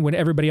yin when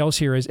everybody else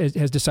here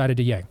has decided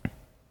to yang?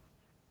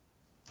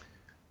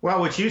 Well,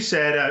 what you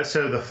said,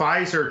 so the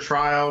Pfizer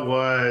trial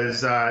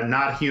was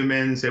not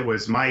humans, it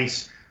was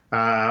mice,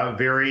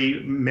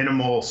 very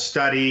minimal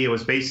study. It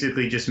was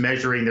basically just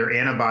measuring their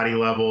antibody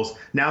levels.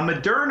 Now,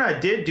 Moderna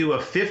did do a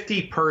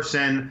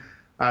 50-person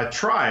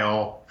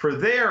trial for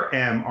their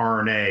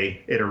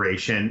mRNA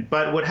iteration,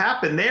 but what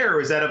happened there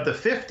was that of the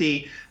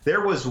 50,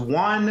 there was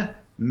one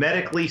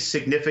medically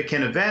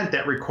significant event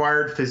that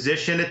required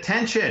physician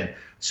attention.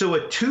 So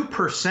a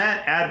 2%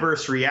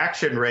 adverse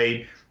reaction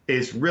rate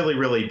is really,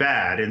 really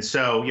bad. And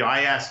so,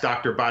 I asked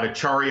Dr.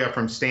 Bhattacharya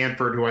from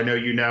Stanford, who I know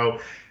you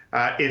know,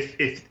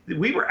 if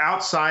we were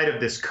outside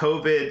of this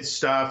COVID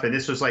stuff, and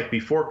this was like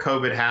before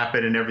COVID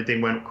happened and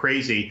everything went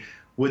crazy,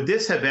 would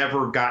this have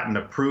ever gotten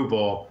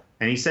approval?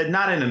 And he said,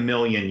 not in a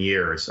million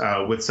years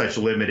with such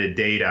limited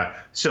data.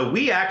 So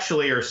we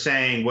actually are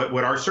saying,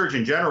 what our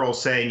Surgeon General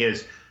is saying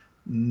is,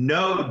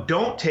 no,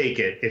 don't take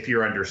it if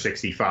you're under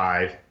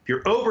 65. If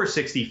you're over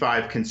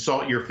 65,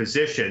 consult your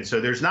physician. So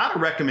there's not a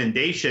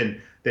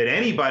recommendation that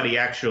anybody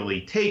actually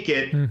take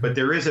it, but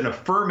there is an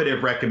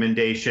affirmative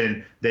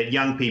recommendation that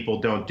young people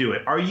don't do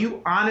it. Are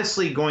you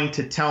honestly going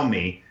to tell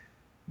me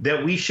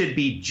that we should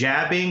be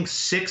jabbing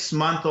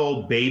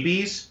 6-month-old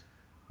babies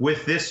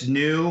with this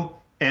new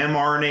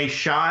mRNA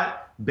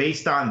shot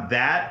based on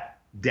that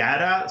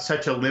data,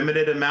 such a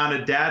limited amount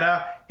of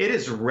data? It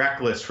is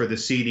reckless for the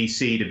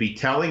CDC to be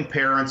telling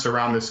parents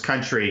around this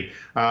country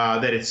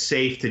that it's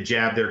safe to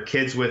jab their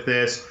kids with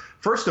this.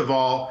 First of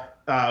all,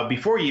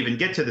 before you even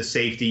get to the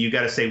safety, you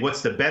got to say,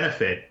 what's the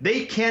benefit?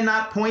 They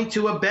cannot point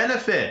to a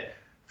benefit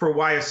for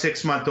why a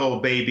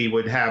 6-month-old baby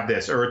would have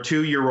this, or a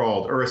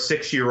 2-year-old, or a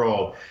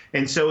 6-year-old.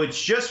 And so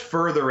it's just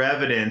further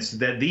evidence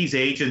that these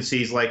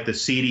agencies like the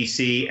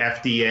CDC,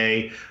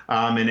 FDA,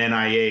 and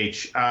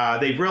NIH,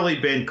 they've really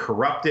been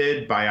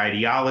corrupted by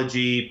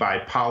ideology, by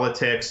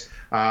politics.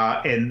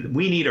 And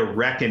we need a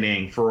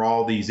reckoning for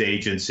all these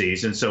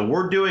agencies. And so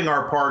we're doing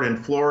our part in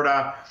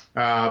Florida,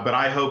 but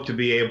I hope to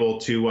be able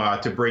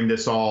to bring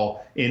this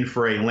all in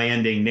for a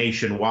landing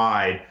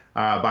nationwide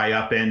by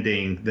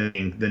upending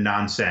the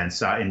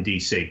nonsense in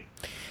D.C.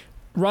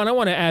 Ron, I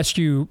want to ask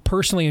you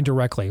personally and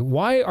directly,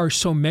 why are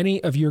so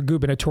many of your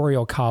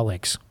gubernatorial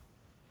colleagues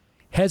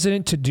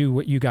hesitant to do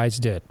what you guys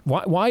did?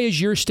 Why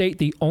is your state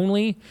the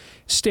only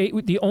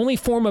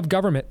form of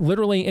government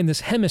literally in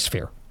this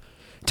hemisphere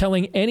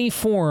telling any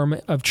form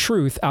of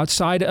truth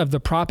outside of the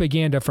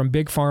propaganda from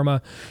Big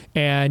Pharma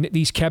and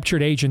these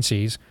captured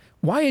agencies?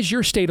 Why is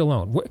your state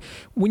alone?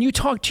 When you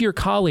talk to your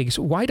colleagues,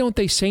 why don't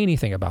they say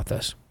anything about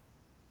this?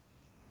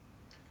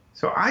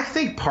 So I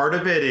think part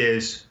of it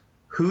is,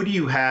 who do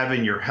you have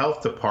in your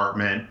health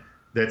department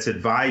that's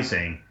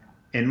advising?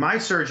 And my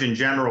Surgeon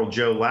General,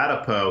 Joe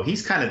Ladapo,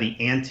 he's kind of the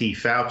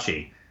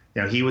anti-Fauci.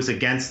 He was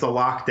against the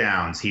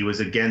lockdowns. He was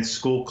against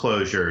school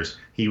closures.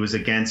 He was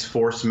against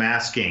forced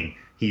masking.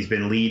 He's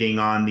been leading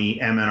on the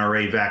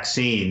mRNA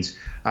vaccines.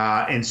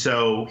 And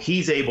so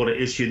he's able to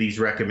issue these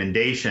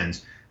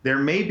recommendations. There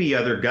may be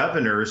other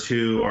governors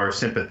who are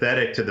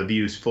sympathetic to the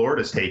views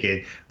Florida's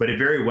taking, but it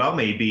very well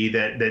may be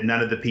that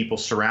none of the people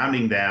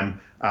surrounding them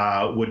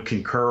would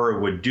concur or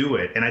would do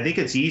it. And I think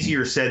it's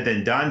easier said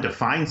than done to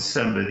find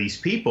some of these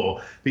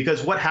people,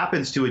 because what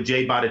happens to a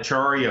Jay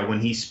Bhattacharya when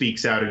he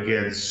speaks out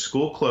against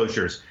school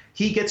closures?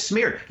 He gets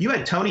smeared. You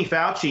had Tony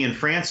Fauci and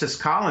Francis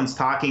Collins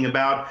talking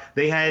about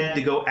they had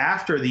to go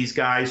after these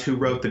guys who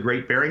wrote the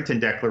Great Barrington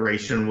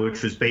Declaration,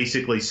 which was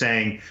basically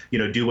saying,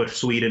 do what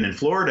Sweden and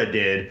Florida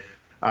did,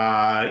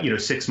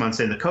 6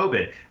 months into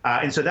COVID.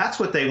 And so that's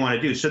what they want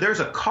to do. So there's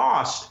a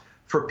cost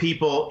for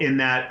people in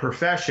that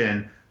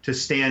profession to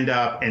stand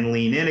up and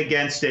lean in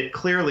against it.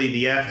 Clearly,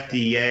 the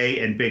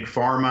FDA and Big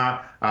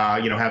Pharma,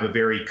 have a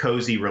very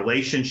cozy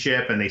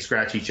relationship, and they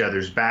scratch each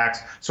other's backs.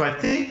 So I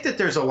think that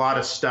there's a lot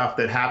of stuff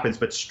that happens,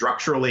 but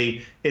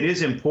structurally, it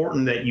is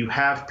important that you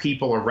have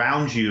people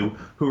around you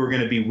who are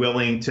going to be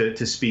willing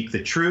to speak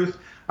the truth.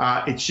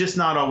 It's just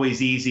not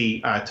always easy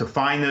to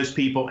find those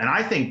people. And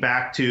I think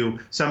back to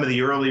some of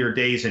the earlier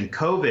days in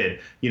COVID,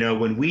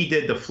 when we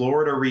did the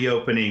Florida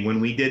reopening,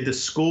 when we did the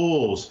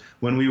schools,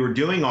 when we were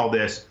doing all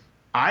this,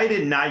 I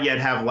did not yet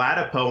have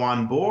Ladapo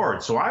on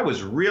board. So I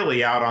was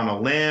really out on a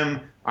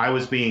limb. I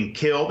was being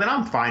killed, and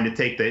I'm fine to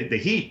take the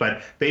heat,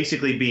 but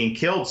basically being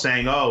killed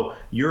saying, oh,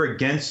 you're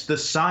against the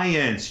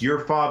science,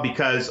 you're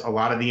because a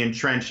lot of the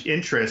entrenched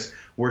interests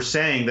were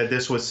saying that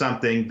this was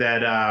something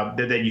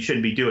that you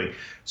shouldn't be doing.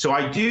 So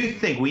I do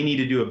think we need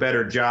to do a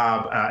better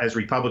job as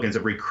Republicans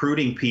of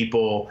recruiting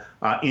people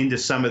into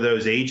some of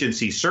those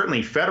agencies,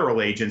 certainly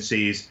federal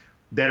agencies,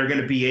 that are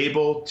going to be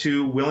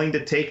willing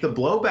to take the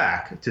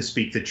blowback to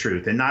speak the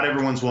truth. And not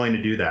everyone's willing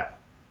to do that.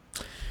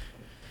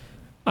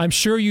 I'm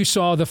sure you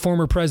saw the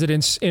former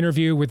president's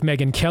interview with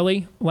Megyn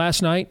Kelly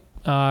last night,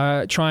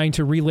 trying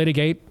to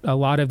relitigate a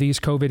lot of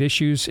these COVID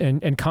issues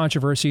and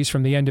controversies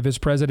from the end of his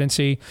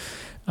presidency.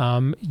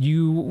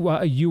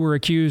 You were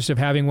accused of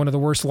having one of the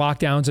worst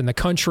lockdowns in the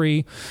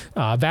country,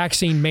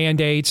 vaccine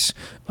mandates,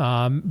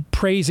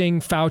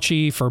 praising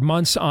Fauci for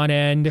months on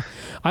end.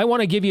 I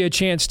want to give you a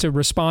chance to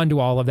respond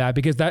to all of that,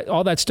 because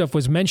all that stuff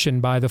was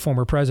mentioned by the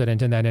former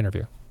president in that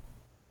interview.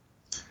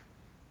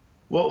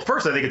 Well,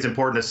 first, I think it's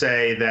important to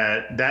say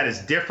that that is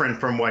different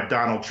from what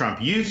Donald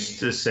Trump used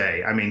to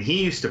say. I mean,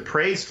 he used to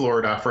praise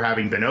Florida for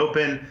having been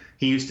open.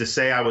 He used to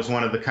say I was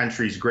one of the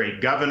country's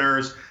great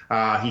governors.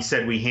 He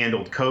said we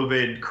handled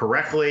COVID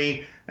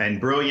correctly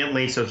and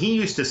brilliantly. So he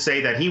used to say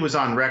that. He was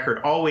on record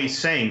always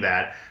saying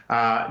that.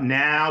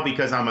 Now,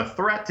 because I'm a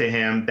threat to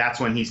him, that's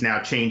when he's now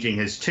changing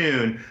his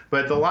tune.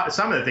 But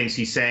some of the things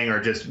he's saying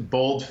are just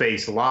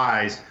bold-faced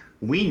lies.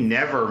 We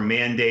never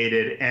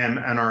mandated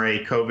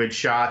mRNA COVID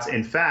shots.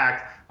 In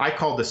fact, I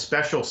called a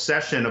special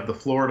session of the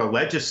Florida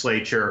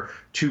legislature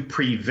to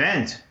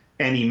prevent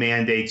any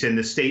mandates in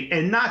the state,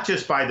 and not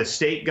just by the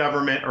state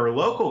government or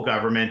local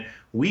government.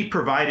 We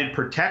provided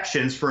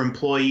protections for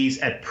employees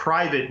at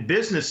private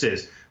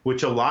businesses,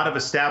 which a lot of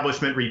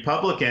establishment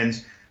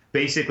Republicans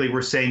basically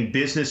were saying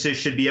businesses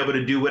should be able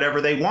to do whatever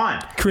they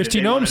want.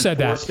 Kristi Noem said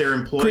that.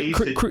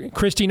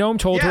 Kristi Noem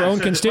told her own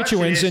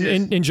constituents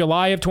in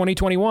July of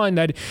 2021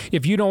 that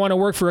if you don't want to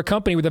work for a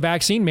company with a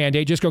vaccine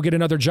mandate, just go get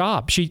another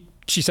job. She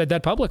said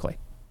that publicly.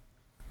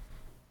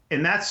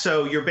 And that's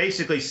so you're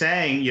basically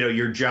saying,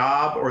 your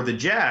job or the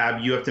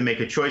jab, you have to make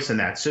a choice in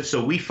that.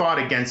 So we fought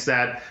against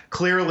that.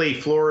 Clearly,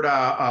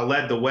 Florida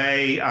led the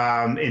way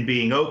in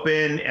being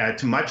open,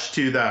 much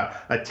to the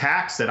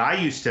attacks that I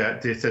used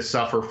to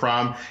suffer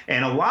from.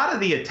 And a lot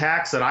of the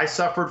attacks that I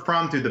suffered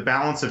from through the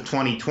balance of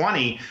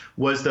 2020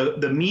 was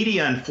the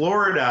media in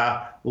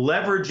Florida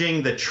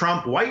leveraging the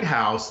Trump White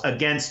House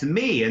against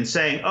me and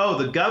saying, oh,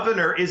 the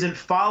governor isn't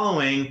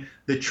following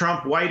the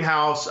Trump White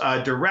House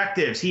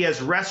directives. He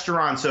has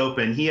restaurants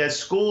open. He has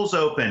schools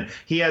open.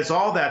 He has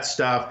all that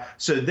stuff.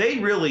 So they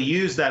really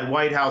use that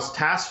White House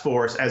task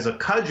force as a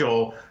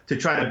cudgel to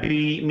try to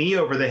beat me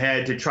over the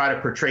head, to try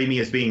to portray me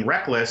as being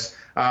reckless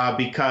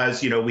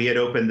because, we had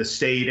opened the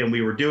state and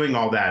we were doing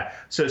all that.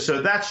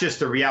 So that's just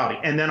the reality.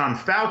 And then on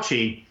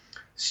Fauci,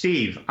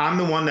 Steve, I'm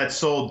the one that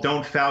sold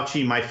Don't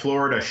Fauci my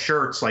Florida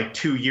shirts like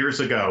 2 years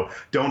ago.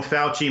 Don't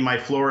Fauci my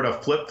Florida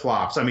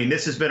flip-flops. I mean,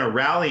 this has been a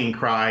rallying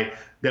cry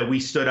that we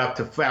stood up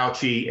to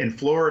Fauci in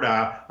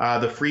Florida.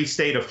 The free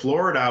state of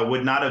Florida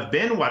would not have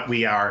been what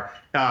we are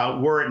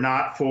were it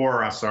not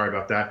for,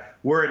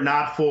 were it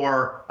not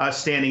for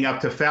us standing up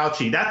to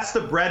Fauci. That's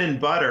the bread and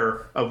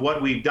butter of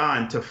what we've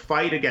done to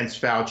fight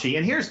against Fauci.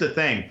 And here's the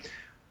thing.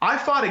 I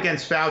fought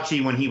against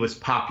Fauci when he was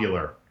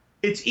popular.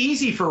 It's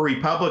easy for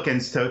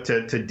Republicans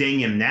to ding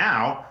him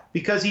now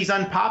because he's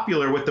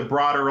unpopular with the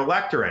broader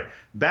electorate.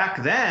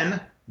 Back then,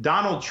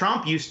 Donald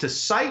Trump used to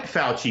cite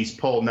Fauci's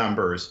poll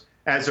numbers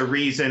as a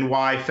reason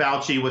why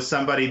Fauci was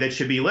somebody that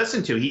should be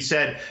listened to. He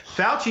said,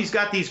 Fauci's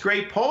got these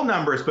great poll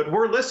numbers, but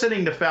we're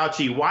listening to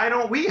Fauci. Why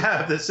don't we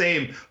have the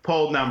same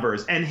poll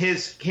numbers? And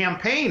his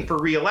campaign for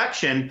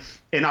re-election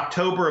in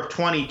October of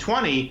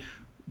 2020,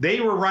 they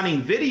were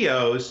running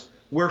videos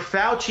where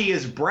Fauci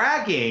is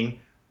bragging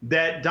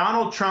that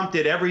Donald Trump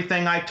did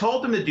everything I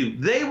told him to do.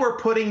 They were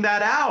putting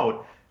that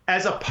out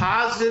as a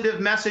positive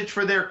message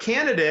for their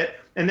candidate.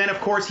 And then, of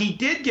course, he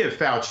did give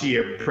Fauci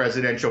a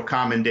presidential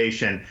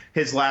commendation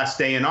his last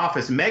day in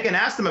office. Megyn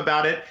asked him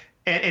about it,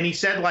 and he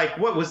said,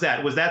 what was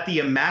that? Was that the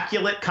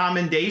immaculate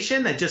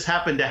commendation that just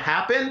happened to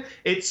happen?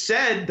 It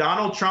said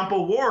Donald Trump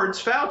awards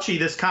Fauci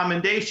this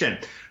commendation.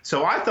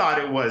 So I thought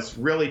it was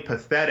really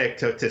pathetic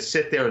to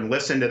sit there and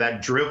listen to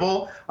that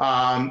drivel.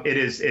 It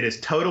is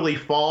totally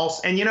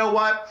false. And you know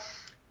what?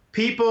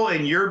 People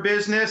in your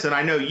business, and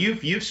I know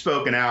you've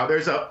spoken out,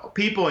 there's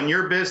people in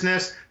your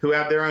business who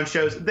have their own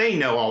shows. They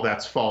know all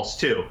that's false,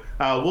 too.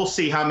 We'll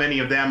see how many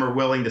of them are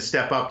willing to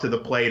step up to the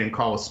plate and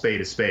call a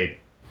spade a spade.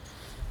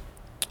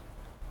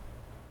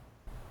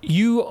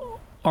 You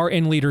are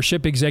in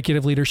leadership,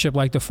 executive leadership,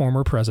 like the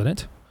former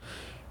president.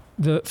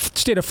 The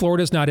state of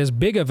Florida is not as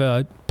big of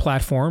a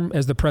platform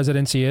as the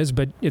presidency is,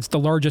 but it's the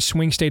largest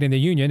swing state in the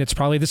union. It's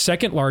probably the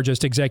second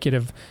largest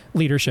executive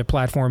leadership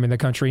platform in the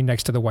country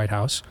next to the White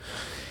House.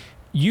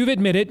 You've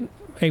admitted,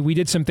 hey, we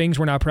did some things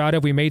we're not proud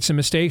of. We made some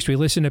mistakes. We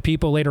listened to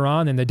people later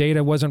on and the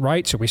data wasn't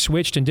right, so we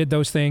switched and did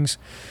those things.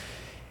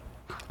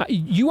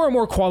 You are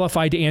more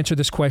qualified to answer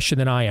this question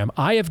than I am.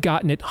 I have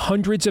gotten it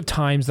hundreds of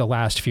times the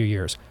last few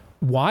years.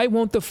 Why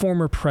won't the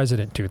former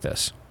president do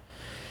this?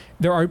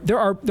 There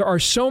are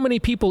so many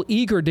people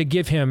eager to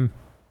give him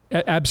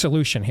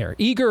absolution here,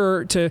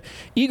 eager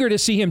to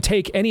see him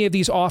take any of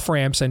these off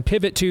ramps and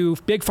pivot to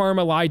Big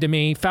Pharma lied to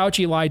me,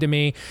 Fauci lied to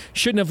me,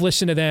 shouldn't have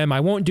listened to them, I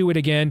won't do it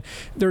again.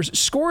 There's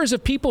scores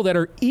of people that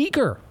are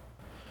eager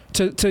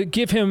to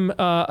give him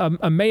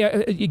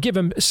give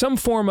him some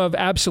form of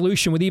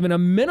absolution with even a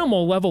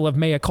minimal level of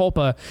mea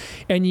culpa,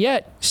 and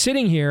yet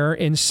sitting here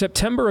in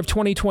September of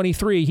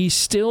 2023, he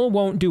still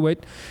won't do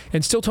it,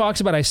 and still talks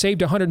about I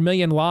saved 100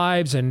 million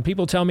lives, and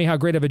people tell me how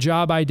great of a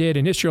job I did,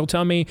 and history will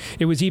tell me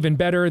it was even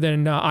better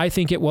than I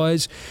think it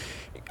was.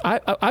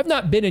 I've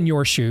not been in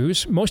your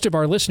shoes. Most of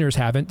our listeners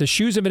haven't. The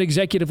shoes of an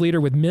executive leader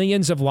with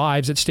millions of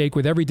lives at stake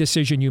with every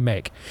decision you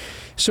make.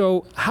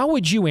 So how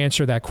would you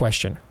answer that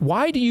question?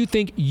 Why do you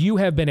think you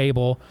have been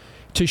able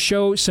to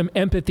show some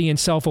empathy and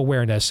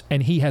self-awareness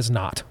and he has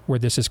not, where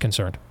this is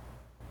concerned?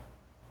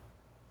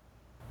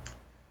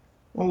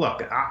 Well,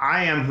 look,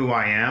 I am who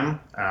I am.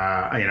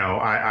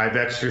 I've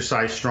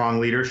exercised strong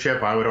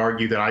leadership. I would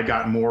argue that I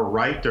got more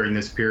right during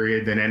this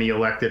period than any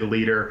elected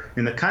leader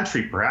in the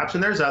country, perhaps.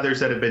 And there's others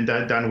that have been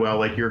done well,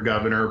 like your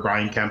governor,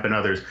 Brian Kemp, and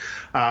others.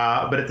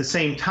 But at the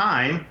same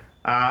time,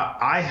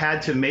 I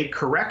had to make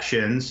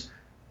corrections.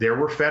 There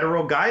were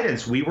federal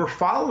guidance we were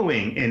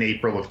following in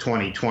April of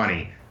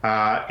 2020.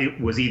 It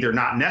was either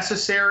not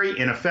necessary,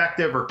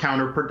 ineffective, or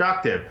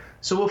counterproductive.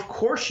 So of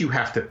course you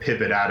have to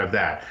pivot out of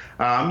that.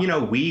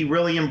 We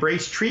really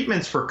embraced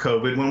treatments for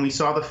COVID when we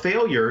saw the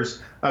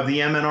failures of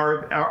the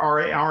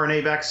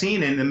mRNA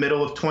vaccine in the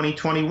middle of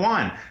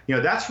 2021.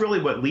 That's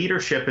really what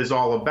leadership is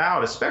all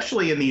about,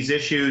 especially in these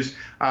issues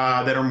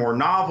that are more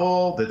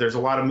novel, that there's a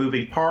lot of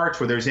moving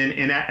parts, where there's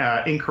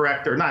incomplete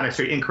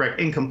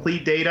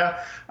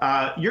data.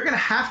 You're going to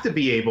have to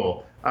be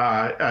able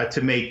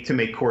to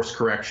make course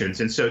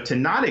corrections. And so to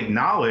not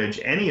acknowledge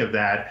any of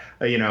that,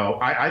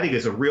 I think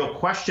is a real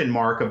question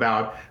mark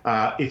about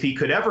if he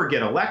could ever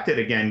get elected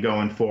again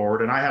going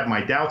forward. And I have my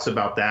doubts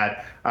about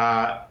that.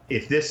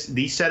 If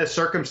these set of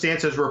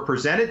circumstances were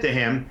presented to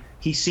him,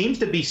 he seems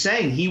to be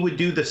saying he would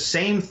do the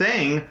same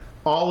thing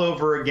all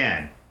over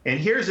again. And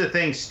here's the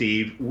thing,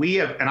 Steve,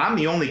 and I'm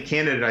the only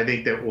candidate, I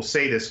think, that will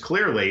say this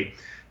clearly.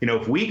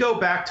 If we go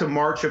back to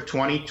March of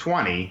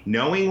 2020,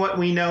 knowing what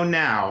we know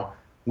now,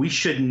 we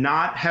should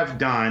not have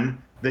done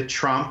the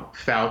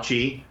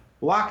Trump-Fauci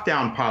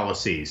lockdown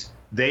policies.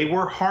 They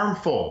were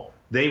harmful.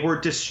 They were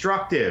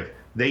destructive.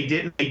 They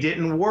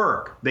didn't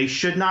work. They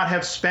should not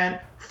have spent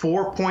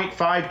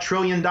 $4.5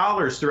 trillion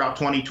throughout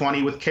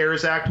 2020 with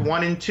CARES Act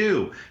 1 and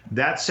 2.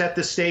 That set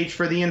the stage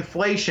for the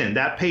inflation.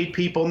 That paid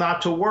people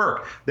not to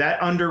work.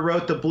 That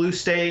underwrote the blue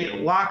state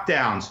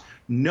lockdowns.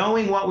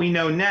 Knowing what we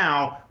know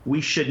now,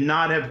 we should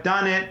not have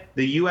done it.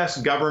 The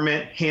U.S.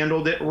 government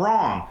handled it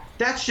wrong.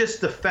 That's just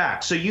the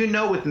fact. So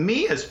with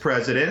me as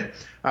president,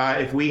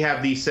 if we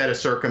have these set of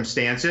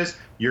circumstances,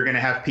 you're going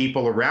to have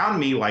people around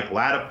me like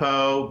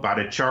Latipo,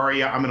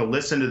 Bhattacharya. I'm going to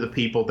listen to the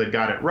people that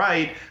got it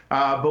right.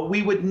 But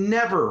we would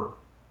never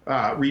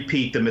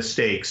repeat the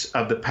mistakes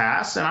of the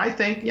past. And I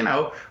think,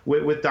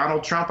 with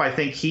Donald Trump, I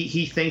think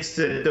he thinks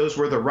that those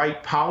were the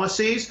right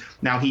policies.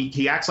 Now,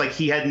 he acts like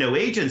he had no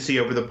agency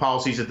over the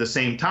policies at the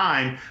same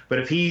time. But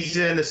if he's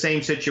in the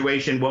same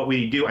situation, what would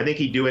he do? I think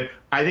he'd do it.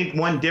 I think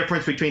one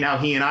difference between how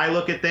he and I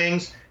look at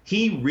things,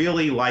 he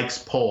really likes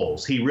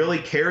polls. He really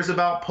cares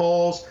about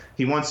polls.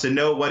 He wants to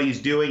know what he's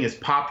doing is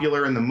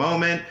popular in the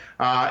moment,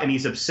 and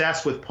he's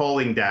obsessed with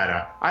polling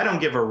data. I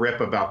don't give a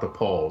rip about the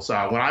polls.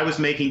 When I was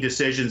making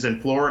decisions in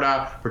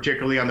Florida,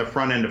 particularly on the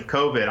front end of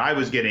COVID, I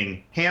was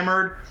getting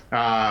hammered.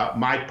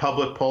 My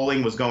public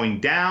polling was going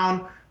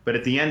down. But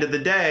at the end of the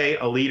day,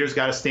 a leader's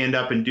got to stand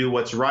up and do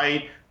what's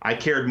right. I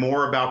cared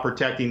more about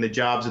protecting the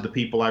jobs of the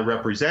people I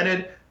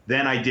represented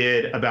than I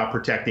did about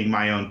protecting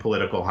my own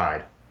political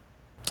hide.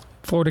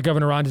 Florida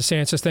Governor Ron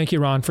DeSantis. Thank you,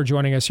 Ron, for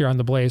joining us here on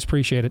The Blaze.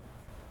 Appreciate it.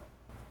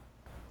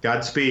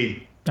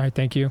 Godspeed. All right,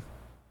 thank you.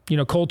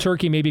 Cold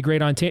turkey may be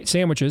great on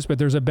sandwiches, but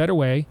there's a better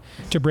way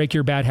to break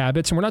your bad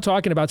habits. And we're not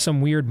talking about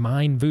some weird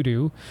mind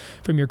voodoo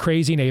from your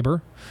crazy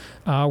neighbor.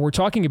 We're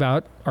talking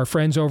about our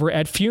friends over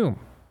at Fume.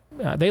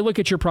 They look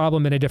at your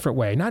problem in a different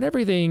way. Not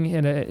everything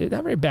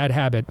every bad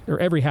habit or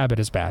every habit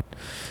is bad.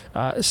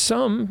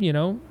 Some,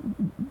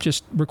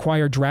 just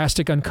require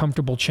drastic,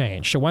 uncomfortable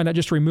change. So why not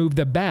just remove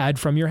the bad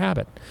from your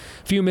habit?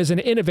 Fume is an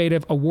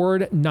innovative,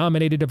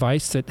 award-nominated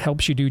device that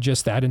helps you do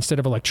just that. Instead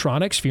of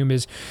electronics, Fume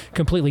is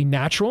completely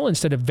natural.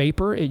 Instead of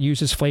vapor, it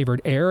uses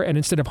flavored air. And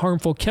instead of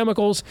harmful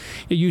chemicals,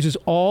 it uses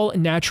all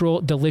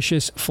natural,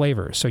 delicious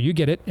flavors. So you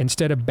get it.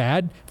 Instead of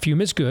bad, Fume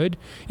is good.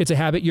 It's a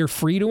habit you're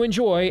free to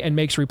enjoy and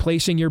makes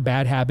replacing your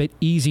bad habit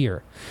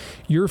easier.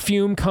 Your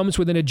Fume comes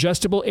with an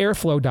adjustable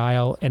airflow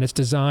dial, and it's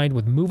designed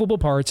with movable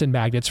parts and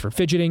magnets for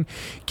fidgeting,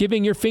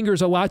 giving your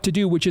fingers a lot to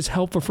do, which is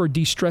helpful for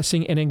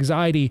de-stressing and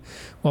anxiety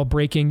while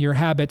breaking your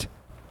habit.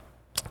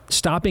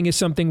 Stopping is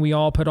something we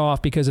all put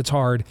off because it's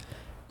hard.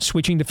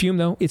 Switching to Fume,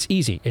 though, it's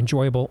easy,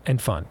 enjoyable, and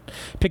fun.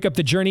 Pick up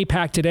the Journey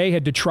Pack today.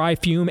 Head to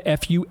TryFume,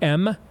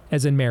 F-U-M,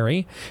 as in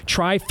Mary.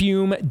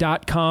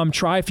 TryFume.com.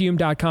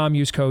 TryFume.com.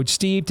 Use code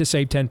Steve to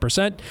save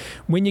 10%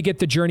 when you get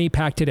the Journey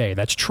Pack today.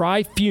 That's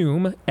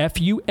TryFume,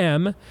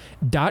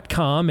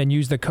 F-U-M.com, and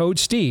use the code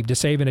Steve to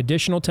save an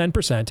additional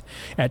 10%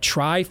 at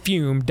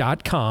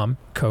TryFume.com.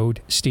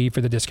 Code Steve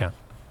for the discount.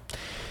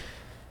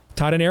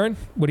 Todd and Aaron,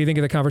 what do you think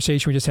of the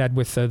conversation we just had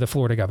with the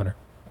Florida governor,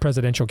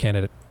 presidential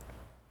candidate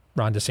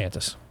Ron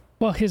DeSantis?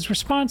 Well, his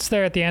response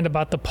there at the end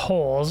about the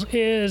polls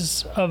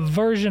is a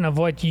version of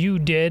what you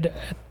did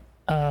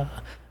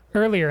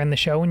earlier in the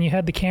show when you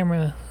had the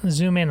camera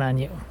zoom in on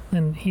you.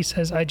 And he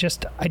says, I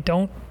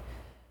don't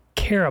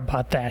care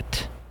about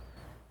that.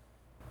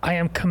 I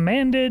am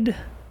commanded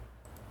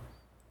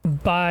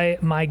by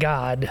my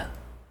God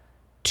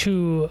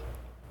to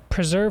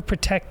preserve,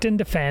 protect, and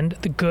defend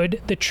the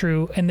good, the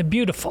true, and the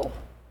beautiful.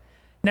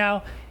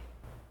 Now,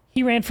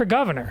 he ran for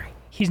governor.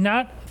 He's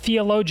not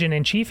theologian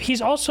in chief.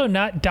 He's also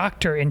not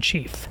doctor in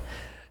chief.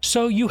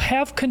 So you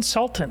have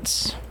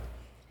consultants.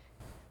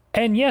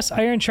 And yes,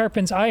 iron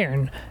sharpens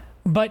iron,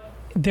 but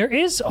there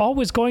is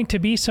always going to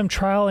be some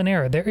trial and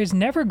error. There is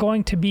never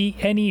going to be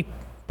any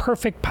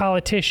perfect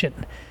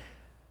politician.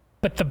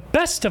 But the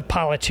best of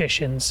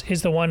politicians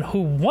is the one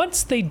who,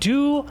 once they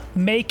do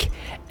make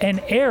an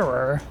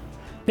error,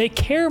 they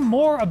care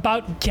more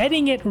about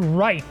getting it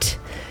right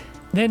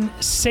than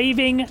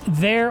saving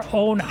their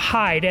own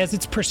hide as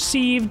it's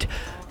perceived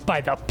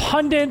by the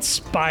pundits,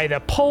 by the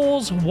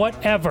polls,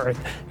 whatever.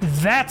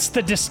 That's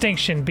the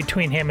distinction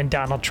between him and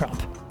Donald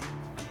Trump.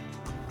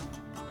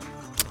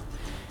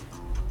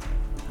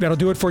 That'll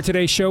do it for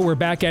today's show. We're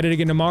back at it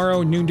again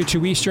tomorrow, noon to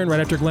 2 Eastern, right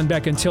after Glenn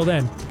Beck. Until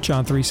then,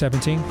 John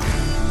 3:17.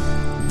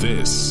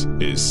 This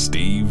is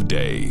Steve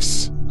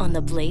Deace on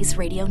the Blaze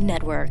Radio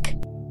Network.